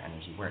and Libra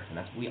energy works. And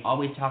we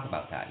always talk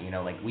about that.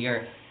 We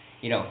are,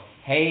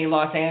 hey,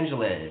 Los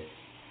Angeles,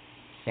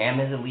 Sam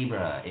is a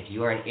Libra. If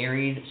you are an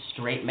Aries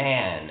straight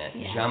man,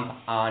 jump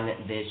on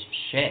this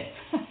shit.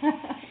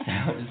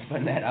 So just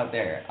putting that out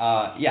there.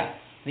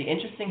 The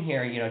interesting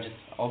here, just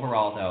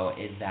overall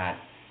though, is that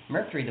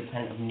Mercury, the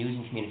planet of news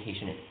and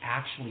communication, is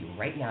actually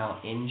right now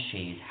in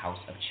Shay's house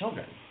of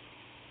children.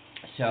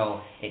 So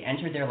it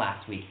entered there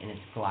last week, and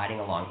it's gliding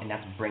along, and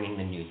that's bringing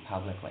the news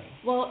publicly.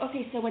 Well,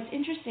 okay, so what's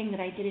interesting that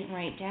I didn't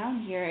write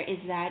down here is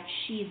that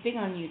she's big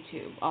on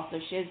YouTube. Also,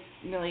 she has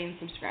a million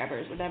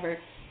subscribers, whatever.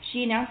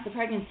 She announced the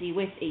pregnancy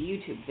with a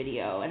YouTube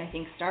video, and I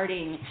think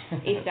starting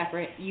a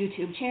separate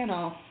YouTube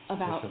channel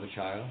about for the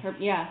child. Her,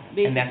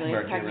 basically. And that's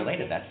Mercury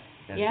related. That's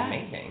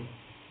amazing.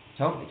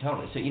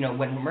 Totally. So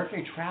when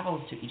Mercury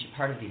travels to each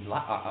part of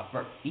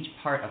each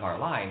part of our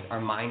lives,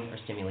 our minds are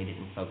stimulated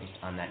and focused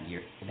on that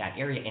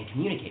area and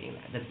communicating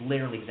that. That's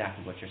literally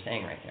exactly what you're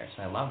saying right there.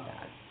 So I love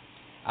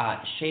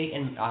that. Shay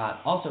and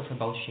also for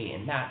both Shay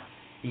and Matt,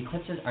 the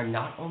eclipses are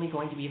not only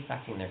going to be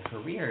affecting their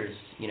careers,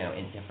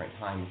 in different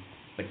times,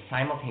 but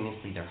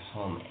simultaneously their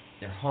home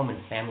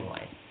and family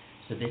life.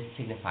 So this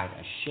signifies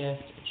a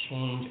shift, a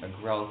change, a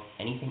growth,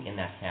 anything in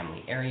that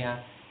family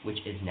area, which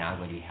is now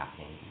going to be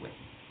happening with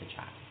the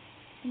child.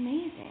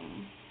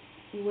 Amazing.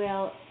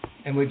 Well.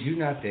 And would you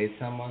not date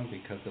someone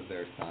because of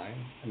their sign?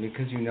 I mean,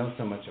 because you know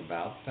so much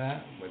about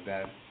that, would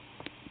that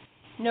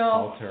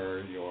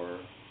alter your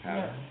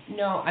pattern?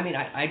 No. I mean,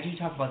 I do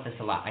talk about this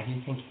a lot. I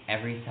do think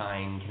every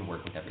sign can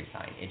work with every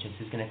sign. It just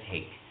is going to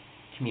take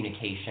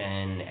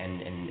communication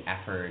and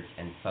effort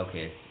and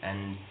focus.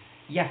 And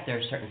yes, there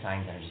are certain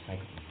signs that are just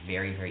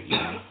very, very easy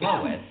to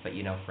flow with. But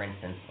for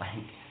instance,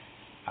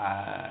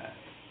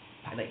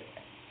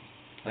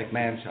 like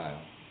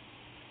man-child.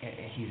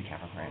 He's a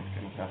Capricorn.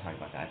 We're not talking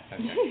about that.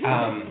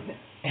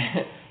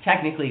 Okay.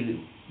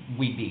 Technically,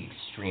 we'd be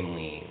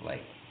extremely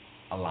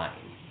aligned.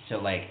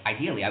 So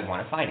ideally, I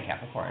want to find a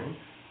Capricorn,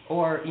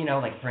 or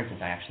for instance,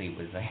 I actually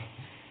was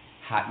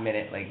hot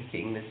minute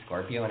seeing this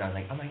Scorpio, and I was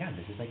like, oh my god,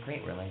 this is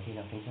great. We're things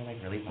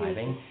are really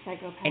vibing.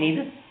 And he's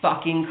a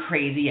fucking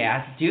crazy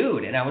ass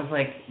dude, and I was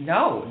like,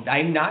 no,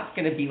 I'm not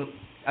gonna be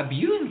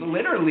abused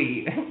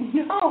literally.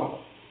 No.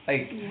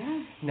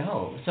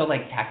 No. So,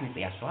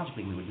 technically,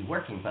 astrologically, we would be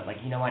working, but,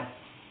 you know what?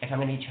 If I'm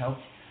going to be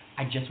choked,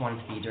 I just want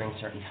it to be during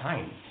certain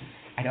times.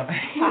 I don't...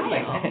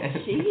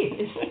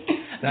 Jeez.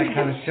 that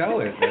kind of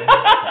show, is it?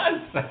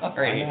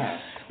 Sorry. Yeah.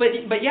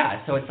 But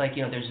yeah, so it's like,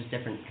 there's just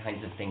different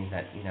kinds of things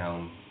that,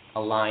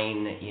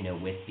 align,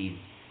 with these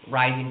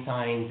rising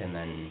signs, and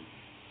then,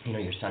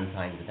 your sun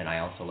signs. But then I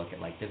also look at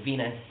like the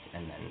Venus,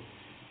 and then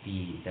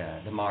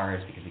the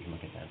Mars, because we can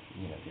look at the,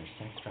 their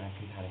sex drive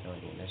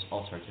compatibility, and there's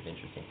all sorts of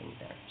interesting things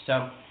there.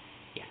 So,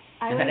 yeah.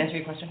 Does that answer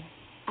your question?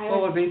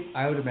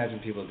 I would imagine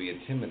people would be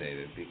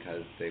intimidated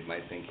because they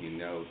might think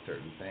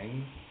certain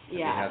things. Yeah.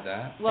 You have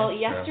that? Well,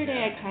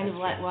 yesterday I kind of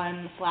let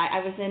one fly.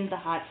 I was in the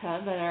hot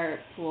tub at our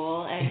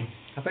pool, and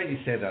I bet you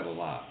say that a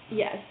lot.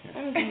 Yes,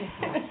 I was in the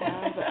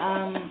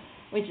hot tub,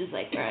 which is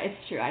like,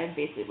 it's true. I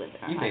basically live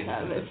in our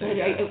hot tub, so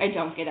I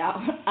don't get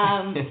out.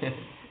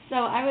 So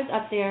I was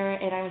up there,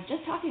 and I was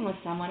just talking with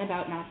someone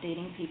about not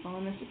dating people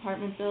in this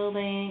apartment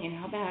building and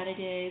how bad it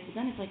is. But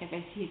then it's like, if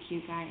I see a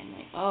cute guy, I'm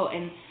like, oh,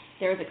 and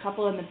there was a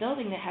couple in the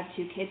building that have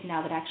 2 kids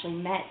now that actually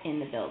met in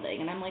the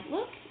building. And I'm like,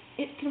 look,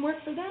 it can work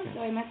for them.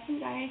 So I met some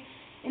guy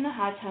in the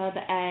hot tub,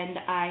 and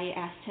I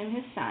asked him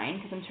his sign,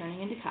 because I'm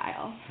turning into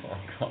Kyle. Oh,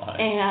 God.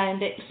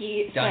 And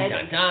he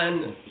said,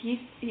 dun.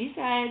 He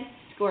said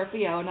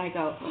Scorpio, and I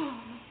go,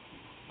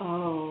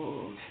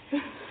 oh.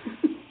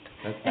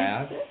 That's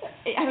bad?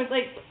 I was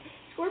like,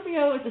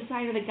 Scorpio is the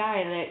sign of the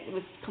guy that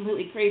was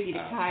completely crazy to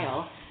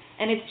Kyle.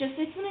 And it's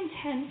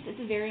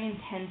a very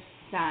intense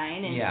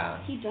sign, and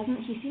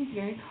he seems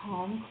very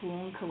calm,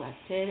 cool, and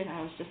collected, and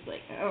I was just like,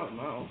 oh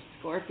no,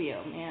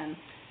 Scorpio, man,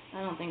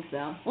 I don't think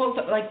so. Well,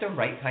 like the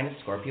right kind of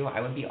Scorpio,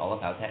 I would be all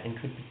about that and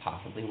could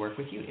possibly work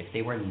with you if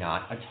they were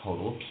not a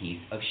total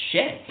piece of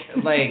shit.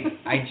 Like,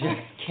 I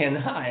just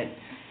cannot.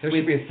 There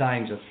should be a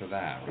sign just for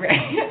that, right?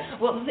 Right.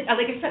 Well, like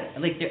I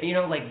said,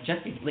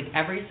 like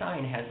every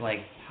sign has like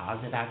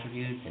positive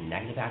attributes and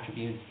negative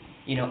attributes.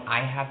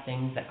 I have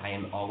things that I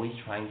am always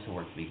trying to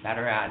work to be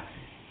better at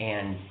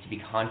and to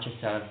be conscious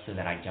of, so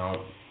that I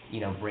don't,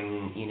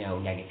 bring,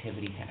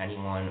 negativity to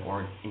anyone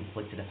or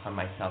inflict it upon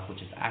myself,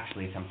 which is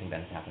actually something that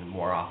has happened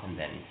more often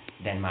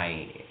than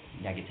my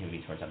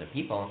negativity towards other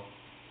people.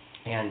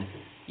 And,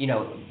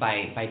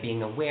 by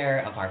being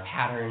aware of our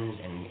patterns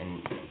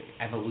and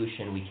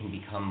evolution, we can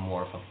become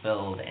more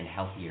fulfilled and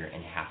healthier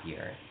and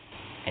happier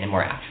and a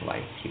more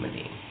actualized human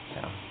being.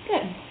 So.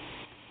 Good.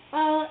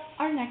 Well,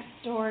 our next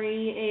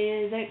story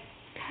is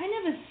kind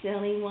of a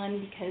silly one,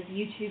 because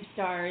YouTube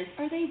stars,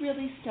 are they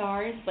really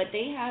stars? But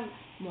they have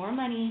more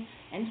money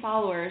and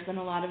followers than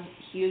a lot of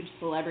huge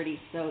celebrities.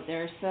 So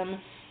there's some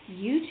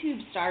YouTube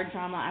star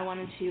drama I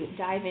wanted to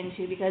dive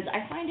into, because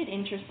I find it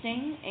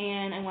interesting,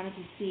 and I wanted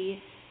to see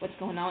what's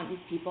going on with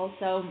these people.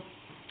 So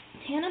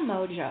Tana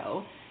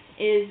Mojo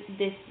is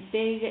this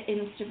big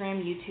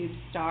Instagram YouTube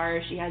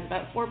star. She has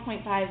about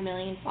 4.5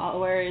 million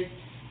followers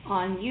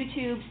on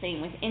YouTube,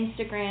 same with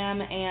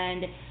Instagram,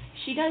 and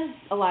she does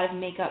a lot of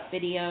makeup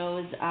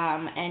videos,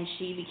 and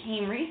she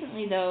became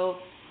recently, though,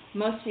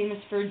 most famous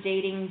for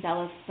dating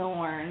Bella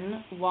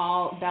Thorne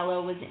while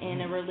Bella was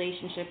in a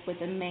relationship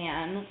with a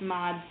man,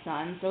 Maud's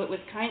son. So it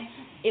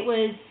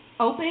was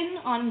open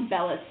on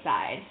Bella's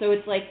side. So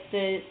it's like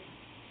the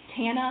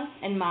Tana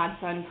and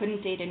Maud's son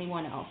couldn't date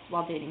anyone else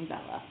while dating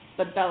Bella,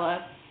 but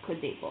Bella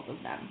could date both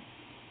of them.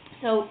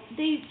 So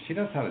she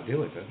knows how to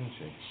do it, doesn't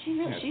she? She's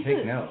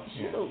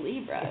a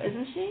Libra,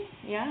 isn't she?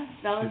 Yeah.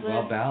 She's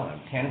well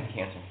balanced. Tana's a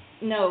Cancer.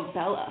 No,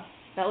 Bella.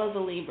 Bella's a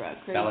Libra.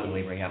 Crazy. Bella's a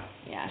Libra, yeah.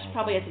 Yeah, she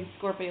probably has some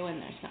Scorpio in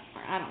there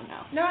somewhere. I don't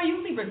know. No,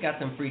 you Libra's got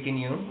some freak in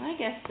you. I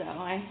guess so.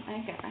 I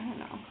don't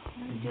know.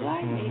 Do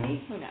I?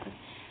 Maybe. Who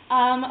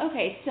knows?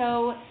 Okay,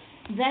 so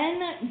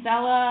then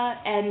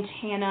Bella and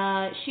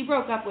Tana, she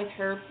broke up with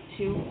her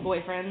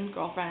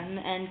girlfriend,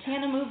 and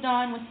Tana moved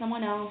on with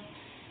someone else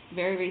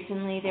very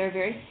recently. They were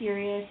very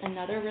serious.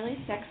 Another really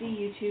sexy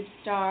YouTube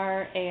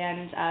star,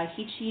 and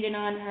he cheated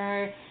on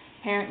her.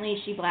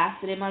 Apparently, she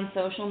blasted him on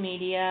social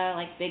media,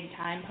 like big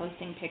time,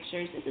 posting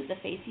pictures. This is the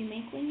face you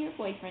make when your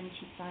boyfriend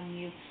cheats on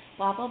you,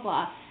 blah, blah,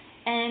 blah.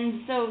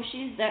 And so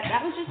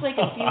that was just like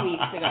a few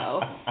weeks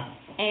ago.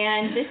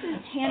 And this is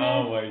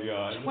Tana's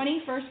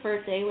 21st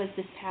birthday was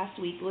this past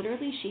week.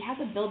 Literally, she has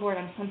a billboard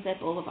on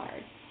Sunset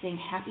Boulevard saying,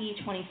 "Happy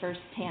 21st,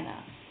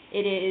 Tana."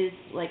 It is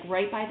like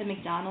right by the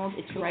McDonald's.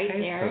 It's right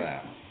there. For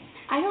that?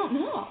 I don't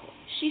know.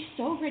 She's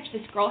so rich.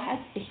 This girl has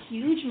a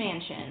huge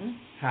mansion.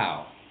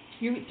 How?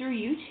 Through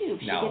YouTube.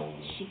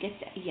 She gets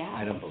yeah.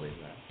 I don't believe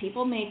that.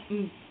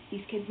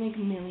 These kids make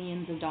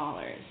millions of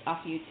dollars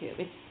off YouTube.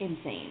 It's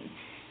insane.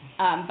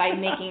 By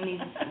making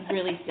these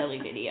really silly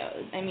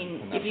videos. I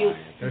mean, if you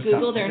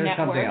Google their net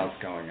worth. There's something else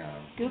going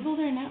on. Google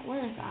their net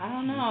worth. I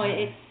don't know.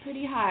 It's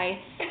pretty high.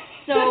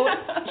 So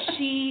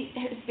she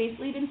has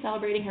basically been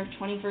celebrating her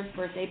 21st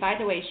birthday. By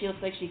the way, she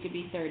looks like she could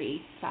be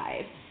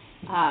 35.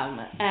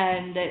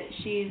 And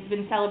she's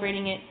been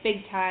celebrating it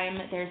big time.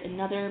 There's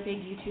another big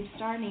YouTube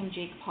star named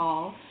Jake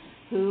Paul,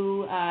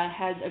 who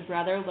has a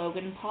brother,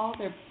 Logan Paul.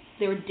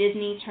 They were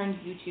Disney turned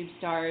YouTube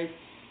stars.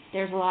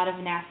 there's a lot of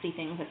nasty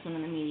things that's in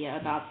the media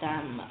about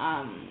them,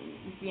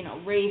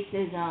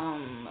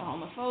 racism,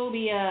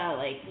 homophobia,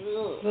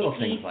 little icky,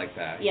 things like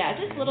that. Yeah,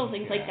 just little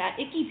things like that.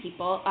 Icky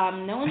people.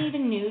 No one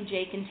even knew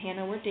Jake and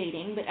Tana were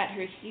dating, but at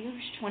her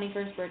huge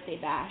 21st birthday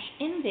bash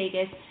in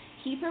Vegas,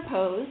 he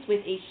proposed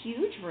with a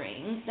huge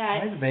ring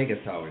that... Why is Vegas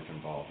always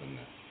involved in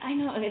this? I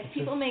know,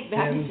 people make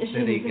bad decisions.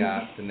 City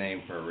got the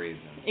name for a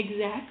reason.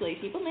 Exactly.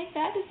 People make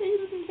bad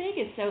decisions in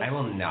Vegas. So I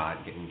will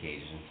not get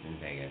engaged in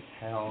Vegas.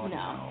 Hell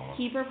no.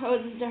 He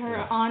proposes to her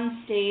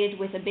on stage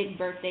with a big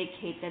birthday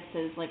cake that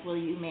says, will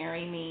you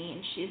marry me?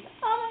 And she's,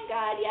 oh my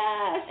God,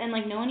 yes. And,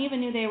 no one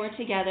even knew they were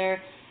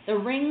together. The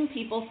ring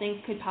people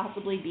think could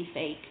possibly be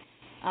fake.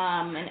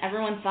 And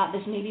everyone thought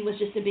this maybe was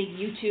just a big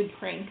YouTube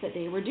prank that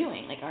they were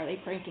doing. Are they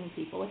pranking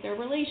people with their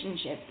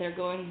relationship? They're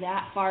going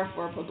that far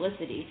for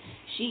publicity.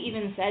 She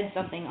even said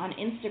something on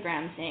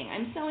Instagram saying,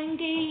 I'm so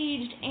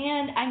engaged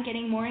and I'm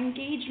getting more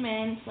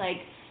engagement,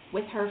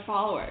 with her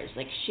followers,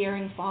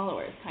 sharing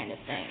followers kind of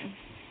thing.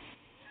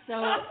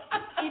 So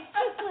it's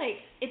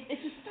just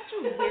it's just such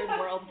a weird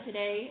world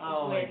today.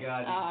 Oh my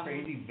God, these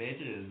crazy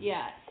bitches.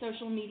 Yeah,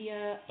 social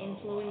media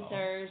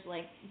influencers,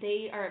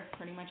 they are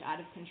pretty much out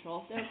of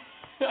control.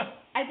 So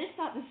I just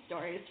thought this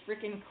story is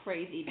freaking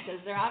crazy because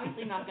they're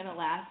obviously not going to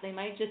last. They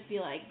might just be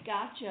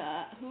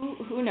gotcha.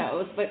 Who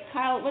knows? But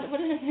Kyle, what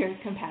are their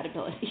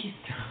compatibilities?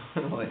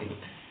 Totally.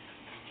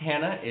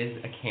 Tana is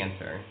a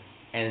Cancer,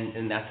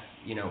 and that's,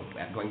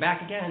 going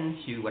back again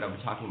to what I was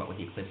talking about with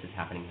the eclipses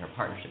happening in her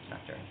partnership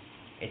sector.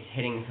 It's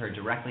hitting her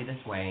directly this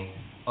way,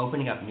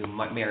 opening up new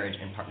marriage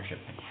and partnership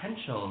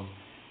potentials.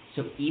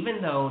 So even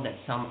though that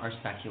some are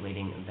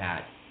speculating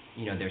that,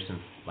 there's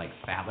some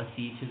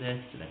fallacy to this,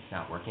 so that's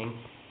not working,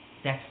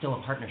 that's still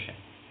a partnership.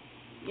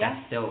 Yeah.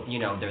 That's still,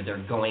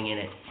 they're going in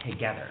it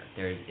together.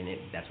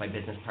 That's why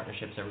business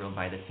partnerships are ruled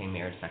by the same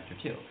marriage sector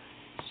too.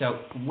 So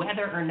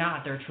whether or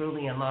not they're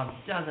truly in love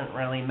doesn't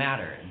really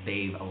matter.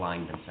 They've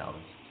aligned themselves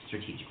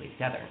strategically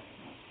together.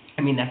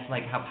 I mean, that's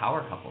how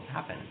power couples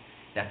happen.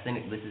 This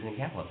is an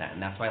example of that,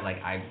 and that's why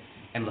I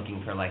am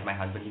looking for my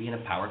husband to be in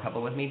a power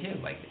couple with me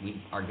too. We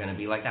are gonna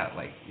be like that.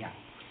 Yeah.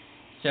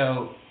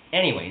 So,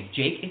 anyways,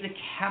 Jake is a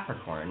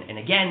Capricorn, and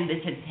again,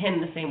 this hits him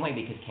the same way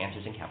because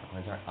Cancers and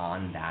Capricorns are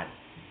on that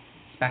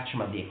spectrum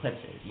of the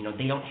eclipses.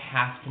 They don't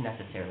have to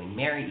necessarily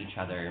marry each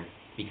other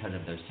because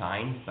of those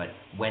signs, but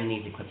when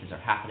these eclipses are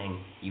happening,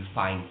 you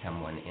find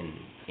someone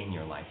in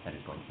your life that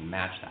is going to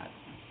match that.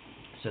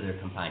 So they're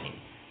combining.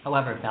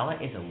 However, Bella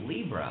is a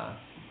Libra.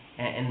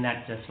 And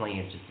that definitely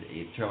is just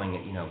throwing,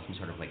 some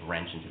sort of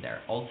wrench into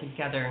there.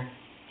 Altogether,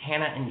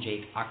 Tana and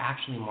Jake are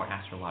actually more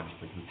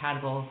astrologically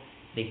compatible.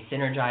 They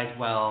synergize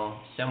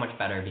well, so much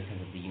better because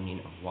of the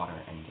union of water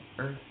and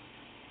earth.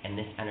 And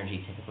this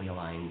energy typically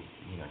aligns,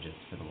 just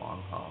for the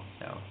long haul.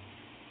 So,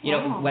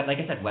 like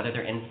I said, whether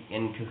they're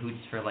in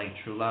cahoots for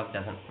true love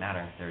doesn't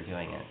matter. They're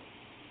doing it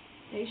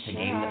to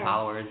gain the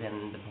followers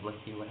and the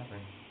publicity or whatever.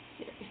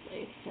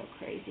 Seriously, it's so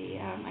crazy.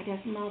 I guess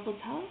Mazel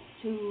Tov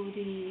to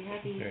the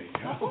happy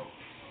couple.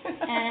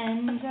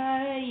 And,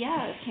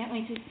 can't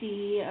wait to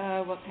see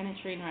what kind of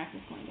train wreck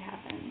is going to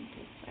happen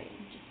because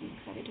I'm just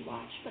excited to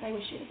watch, but I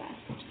wish you the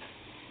best.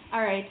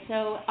 All right,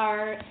 so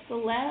our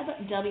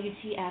celeb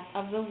WTF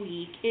of the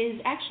week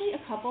is actually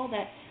a couple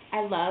that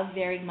I love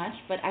very much,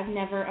 but I've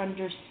never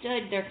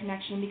understood their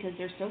connection because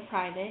they're so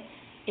private.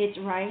 It's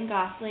Ryan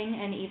Gosling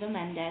and Eva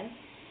Mendes,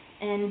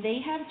 and they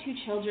have 2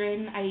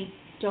 children.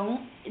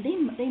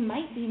 They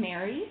might be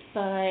married,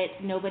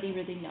 but nobody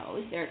really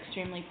knows. They're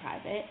extremely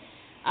private.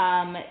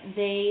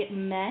 They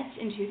met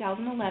in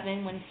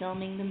 2011 when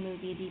filming the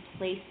movie The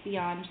Place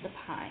Beyond the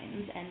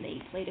Pines, and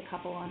they played a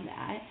couple on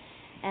that.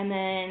 And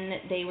then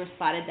they were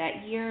spotted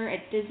that year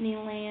at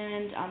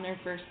Disneyland on their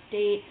first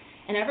date,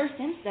 and ever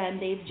since then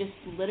they've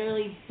just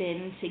literally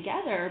been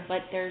together,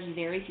 but there's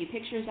very few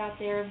pictures out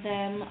there of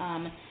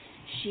them.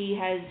 She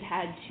has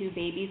had 2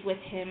 babies with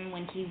him.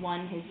 When he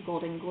won his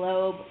Golden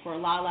Globe for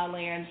La La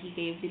Land, he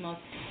gave the most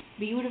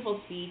beautiful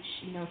speech,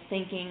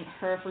 thanking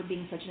her for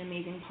being such an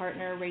amazing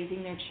partner,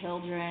 raising their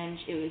children.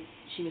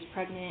 She was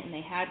pregnant and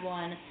they had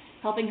one,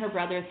 helping her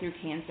brother through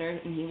cancer,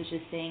 and he was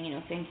just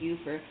saying, thank you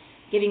for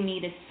giving me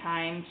this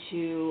time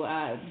to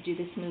do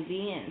this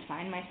movie and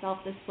find myself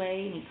this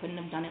way, and he couldn't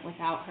have done it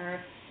without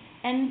her.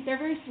 And they're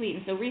very sweet,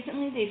 and so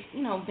recently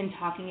they've, been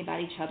talking about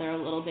each other a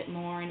little bit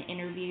more in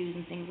interviews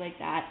and things like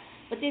that.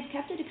 But they've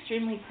kept it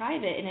extremely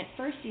private, and at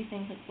first you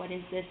think, what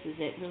is this? Is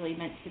it really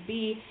meant to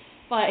be?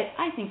 But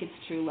I think it's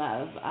true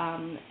love.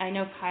 I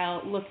know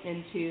Kyle looked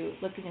into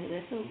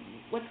this, so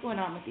what's going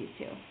on with these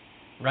 2?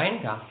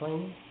 Ryan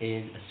Gosling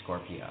is a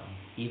Scorpio.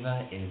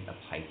 Eva is a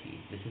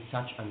Pisces. This is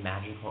such a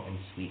magical and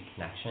sweet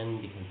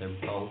connection because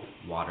they're both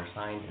water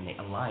signs, and they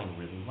align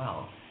really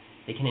well.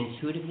 They can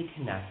intuitively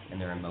connect, and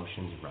their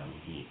emotions run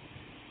deep.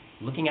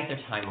 Looking at their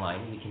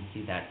timeline, we can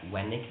see that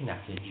when they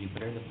connected,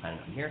 Jupiter, the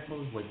planet of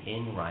miracles, was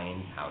in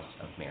Ryan's house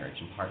of marriage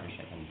and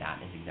partnership, and that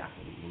is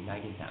exactly what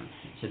united them.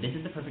 So this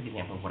is the perfect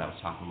example of what I was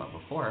talking about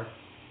before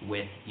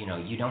with,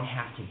 you don't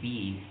have to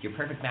be, your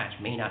perfect match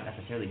may not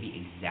necessarily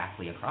be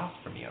exactly across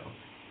from you,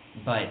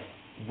 but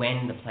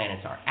when the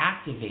planets are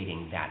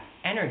activating that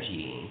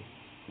energy,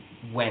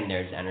 when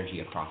there's energy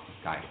across the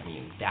sky from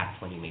you,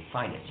 that's when you may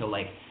find it. So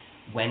like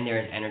when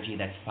there's energy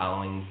that's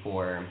following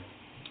for,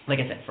 like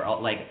I said, for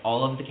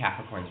all of the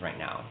Capricorns right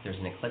now, there's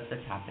an eclipse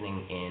that's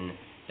happening in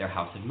their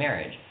house of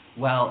marriage.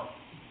 Well,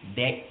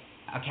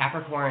 a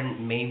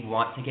Capricorn may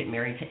want to get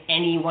married to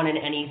anyone in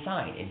any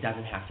sign. It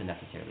doesn't have to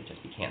necessarily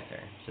just be Cancer.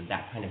 So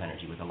that kind of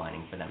energy was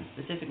aligning for them,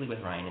 specifically with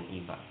Ryan and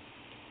Eva.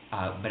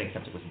 But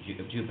except it was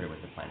Jupiter was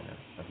the planet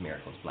of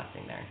miracles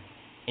blessing there.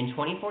 In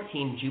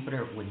 2014,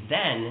 Jupiter was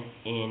then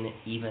in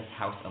Eva's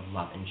house of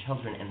love and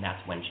children, and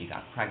that's when she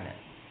got pregnant.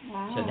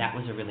 Wow. So that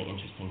was a really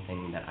interesting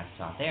thing that I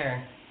saw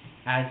there.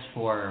 As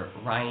for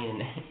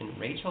Ryan and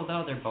Rachel,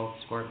 though, they're both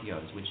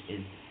Scorpios, which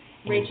is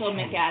Rachel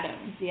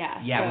McAdams,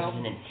 yeah. Yeah, which is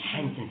an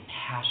intense and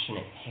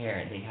passionate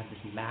pair. They have this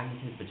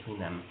magnetism between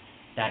them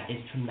that is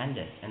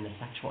tremendous, and the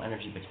sexual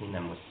energy between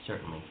them was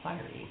certainly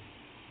fiery.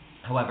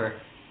 However,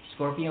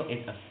 Scorpio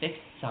is a fixed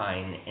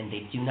sign, and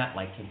they do not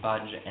like to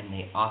budge, and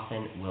they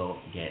often will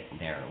get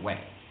their way.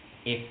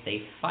 If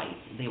they fight,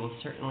 they will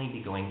certainly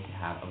be going to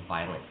have a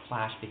violent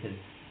clash, because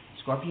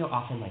Scorpio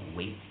often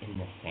waits in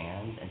the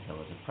sand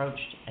until it's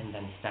approached and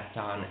then stepped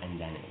on, and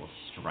then it will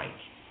strike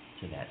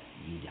so that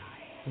you die.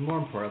 And more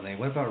importantly,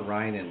 what about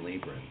Ryan and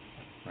Libra,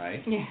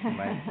 right? Yeah. Am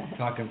I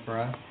talking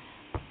for us?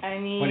 I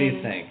mean, what do you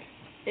think?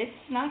 It's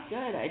not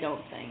good, I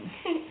don't think.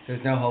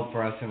 There's no hope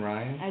for us and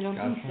Ryan? I don't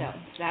think so.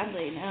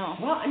 Sadly, no.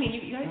 Well, I mean,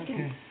 you guys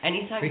can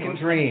anytime. We can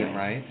dream,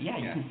 right? Yeah,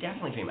 you can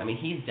definitely dream. I mean,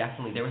 he's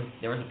definitely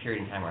there was a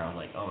period in time where I was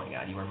like, oh my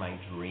God, you were my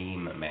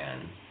dream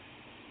man.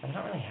 But I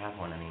don't really have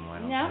one anymore.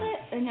 Now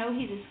that I know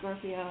he's a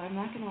Scorpio, I'm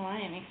not gonna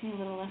lie, it makes me a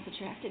little less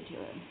attracted to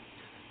him.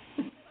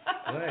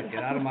 Good,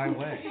 get out of my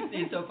way.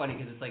 It's so funny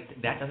because it's like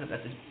that's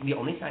the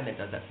only sign that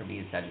does that for me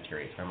is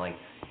Sagittarius. Where I'm like,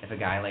 if a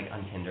guy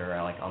on Tinder or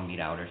I'll meet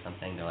out or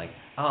something, they're like,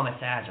 oh, I'm a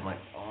Sag. I'm like,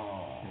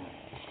 oh.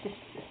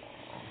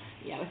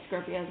 Yeah, with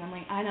Scorpios, I'm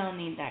like, I don't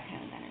need that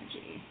kind of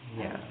energy.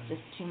 Yeah. It's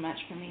just too much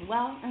for me.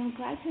 Well, I'm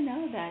glad to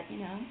know that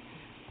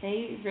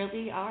they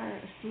really are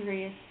a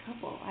serious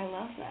couple. I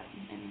love them,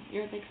 and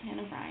you're a big fan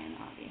of Ryan,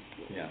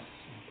 obviously. Yes.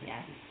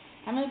 Yeah.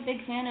 I'm a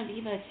big fan of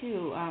Eva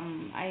too.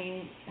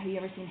 Have you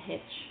ever seen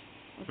Hitch?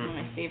 It's one of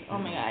my favorite. Oh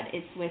my God,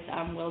 it's with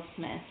Will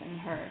Smith and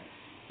her.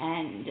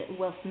 And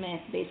Will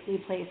Smith basically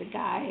plays a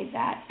guy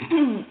that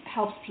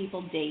helps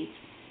people date,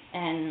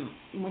 and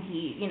when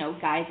he,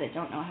 guys that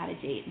don't know how to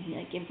date, and he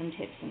gives them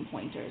tips and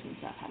pointers and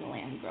stuff how to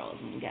land girls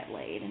and get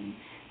laid, and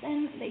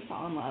then they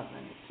fall in love,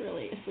 and it's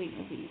really a sweet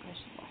movie. You guys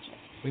should watch it.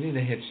 We need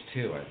a Hitch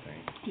too, I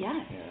think.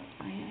 Yeah.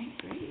 I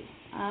agree.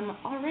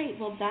 All right,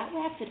 well that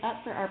wraps it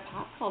up for our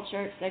pop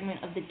culture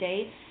segment of the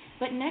day.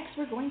 But next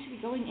we're going to be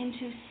going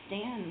into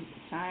Stan's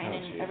sign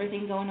and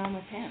everything going on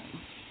with him.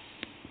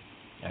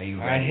 Are you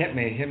ready? All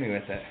right, hit me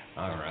with it.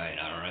 All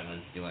right,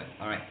 let's do it.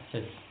 All right, so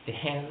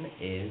Stan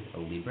is a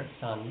Libra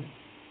sun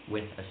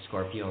with a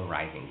Scorpio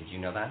rising. Did you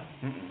know that?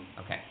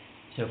 Mm-mm. Okay,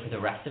 so for the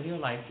rest of your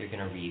life, you're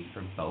going to read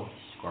for both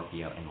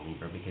Scorpio and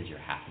Libra because you're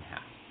half and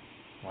half.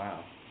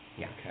 Wow.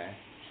 Yeah. Okay.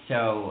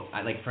 So,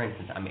 for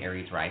instance, I'm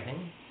Aries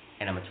rising,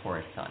 and I'm a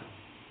Taurus sun.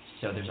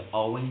 So there's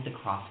always the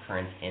cross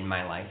currents in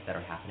my life that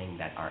are happening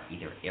that are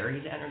either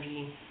Aries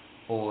energy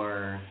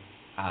or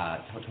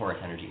Taurus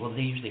energy. Well,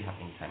 they usually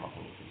happen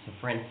simultaneously. So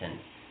for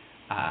instance,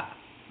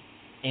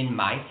 in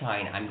my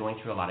sign, I'm going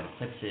through a lot of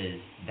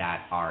eclipses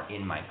that are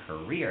in my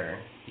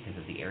career because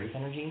of the Aries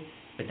energy,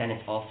 but then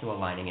it's also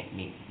aligning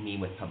me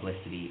with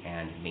publicity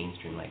and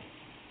mainstream, like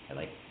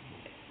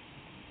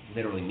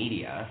literally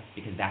media,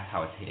 because that's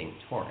how it's hitting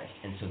Taurus.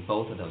 And so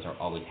both of those are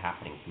always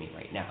happening to me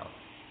right now.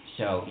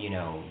 So,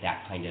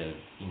 that kind of,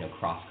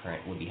 cross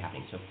current would be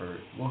happening. So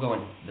we'll go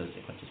into those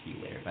eclipses for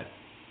you later. But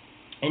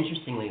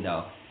interestingly,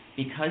 though,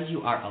 because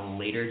you are a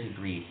later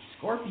degree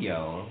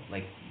Scorpio,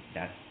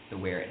 that's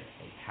where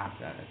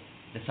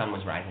the sun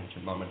was rising at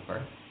your moment of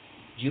birth,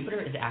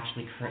 Jupiter is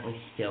actually currently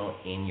still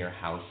in your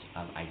house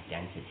of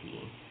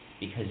identity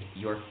because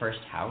your first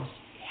house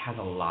has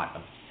a lot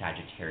of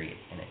Sagittarius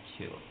in it,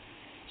 too.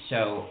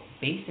 So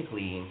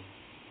basically,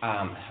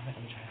 how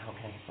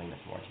can I explain this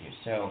more to you?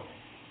 So,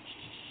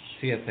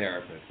 see a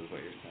therapist is what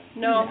you're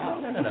saying. No.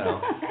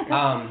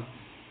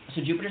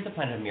 So Jupiter's the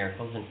planet of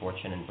miracles and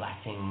fortune and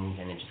blessings,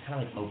 and it just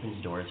kind of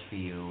opens doors for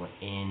you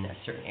in a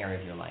certain area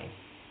of your life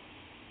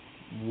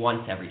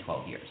once every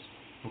 12 years.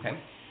 Okay?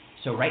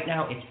 So right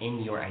now it's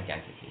in your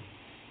identity.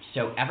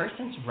 So ever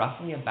since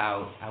roughly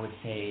about, I would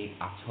say,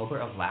 October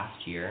of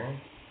last year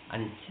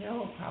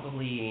until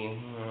probably,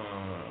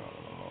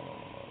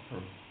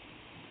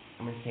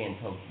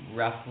 until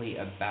roughly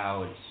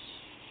about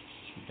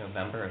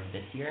November of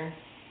this year,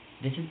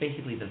 this is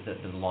basically the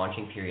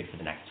launching period for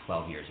the next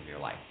 12 years of your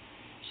life.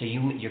 So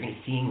you're going to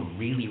be seeing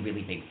really,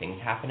 really big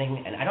things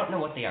happening, and I don't know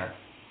what they are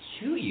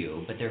to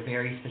you, but they're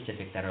very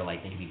specific that are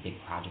they could be big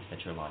projects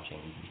that you're launching.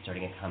 You could be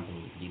starting a company,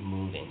 you could be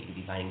moving, you could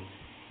be finding,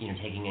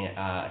 taking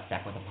a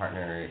step with a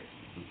partner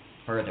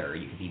further,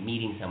 you could be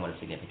meeting someone of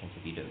significance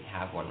if you don't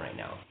have one right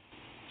now.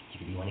 You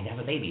could be wanting to have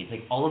a baby.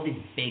 It's all of these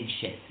big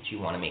shit that you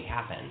want to make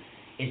happen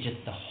It's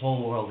just the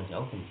whole world is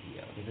open to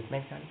you. Does this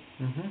make sense?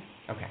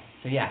 Mm-hmm. Okay.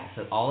 So yeah,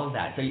 so all of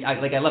that. So I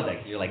love that,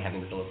 because you're like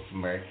having this little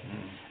smirk.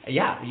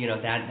 Yeah,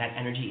 that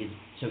energy is,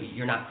 so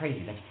you're not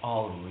crazy. That's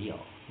all real.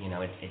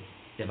 It's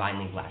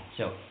divinely blessed.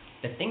 So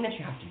the thing that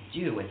you have to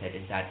do with it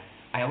is that,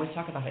 I always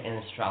talk about it in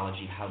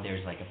astrology, how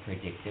there's like a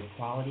predictive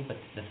quality, but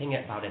the thing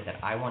about it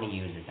that I want to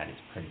use is that it's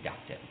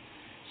productive.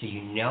 So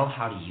you know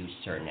how to use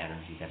certain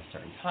energies at a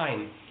certain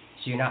time,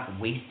 so you're not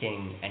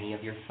wasting any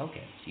of your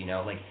focus.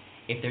 Like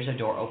if there's a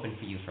door open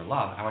for you for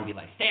love, I want to be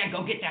like, Stan,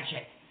 go get that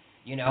shit.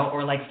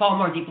 Or like fall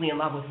more deeply in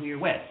love with who you're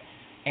with.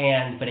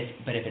 But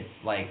if it's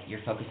like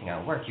you're focusing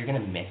on work, you're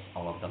going to miss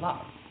all of the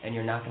love, and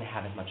you're not going to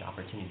have as much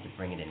opportunity to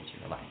bring it into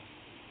your life.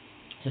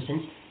 So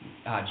since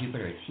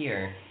Jupiter is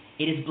here,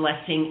 it is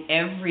blessing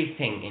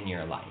everything in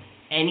your life,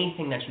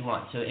 anything that you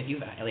want. So if you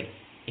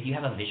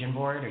have a vision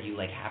board, or you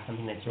like have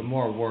something that's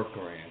more work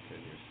oriented,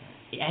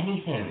 you're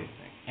saying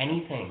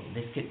anything.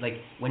 This could, like,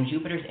 when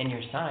Jupiter's in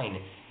your sign,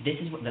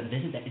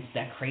 it's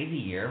that crazy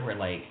year where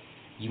like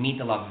you meet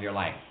the love of your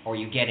life, or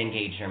you get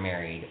engaged or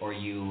married, or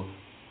you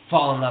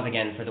fall in love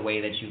again for the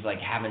way that you like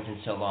haven't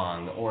in so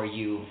long, or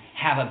you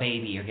have a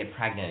baby or get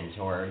pregnant,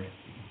 or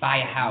buy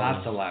a house.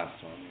 Not the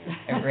last one.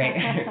 Yeah.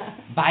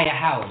 Right. Buy a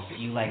house.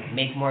 You like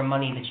make more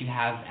money than you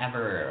have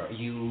ever.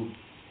 You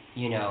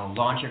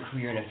launch your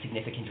career in a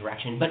significant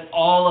direction. But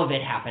all of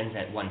it happens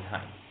at one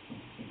time.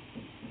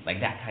 Like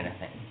that kind of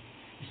thing.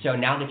 So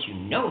now that you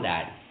know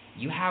that,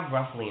 you have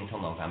roughly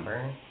until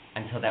November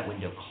until that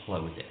window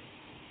closes.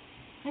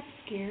 That's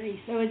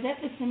scary. So is that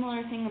the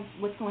similar thing of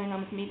what's going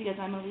on with me, because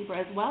I'm a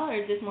Libra as well, or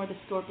is this more the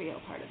Scorpio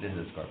part of it? This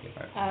is the Scorpio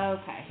part.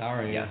 Okay.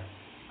 Sorry. Yeah.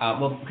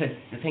 Well, because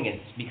the thing is,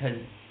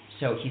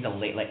 so he's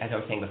as I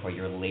was saying before,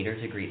 you're a later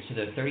degree. So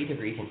there's 30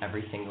 degrees in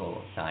every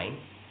single sign.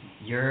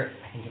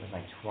 I think it was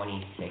like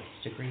 26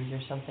 degrees or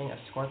something of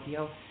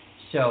Scorpio.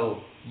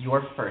 So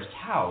your first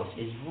house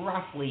is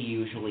roughly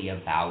usually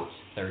about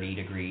 30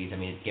 degrees. I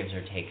mean, it gives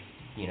or takes,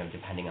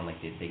 depending on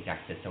like the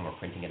exact system we're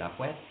printing it up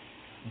with.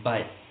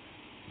 But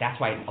that's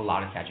why a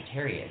lot of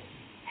Sagittarius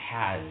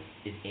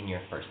is in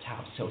your first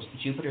house. So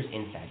Jupiter's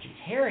in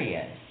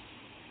Sagittarius,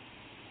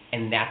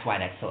 and that's why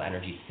that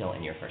energy is still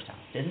in your first house.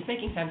 Is this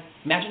making sense?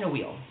 Imagine a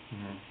wheel.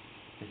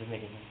 Mm-hmm. Is this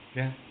making sense?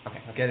 Yeah. Okay.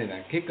 Getting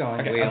there. Keep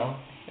going. Okay. Wheel.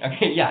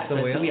 Okay. Yeah. The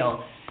wheel. The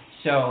wheel.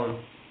 So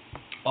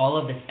all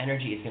of this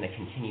energy is going to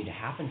continue to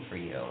happen for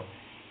you,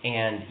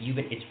 and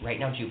right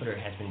now Jupiter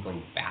has been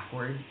going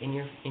backward in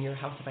your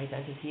house of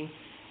identity,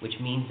 which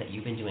means that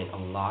you've been doing a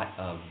lot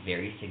of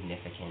very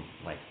significant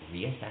like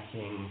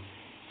reassessing,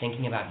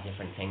 thinking about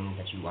different things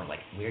that you want, like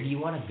where do you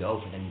want to go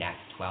for the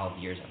next 12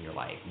 years of your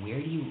life?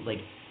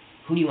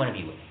 Who do you want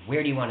to be with?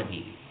 Where do you want to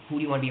be? Who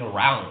do you want to be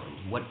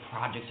around? What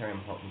projects are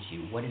important to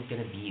you? What is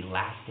going to be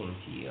lasting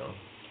to you?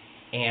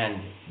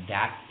 And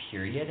that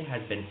period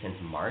has been since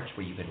March,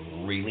 where you've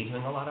been really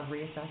doing a lot of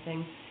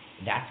reassessing.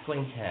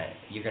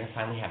 You're going to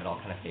finally have it all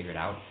kind of figured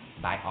out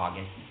by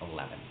August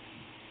 11th.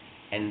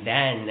 And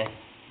then,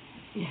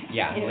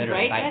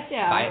 literally,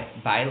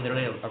 by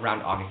literally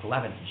around August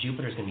 11th,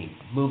 Jupiter's going to be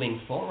moving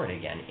forward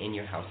again in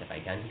your house of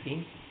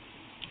identity.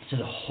 So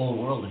the whole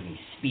world is going to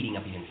be speeding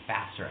up even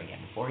faster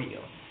again for you.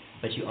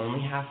 But you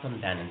only have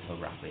from then until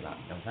roughly about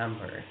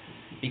November.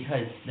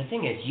 Because the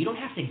thing is, you don't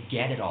have to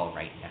get it all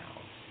right now.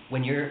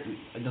 When you're,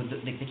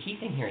 the key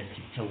thing here is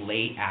to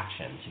lay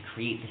action, to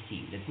create the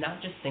seeds. It's not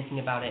just thinking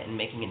about it and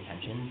making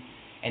intentions.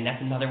 And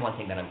that's another one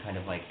thing that I'm kind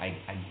of like, I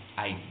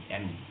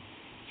am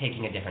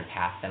taking a different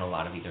path than a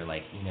lot of either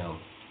like,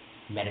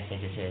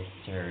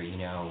 metaphysicists or,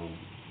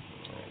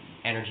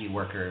 energy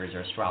workers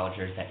or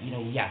astrologers that,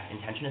 yes,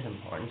 intention is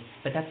important,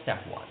 but that's step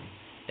one.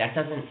 That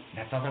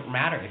doesn't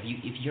matter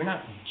if you're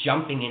not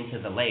jumping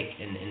into the lake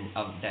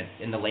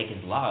and the lake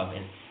is love,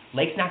 and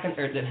lake's not going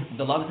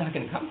the love is not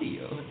going to come to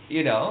you.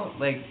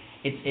 Like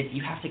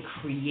you have to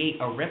create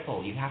a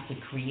ripple. You have to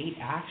create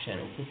action.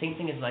 It's the same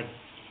thing as like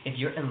if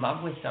you're in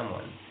love with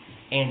someone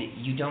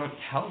and you don't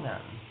tell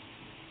them,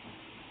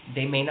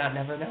 they may not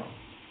never know.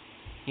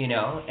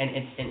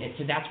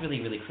 So that's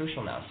really, really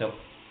crucial now. So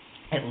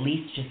at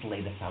least just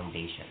lay the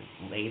foundation,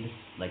 lay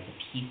the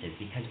pieces,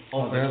 because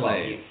over 12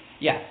 years,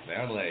 yes,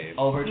 they're laid.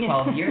 Over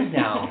 12 years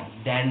now,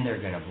 then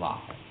they're gonna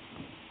blossom.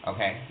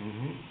 Okay.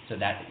 Mm-hmm. So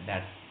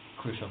that's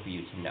crucial for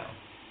you to know.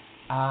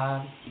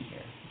 Let's see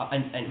here.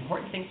 An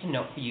important thing to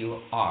note for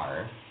you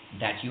are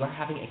that you are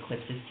having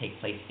eclipses take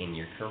place in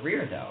your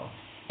career, though,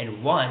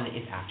 and one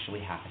is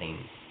actually happening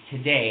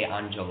today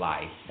on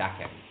July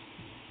 2nd.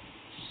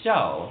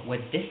 So what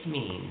this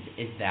means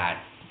is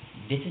that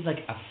this is like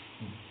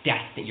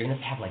you're going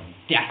to have like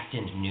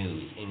destined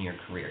news in your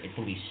career. It's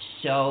going to be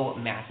so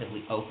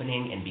massively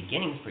opening and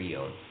beginning for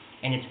you,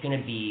 and it's going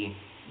to be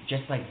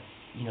just like,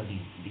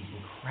 these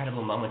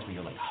incredible moments where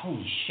you're like,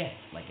 holy shit,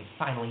 like it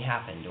finally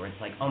happened, or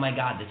it's like, oh my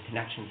god, this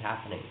connection's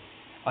happening.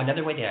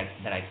 Another way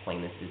that I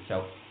explain this is,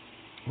 so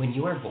when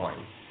you are born,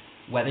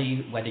 whether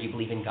you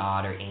believe in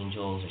God or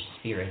angels or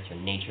spirits or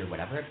nature,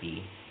 whatever it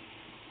be,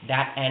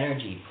 that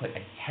energy put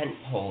a tent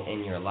pole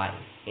in your life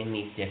in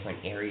these different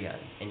areas,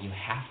 and you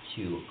have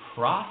to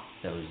cross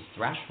those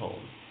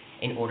thresholds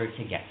in order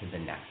to get to the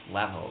next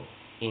level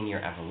in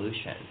your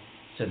evolution.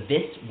 So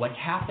what's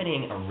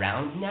happening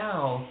around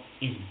now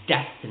is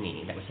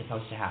destiny that was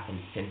supposed to happen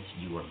since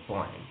you were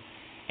born.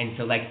 And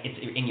so like it's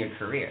in your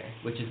career,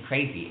 which is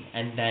crazy.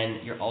 And then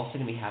you're also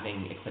going to be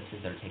having eclipses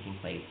that are taking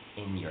place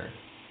in your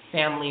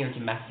family or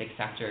domestic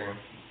sector,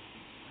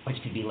 which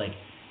could be like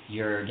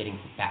you're getting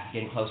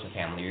close with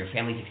family, or your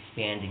family's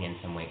expanding in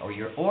some way, or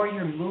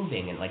you're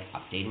moving and like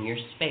updating your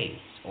space,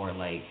 or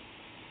like,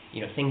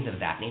 you know, things of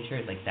that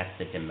nature. Like that's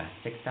the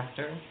domestic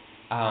sector.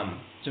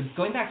 So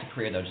going back to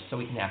career though, just so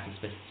we can have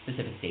some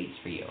specific dates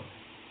for you.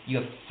 You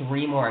have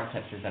 3 more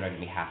eclipses that are going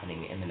to be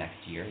happening in the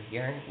next year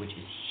here, which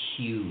is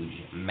huge,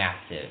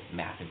 massive,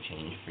 massive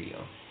change for you.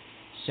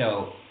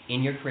 So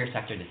in your career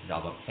sector, this is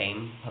all about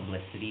fame,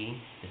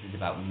 publicity. This is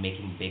about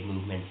making big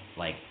movements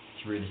like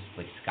through this,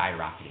 like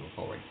skyrocketing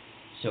forward.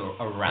 So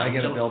around. I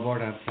get a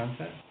billboard on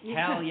Sunset?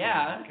 Hell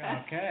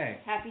yeah. Okay.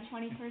 Happy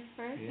 21st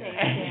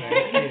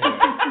birthday.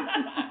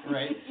 Yeah.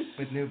 Right.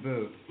 With new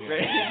boobs. Yeah.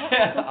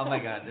 Right. Oh my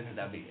God, it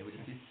would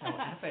just be so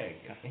epic.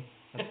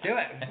 Let's do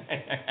it.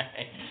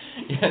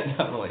 Yeah,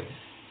 totally.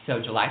 So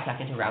July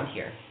 2nd around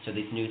here. So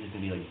this news is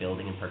going to be like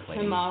building and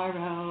percolating.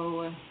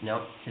 Tomorrow.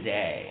 No,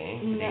 today.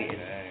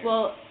 Today.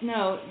 Well,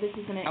 no, this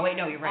is going to Oh wait,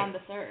 no, you're right. on the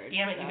 3rd.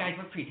 Damn it, you guys,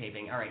 we're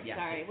pre-taping. All right, yeah.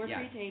 Sorry, we're yeah.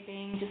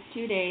 pre-taping, just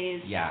 2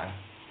 days. Yeah.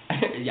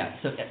 Yeah,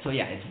 so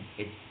yeah,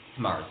 it's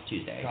tomorrow's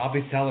Tuesday. So I'll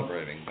be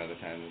celebrating by the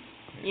time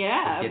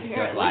Yeah, it gets to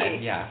go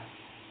live. Yeah.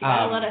 You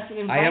gotta let us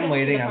invite I am us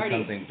waiting to the on party.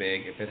 something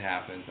big. If it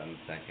happens on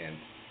the 2nd,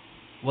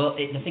 well,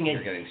 the thing is,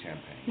 you're getting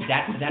champagne.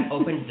 That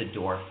opens the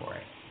door for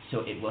it.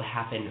 So it will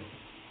happen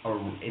or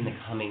in the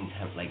coming,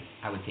 like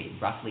I would say,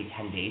 roughly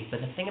 10 days.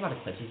 But the thing about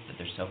eclipses is that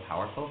they're so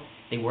powerful,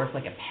 they work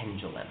like a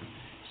pendulum.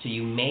 So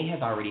you may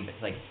have already,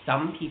 like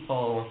some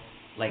people,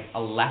 like a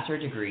lesser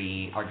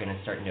degree, are going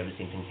to start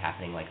noticing things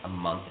happening like a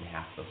month and a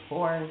half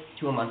before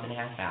to a month and a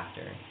half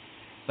after.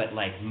 But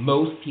like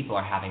most people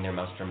are having their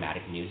most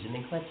dramatic news in the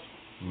eclipse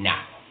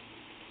now.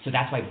 So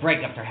that's why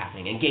breakups are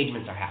happening,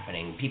 engagements are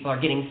happening, people are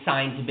getting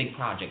signed to big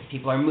projects,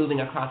 people are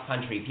moving across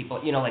country,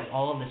 people, you know, like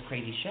all of this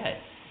crazy shit.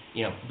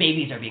 You know,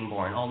 babies are being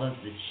born, all this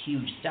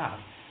huge stuff,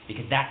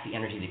 because that's the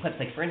energy of the eclipse.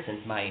 Like for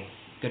instance, my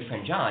good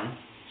friend John,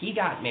 he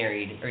got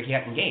married, or he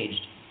got engaged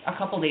a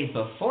couple days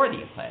before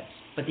the eclipse,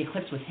 but the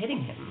eclipse was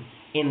hitting him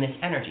in this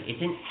energy. It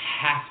didn't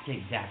have to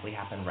exactly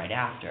happen right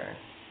after.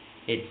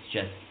 It's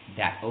just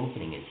that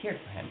opening is here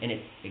for him, and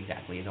it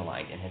exactly is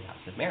aligned in his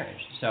house of marriage.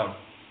 So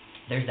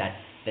there's that.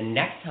 The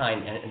next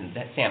time, and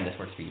that, Sam, this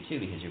works for you too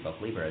because you're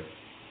both Libras,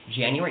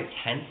 January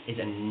 10th is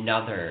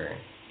another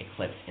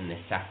eclipse in this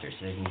sector.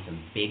 So there's going to be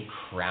some big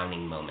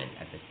crowning moment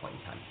at this point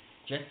in time.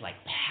 Just like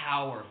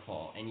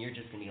powerful, and you're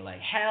just going to be like,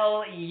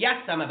 hell yes,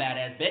 I'm a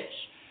badass bitch.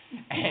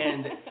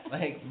 And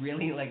like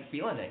really like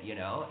feeling it, you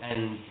know?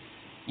 And,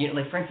 you know,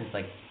 like for instance,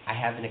 like I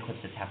have an eclipse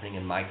that's happening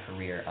in my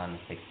career on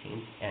the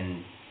 16th,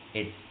 and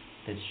it's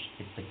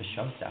like the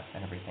show stuff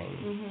and everything.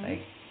 Mm-hmm.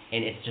 Like,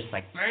 and it's just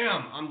like,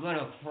 bam, I'm going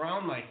to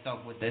crown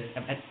myself with this.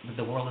 But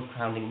the world is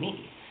crowning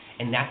me.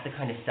 And that's the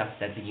kind of stuff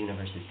that the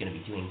universe is going to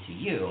be doing to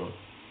you,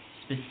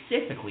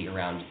 specifically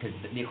around, because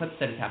the eclipse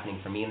that is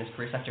happening for me in this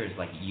career sector is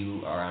like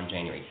you are on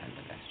January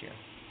 10th of next year.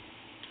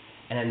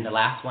 And then the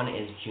last one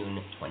is June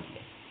 20th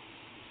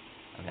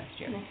of next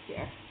year. Next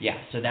year. Yeah,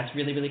 so that's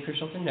really, really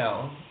crucial to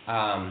know.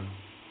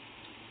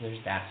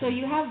 There's that. So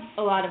you have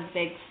a lot of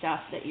big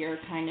stuff that you're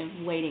kind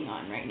of waiting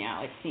on right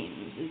now, it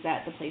seems. Is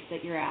that the place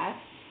that you're at?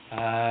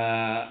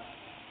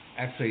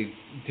 Actually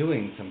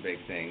doing some big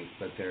things,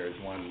 but there's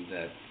one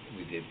that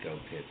we did go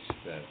pitch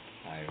that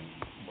I'm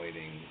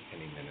waiting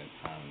any minute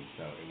on,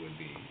 so it would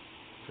be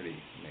pretty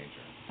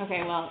major.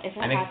 Okay, well, if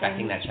that I'm happens,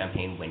 expecting that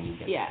champagne when you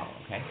get the call,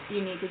 okay?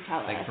 You need to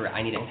tell like us.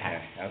 I need a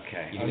text.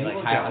 Okay. You can be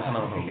like, hi, I'm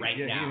coming over right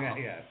yeah, now.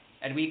 Yeah.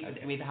 And we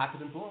the hot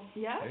tub and pool.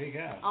 Yeah. There you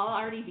go. I'll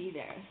already be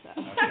there, so.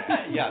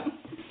 Okay. Yeah.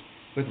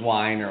 With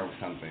wine or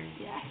something.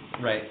 Yeah.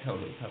 Right,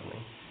 totally.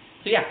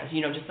 So yeah, you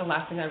know, just the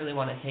last thing I really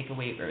want to take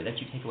away, or that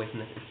you take away from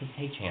this, is to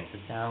take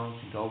chances now,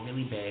 to go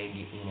really big,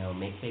 you know,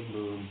 make big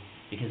moves,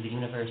 because the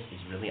universe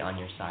is really on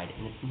your side,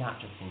 and it's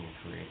not just in your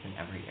career, it's in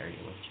every area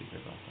with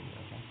Jupiter blessing you,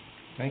 okay?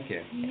 Thank you.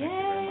 Yay. Thank you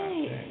very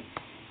much. Thanks.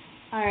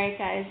 All right,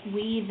 guys,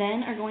 we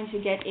then are going to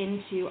get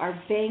into our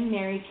Bang,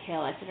 Marry,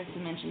 Kill. I forgot to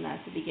mention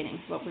that at the beginning,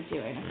 so what we're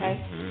doing, okay?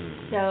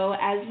 Mm-hmm. So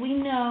as we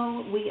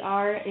know, we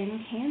are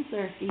in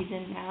Cancer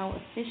season now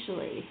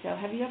officially. So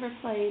have you ever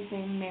played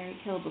Bang, Marry,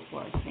 Kill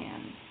before,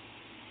 Sam?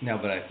 No,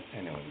 but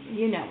I know what it is.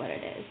 You know what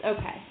it is.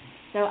 Okay.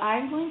 So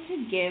I'm going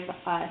to give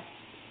us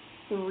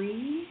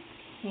 3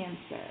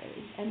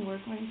 cancers, and we're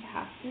going to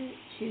have to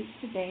choose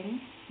to bang,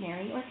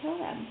 marry, or kill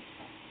them.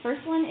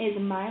 First one is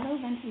Milo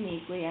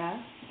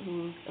Ventimiglia,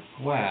 who's, of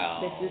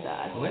course, This Is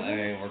Us.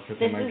 I worked with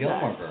him on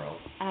Gilmore Girls.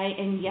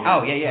 Yes.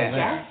 Oh, yeah.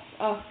 Yes.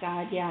 Oh,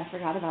 God, yeah, I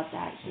forgot about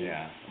that.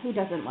 Who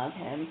doesn't love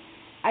him?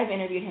 I've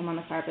interviewed him on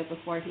the carpet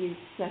before. He's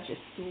such a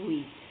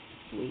sweet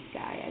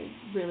guy.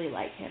 I really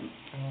like him.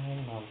 Oh,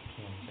 I love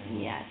Cancer.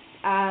 Yes.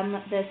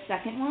 The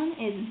second one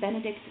is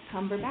Benedict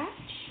Cumberbatch.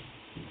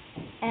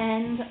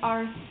 And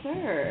our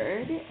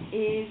third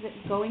is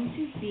going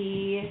to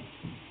be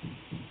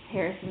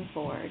Harrison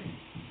Ford.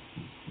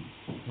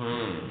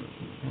 I'm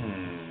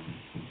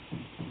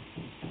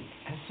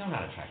still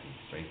not attracted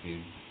to straight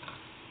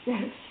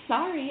dudes.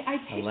 Sorry, I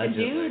picked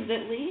Allegedly. dudes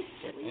at least.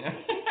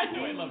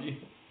 I love you.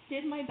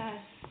 Did my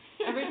best.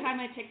 Every time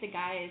I picked the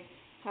guys,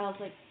 Kyle's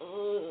like,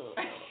 ugh.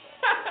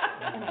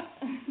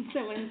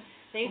 So when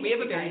we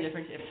have a very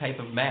different type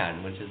of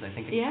man, which is, I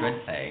think, a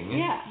good thing.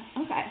 Yeah,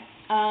 okay.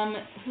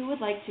 Who would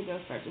like to go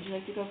first? Would you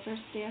like to go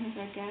first, Dan, as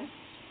our guest?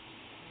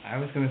 I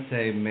was going to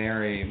say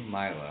marry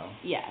Milo.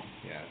 Yes.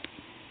 Yes.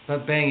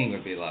 But banging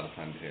would be a lot of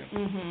fun, too.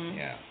 Mm-hmm.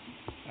 Yeah.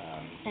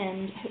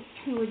 And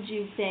who would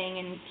you bang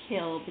and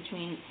kill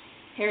between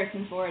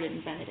Harrison Ford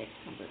and Benedict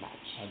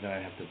Cumberbatch? Then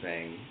I'd have to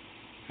bang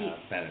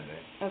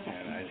Benedict. Okay.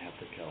 And I'd have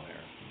to kill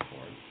Harrison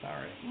Ford.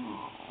 Sorry.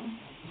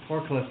 Aww.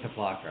 Poor Callista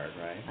Flockhart,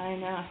 right? I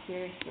know,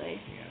 seriously.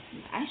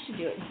 Yes. I should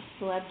do it.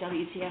 Celeb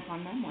WTF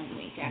on them one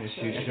week,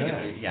 actually. Yes, you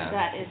should. Yeah.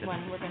 That is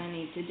one we're going to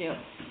need to do.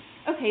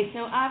 Okay, so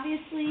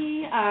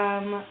obviously,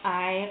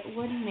 I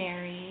would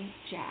marry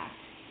Jack.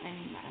 I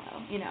mean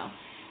Milo, you know.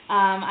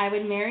 I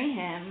would marry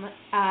him.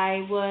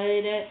 I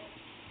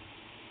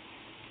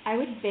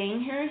would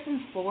bang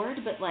Harrison Ford,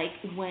 but like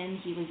when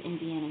he was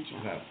Indiana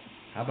Jones. No.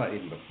 How about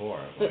even before?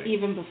 But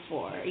even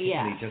before,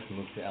 yeah. When he just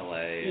moved to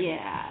LA.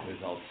 And it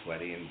was all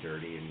sweaty and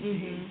dirty and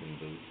jeans and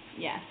boots.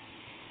 Yeah.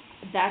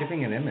 That's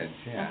giving an image,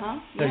 yeah.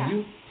 So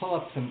you pull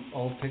up some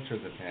old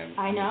pictures of him.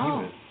 I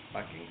know. He was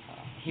fucking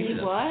hot. He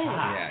was.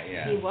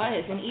 Yeah. He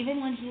was. And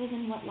even when he was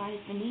in What Lies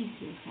Beneath,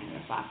 he was kind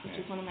of a fox,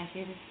 which is one of my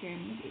favorite scary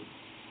movies.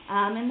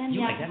 And then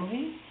You like that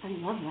movie? I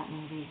love that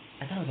movie.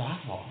 I thought it was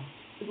awful.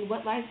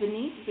 What Lies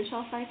Beneath,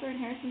 Michelle Pfeiffer and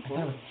Harrison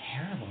Ford. I thought it was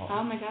terrible.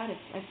 Oh my God,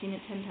 I've seen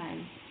it 10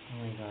 times. Oh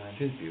my God.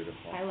 She's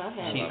beautiful. I love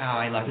it.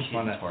 I love her.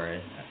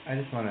 I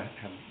just want to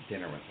have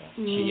dinner with her.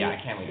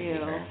 I can't wait to meet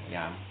her.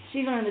 Yeah.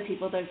 She's one of the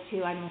people, though,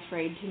 too, I'm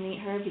afraid to meet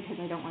her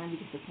because I don't want to be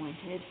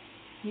disappointed,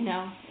 you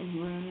know, and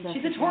ruin the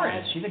She's a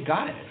Taurus. She's a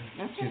goddess.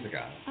 Okay. She's a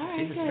goddess. All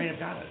right, She's a good. straight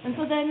up goddess. And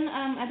so then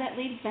that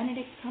late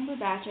Benedict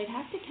Cumberbatch, I'd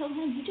have to kill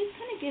him. He just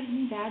kind of gives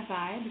me bad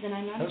vibes, and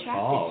I'm not So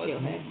attracted tall, to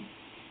isn't him.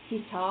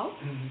 He's tall?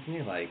 Isn't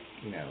he like,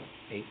 8'3"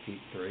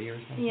 or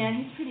something? Yeah,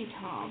 he's pretty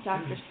tall.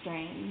 Dr.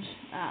 Strange.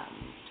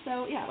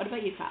 So, yeah, what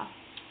about you, Kyle?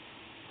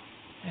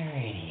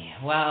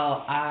 Alrighty.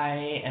 Well,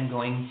 I am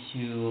going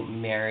to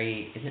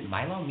marry. Is it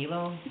Milo?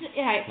 Milo?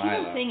 Yeah,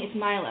 people saying it's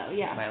Milo.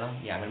 Yeah. Milo.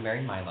 Yeah, I'm gonna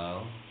marry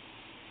Milo.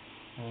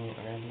 We're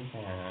gonna do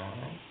that.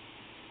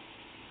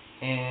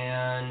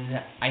 And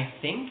I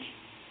think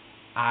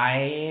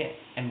I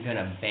am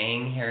gonna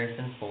bang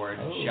Harrison Ford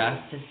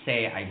just to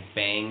say I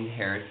banged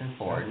Harrison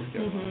Ford.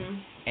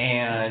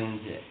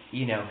 And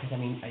because I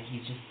mean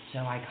he's just so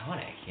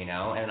iconic, and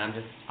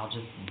I'll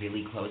just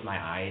really close my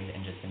eyes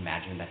and just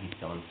imagine that he's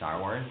still in Star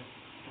Wars.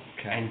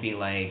 And be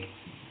like,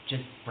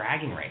 just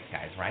bragging rights,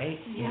 guys, right?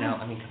 Yeah.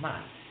 I mean, come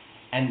on.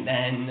 And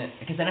then,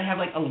 because then I have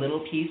like a little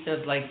piece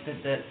of like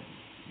the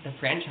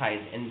franchise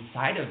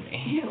inside of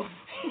me.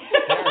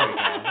 There we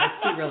go.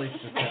 Let's be really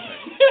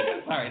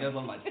specific. Sorry, there's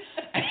so much.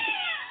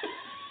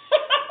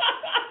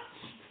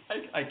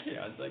 I can't.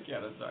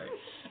 I'm sorry.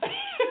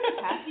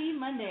 Happy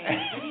Monday.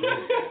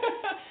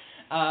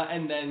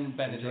 And then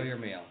Benedict. Enjoy your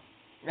meal.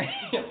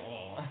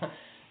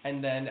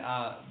 And then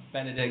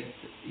Benedict,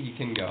 you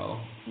can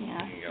go.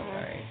 Yeah. You can go.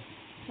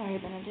 Sorry,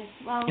 Benedict.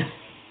 Well,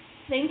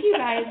 thank you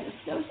guys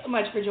so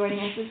much for joining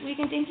us this week,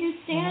 and thank you,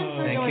 Stan,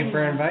 for joining us. Thank you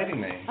for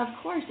inviting me. Of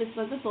course, this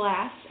was a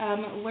blast.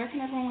 Where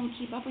can everyone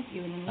keep up with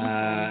you in the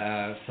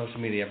meantime? Social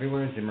media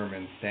everywhere,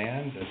 Zimmerman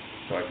Stan, just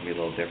so I can be a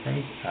little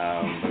different.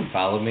 But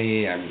follow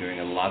me. I'm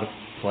doing a lot of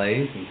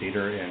plays and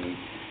theater in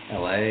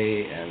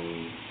LA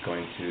and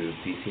going to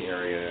DC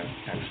area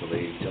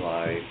actually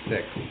July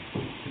 6th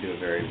to do a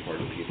very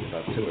important piece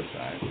about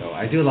suicide. So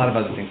I do a lot of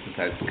other things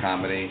besides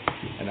comedy,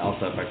 and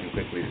also if I can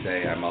quickly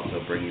say I'm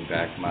also bringing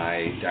back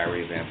my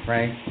Diary of Anne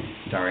Frank,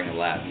 starring a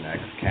Latinx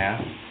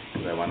cast,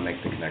 because I want to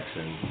make the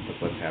connection with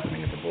what's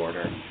happening at the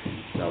border.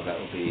 So that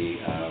will be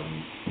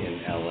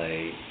in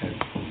LA at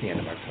the end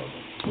of October.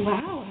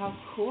 Wow, how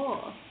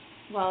cool.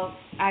 Well,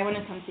 I want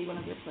to come see one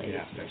of your plays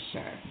for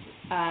sure.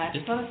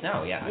 Just let us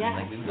know, yeah. Yeah,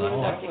 I mean, we would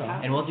love to come.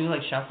 And we'll do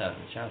like shout outs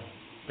and shout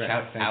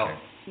out.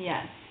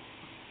 Yes.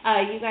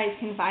 You guys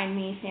can find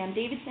me, Sam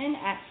Davidson,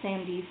 at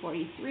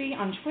SamD43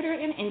 on Twitter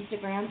and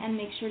Instagram, and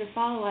make sure to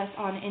follow us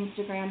on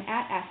Instagram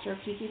at Astro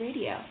Kiki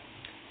Radio.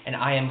 And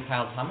I am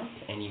Kyle Thomas,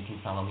 and you can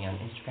follow me on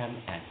Instagram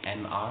at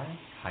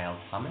MrKyle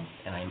Thomas,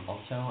 and I'm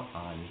also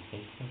on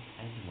Facebook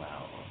as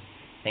well.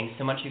 Thanks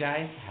so much, you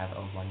guys. Have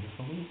a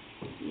wonderful week.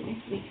 See you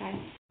next week, guys.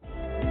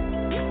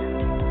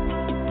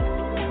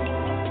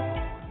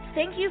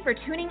 Thank you for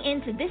tuning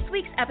in to this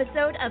week's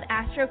episode of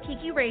Astro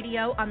Kiki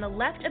Radio on the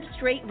Left of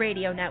Str8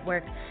 Radio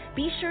Network.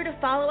 Be sure to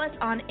follow us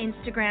on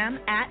Instagram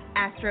at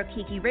Astro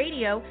Kiki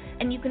Radio,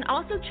 and you can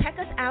also check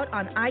us out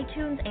on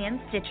iTunes and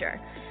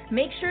Stitcher.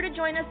 Make sure to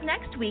join us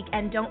next week,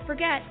 and don't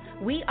forget,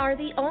 we are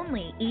the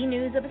only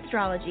E-News of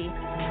Astrology.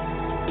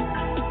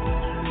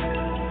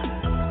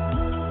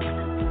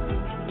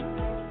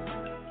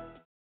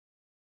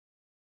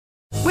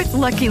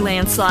 Lucky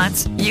Land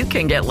Slots, you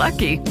can get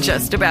lucky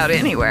just about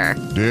anywhere.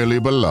 Dearly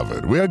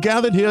beloved, we are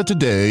gathered here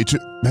today to...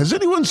 Has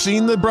anyone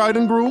seen the bride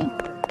and groom?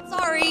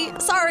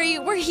 Sorry,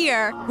 we're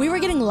here. We were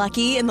getting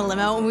lucky in the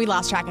limo and we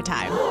lost track of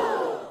time.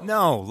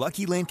 No,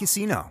 Lucky Land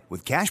Casino,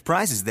 with cash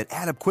prizes that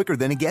add up quicker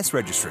than a guest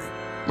registry.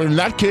 In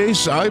that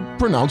case, I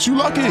pronounce you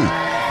lucky.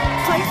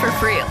 Play for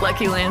free at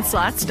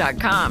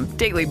LuckyLandSlots.com.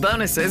 Daily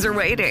bonuses are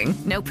waiting.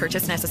 No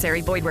purchase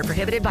necessary. Void where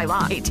prohibited by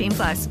law.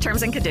 18+.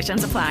 Terms and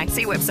conditions apply.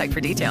 See website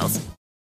for details.